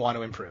myself and want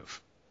to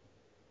improve?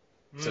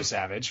 So,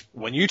 Savage,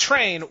 when you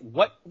train,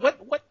 what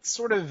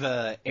sort of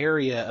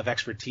area of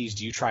expertise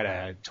do you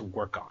try to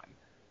work on,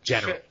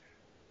 generally?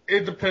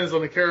 It depends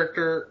on the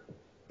character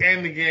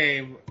and the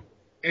game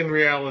in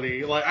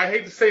reality. Like, I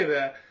hate to say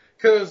that,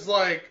 because,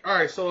 like,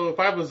 alright, so if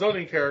I have a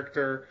zoning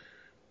character,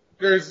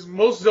 there's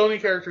most zoning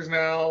characters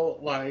now,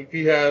 like,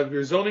 you have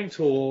your zoning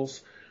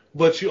tools,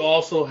 but you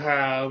also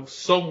have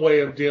some way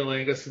of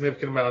dealing a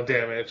significant amount of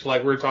damage.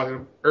 Like we were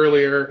talking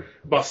earlier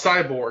about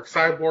Cyborg.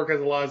 Cyborg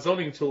has a lot of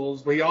zoning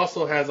tools, but he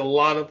also has a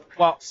lot of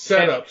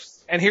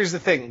setups. And here's the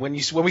thing. When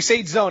we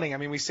say zoning, I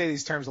mean, we say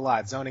these terms a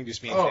lot. Zoning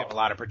just means they have a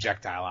lot of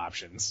projectile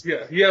options.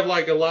 Yeah, you have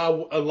like a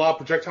lot of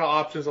projectile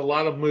options, a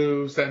lot of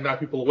moves that knock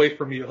people away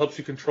from you. It helps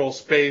you control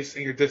space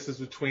and your distance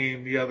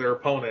between the other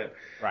opponent.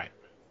 Right.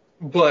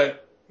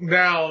 But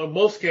now, in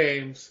most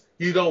games,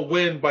 you don't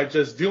win by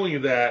just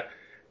doing that.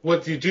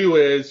 What you do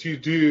is you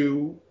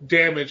do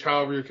damage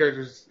however your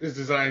character is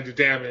designed to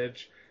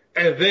damage,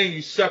 and then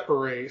you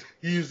separate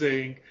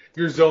using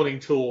your zoning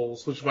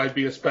tools, which might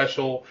be a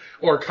special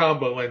or a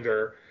combo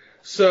ender.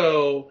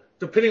 So,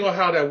 depending on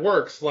how that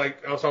works,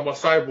 like I was talking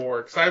about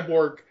Cyborg.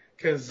 Cyborg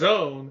can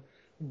zone,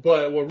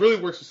 but what really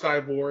works with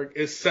Cyborg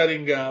is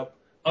setting up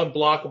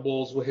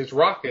unblockables with his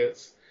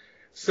rockets.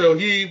 So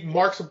he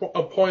marks a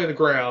point on the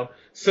ground,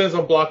 sends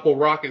unblockable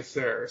rockets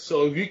there.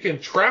 So if you can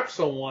trap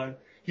someone,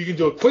 you can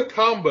do a quick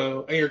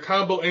combo, and your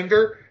combo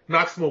ender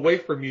knocks them away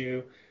from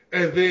you,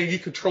 and then you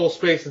control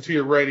space until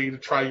you're ready to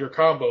try your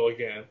combo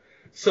again.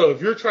 So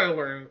if you're trying to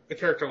learn a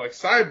character like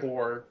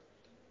Cyborg,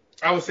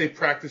 I would say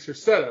practice your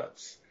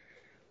setups.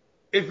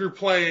 If you're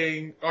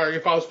playing, or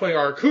if I was playing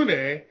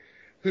Arcune,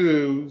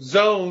 who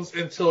zones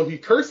until he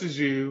curses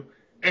you,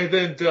 and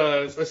then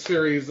does a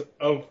series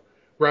of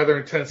rather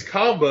intense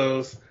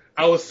combos,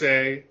 I would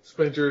say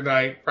spend your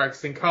night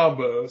practicing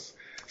combos.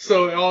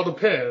 So it all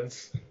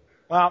depends.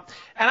 Well,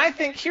 and I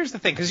think here's the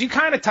thing, because you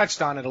kind of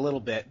touched on it a little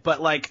bit, but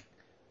like,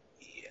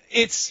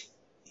 it's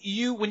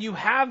you when you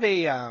have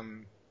a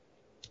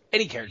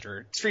any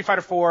character, Street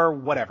Fighter 4,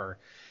 whatever.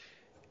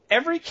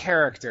 Every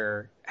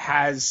character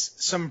has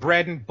some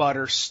bread and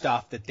butter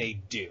stuff that they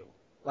do.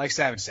 like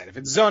Savage said, if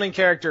it's a zoning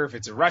character, if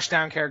it's a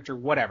rushdown character,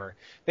 whatever,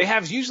 they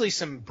have usually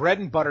some bread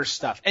and butter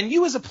stuff. And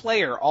you as a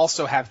player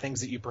also have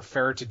things that you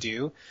prefer to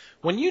do.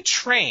 When you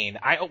train,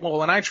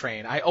 when I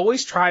train, I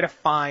always try to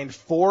find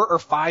 4 or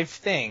 5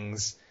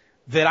 things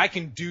that I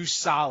can do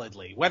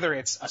solidly, whether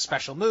it's a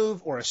special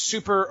move or a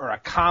super or a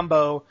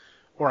combo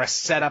or a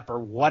setup or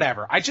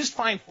whatever. I just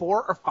find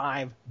 4 or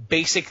 5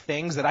 basic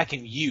things that I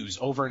can use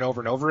over and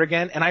over and over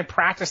again, and I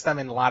practice them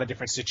in a lot of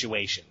different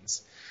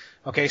situations.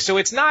 Okay, so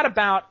it's not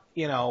about,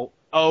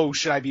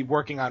 should I be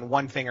working on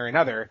one thing or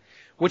another?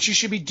 What you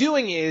should be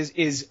doing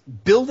is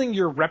building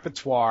your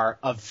repertoire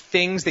of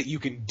things that you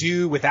can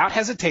do without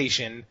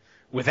hesitation,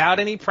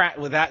 without any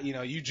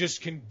you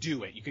just can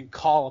do it. You can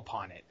call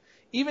upon it.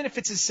 Even if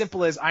it's as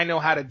simple as I know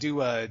how to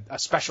do a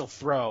special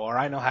throw or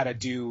I know how to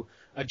do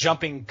a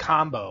jumping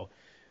combo.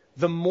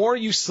 The more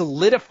you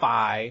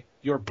solidify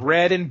your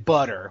bread and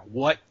butter,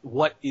 what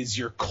is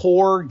your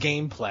core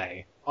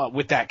gameplay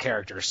with that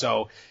character.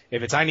 So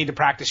if it's I need to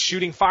practice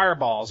shooting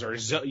fireballs or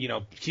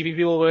keeping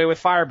people away with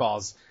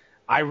fireballs,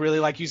 I really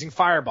like using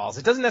fireballs.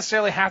 It doesn't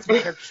necessarily have to be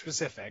character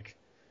specific,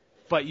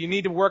 but you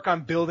need to work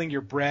on building your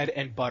bread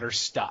and butter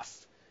stuff.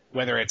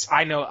 Whether it's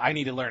I know I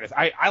need to learn it.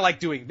 I like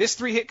doing this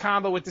 3-hit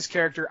combo with this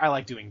character. I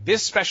like doing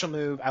this special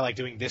move. I like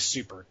doing this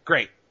super.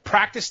 Great.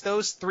 Practice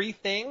those 3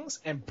 things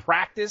and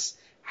practice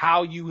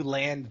how you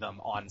land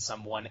them on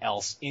someone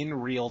else in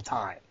real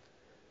time.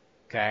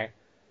 Okay?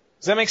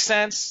 Does that make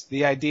sense?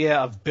 The idea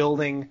of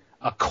building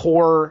a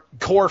core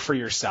for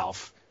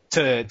yourself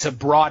to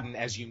broaden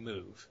as you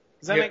move.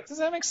 Does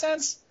that make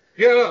sense?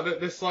 Yeah, no,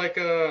 it's like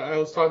I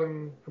was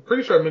talking. I'm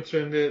pretty sure I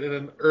mentioned it in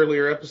an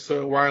earlier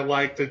episode where I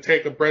like to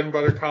take a bread and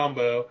butter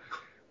combo,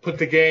 put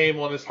the game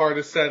on its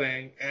hardest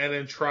setting, and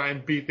then try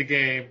and beat the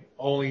game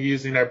only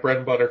using that bread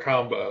and butter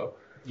combo.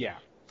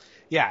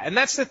 Yeah, and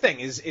that's the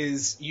thing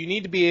is you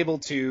need to be able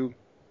to,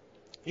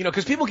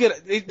 because people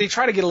they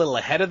try to get a little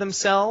ahead of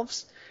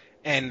themselves.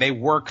 And they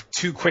work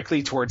too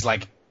quickly towards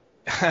well,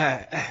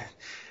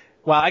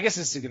 I guess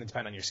this is going to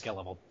depend on your skill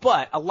level,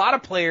 but a lot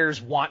of players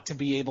want to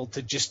be able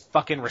to just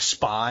fucking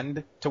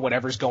respond to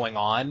whatever's going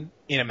on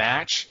in a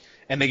match,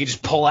 and they can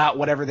just pull out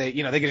whatever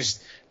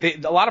a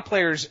lot of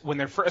players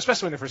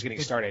especially when they're first getting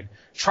started,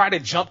 try to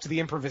jump to the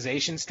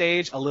improvisation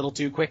stage a little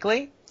too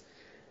quickly.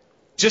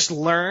 Just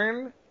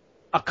learn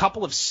a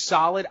couple of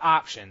solid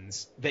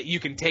options that you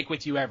can take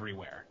with you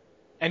everywhere,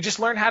 and just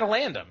learn how to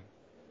land them.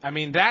 I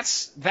mean,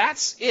 that's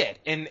it.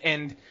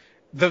 And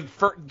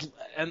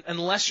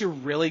unless you're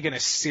really going to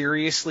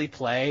seriously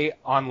play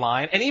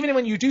online, and even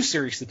when you do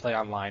seriously play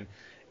online,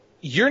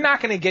 you're not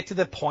going to get to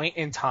the point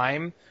in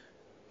time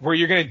where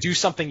you're going to do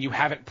something you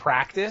haven't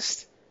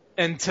practiced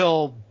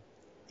until,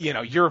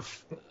 you're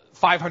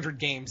 500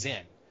 games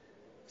in.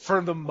 For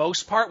the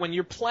most part, when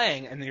you're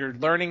playing and you're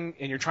learning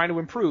and you're trying to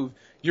improve,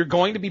 you're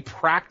going to be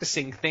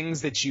practicing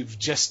things that you've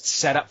just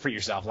set up for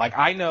yourself. Like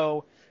I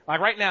know. Like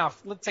right now,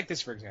 let's take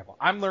this for example.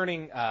 I'm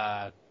learning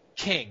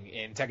King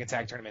in Tekken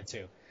Tag Tournament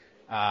 2.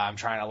 I'm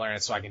trying to learn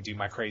it so I can do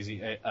my crazy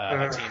team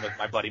with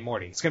my buddy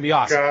Morty. It's going to be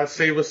awesome. God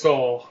save us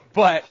all.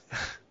 But,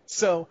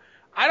 so,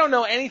 I don't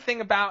know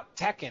anything about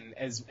Tekken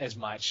as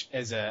much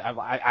as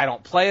I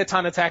don't play a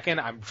ton of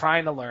Tekken. I'm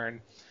trying to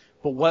learn.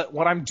 But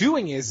what I'm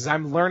doing is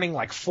I'm learning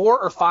like 4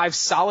 or 5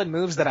 solid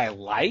moves that I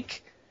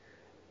like.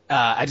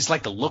 I just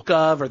like the look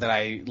of, or that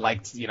I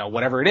liked,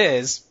 whatever it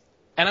is.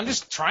 And I'm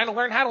just trying to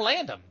learn how to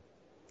land them.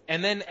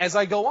 And then as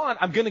I go on,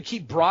 I'm going to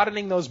keep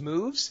broadening those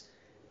moves.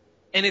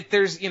 And if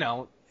there's,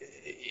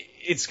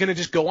 it's going to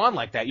just go on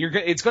like that.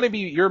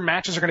 Your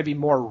matches are going to be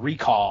more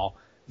recall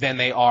than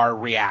they are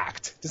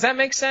react. Does that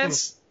make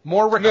sense?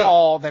 More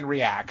recall than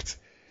react.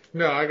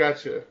 No, I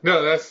got you.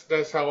 No,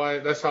 that's how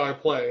I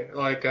play.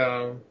 Like,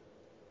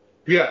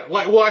 yeah,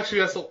 like, well,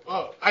 actually,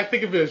 I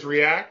think of it as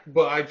react,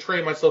 but I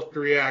train myself to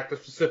react a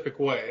specific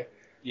way.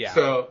 Yeah.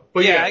 So,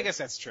 but yeah, I guess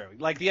that's true.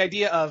 Like the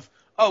idea of,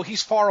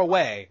 he's far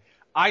away.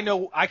 I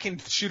know I can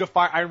shoot a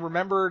fire.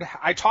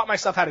 I taught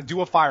myself how to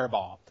do a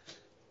fireball,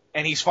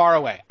 and he's far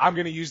away. I'm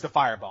going to use the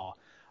fireball.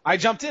 I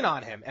jumped in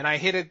on him and I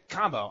hit a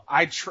combo.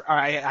 I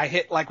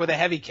hit like with a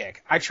heavy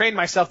kick. I trained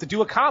myself to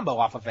do a combo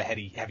off of a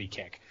heavy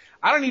kick.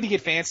 I don't need to get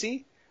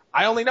fancy.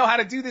 I only know how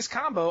to do this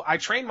combo. I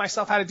trained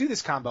myself how to do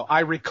this combo.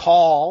 I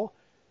recall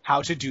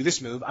how to do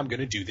this move. I'm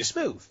going to do this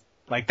move.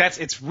 Like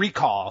it's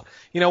recall.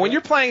 When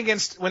you're playing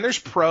when there's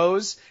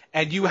pros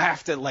and you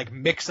have to like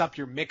mix up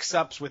your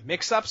mix-ups with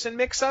mix-ups and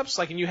mix-ups,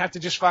 like, and you have to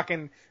just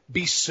fucking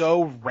be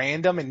so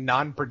random and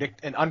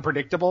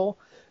unpredictable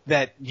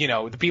that,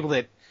 the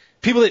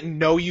people that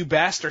know you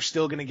best are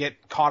still going to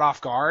get caught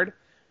off guard.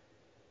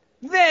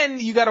 Then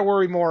you got to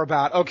worry more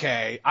about,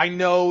 okay, I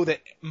know that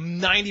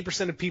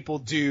 90% of people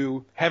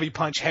do heavy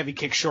punch, heavy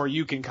kick,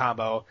 Shoryuken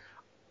combo.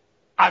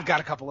 I've got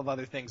a couple of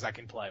other things I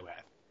can play with.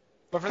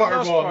 But for the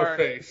most part,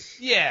 in the face.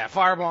 Yeah,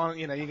 fireball,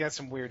 you got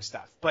some weird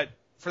stuff. But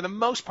for the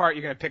most part,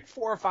 you're going to pick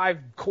 4 or 5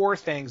 core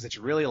things that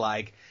you really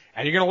like,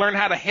 and you're going to learn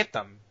how to hit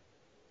them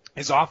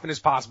as often as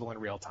possible in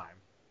real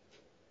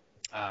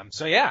time.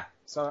 So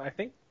I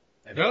think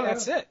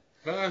that's it.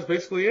 No, that's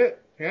basically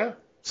it. Yeah.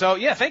 So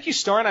yeah, thank you,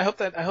 Storin. I hope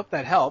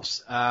that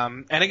helps.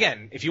 And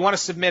again, if you want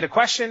to submit a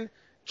question,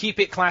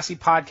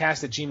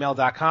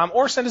 keepitclassypodcast@gmail.com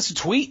or send us a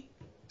tweet.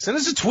 Send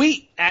us a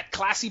tweet at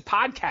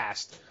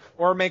classypodcast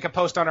or make a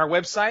post on our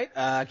website,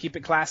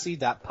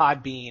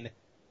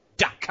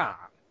 keepitclassy.podbean.com.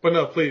 But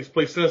no, please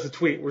send us a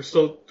tweet. I'm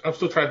still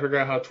trying to figure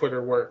out how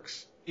Twitter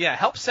works. Yeah,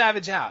 help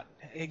Savage out.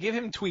 Give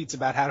him tweets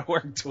about how to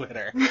work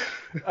Twitter.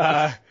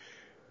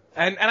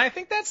 And I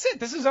think that's it.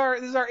 This is our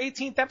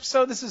 18th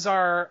episode. This is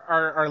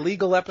our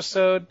legal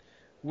episode.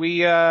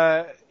 We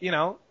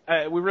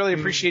we really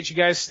appreciate you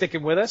guys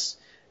sticking with us.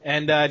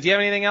 And do you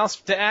have anything else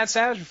to add,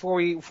 Savage, before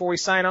we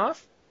sign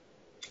off?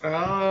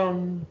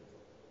 Other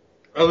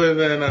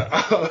than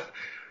I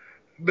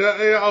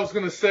was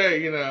gonna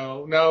say,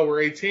 now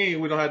we're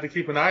 18, we don't have to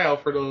keep an eye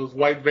out for those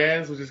white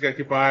vans. We just gotta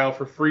keep an eye out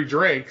for free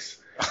drinks.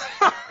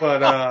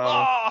 But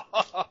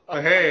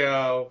hey,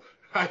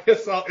 I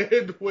guess I'll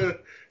end with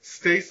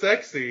stay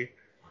sexy.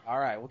 All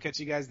right, we'll catch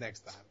you guys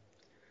next time.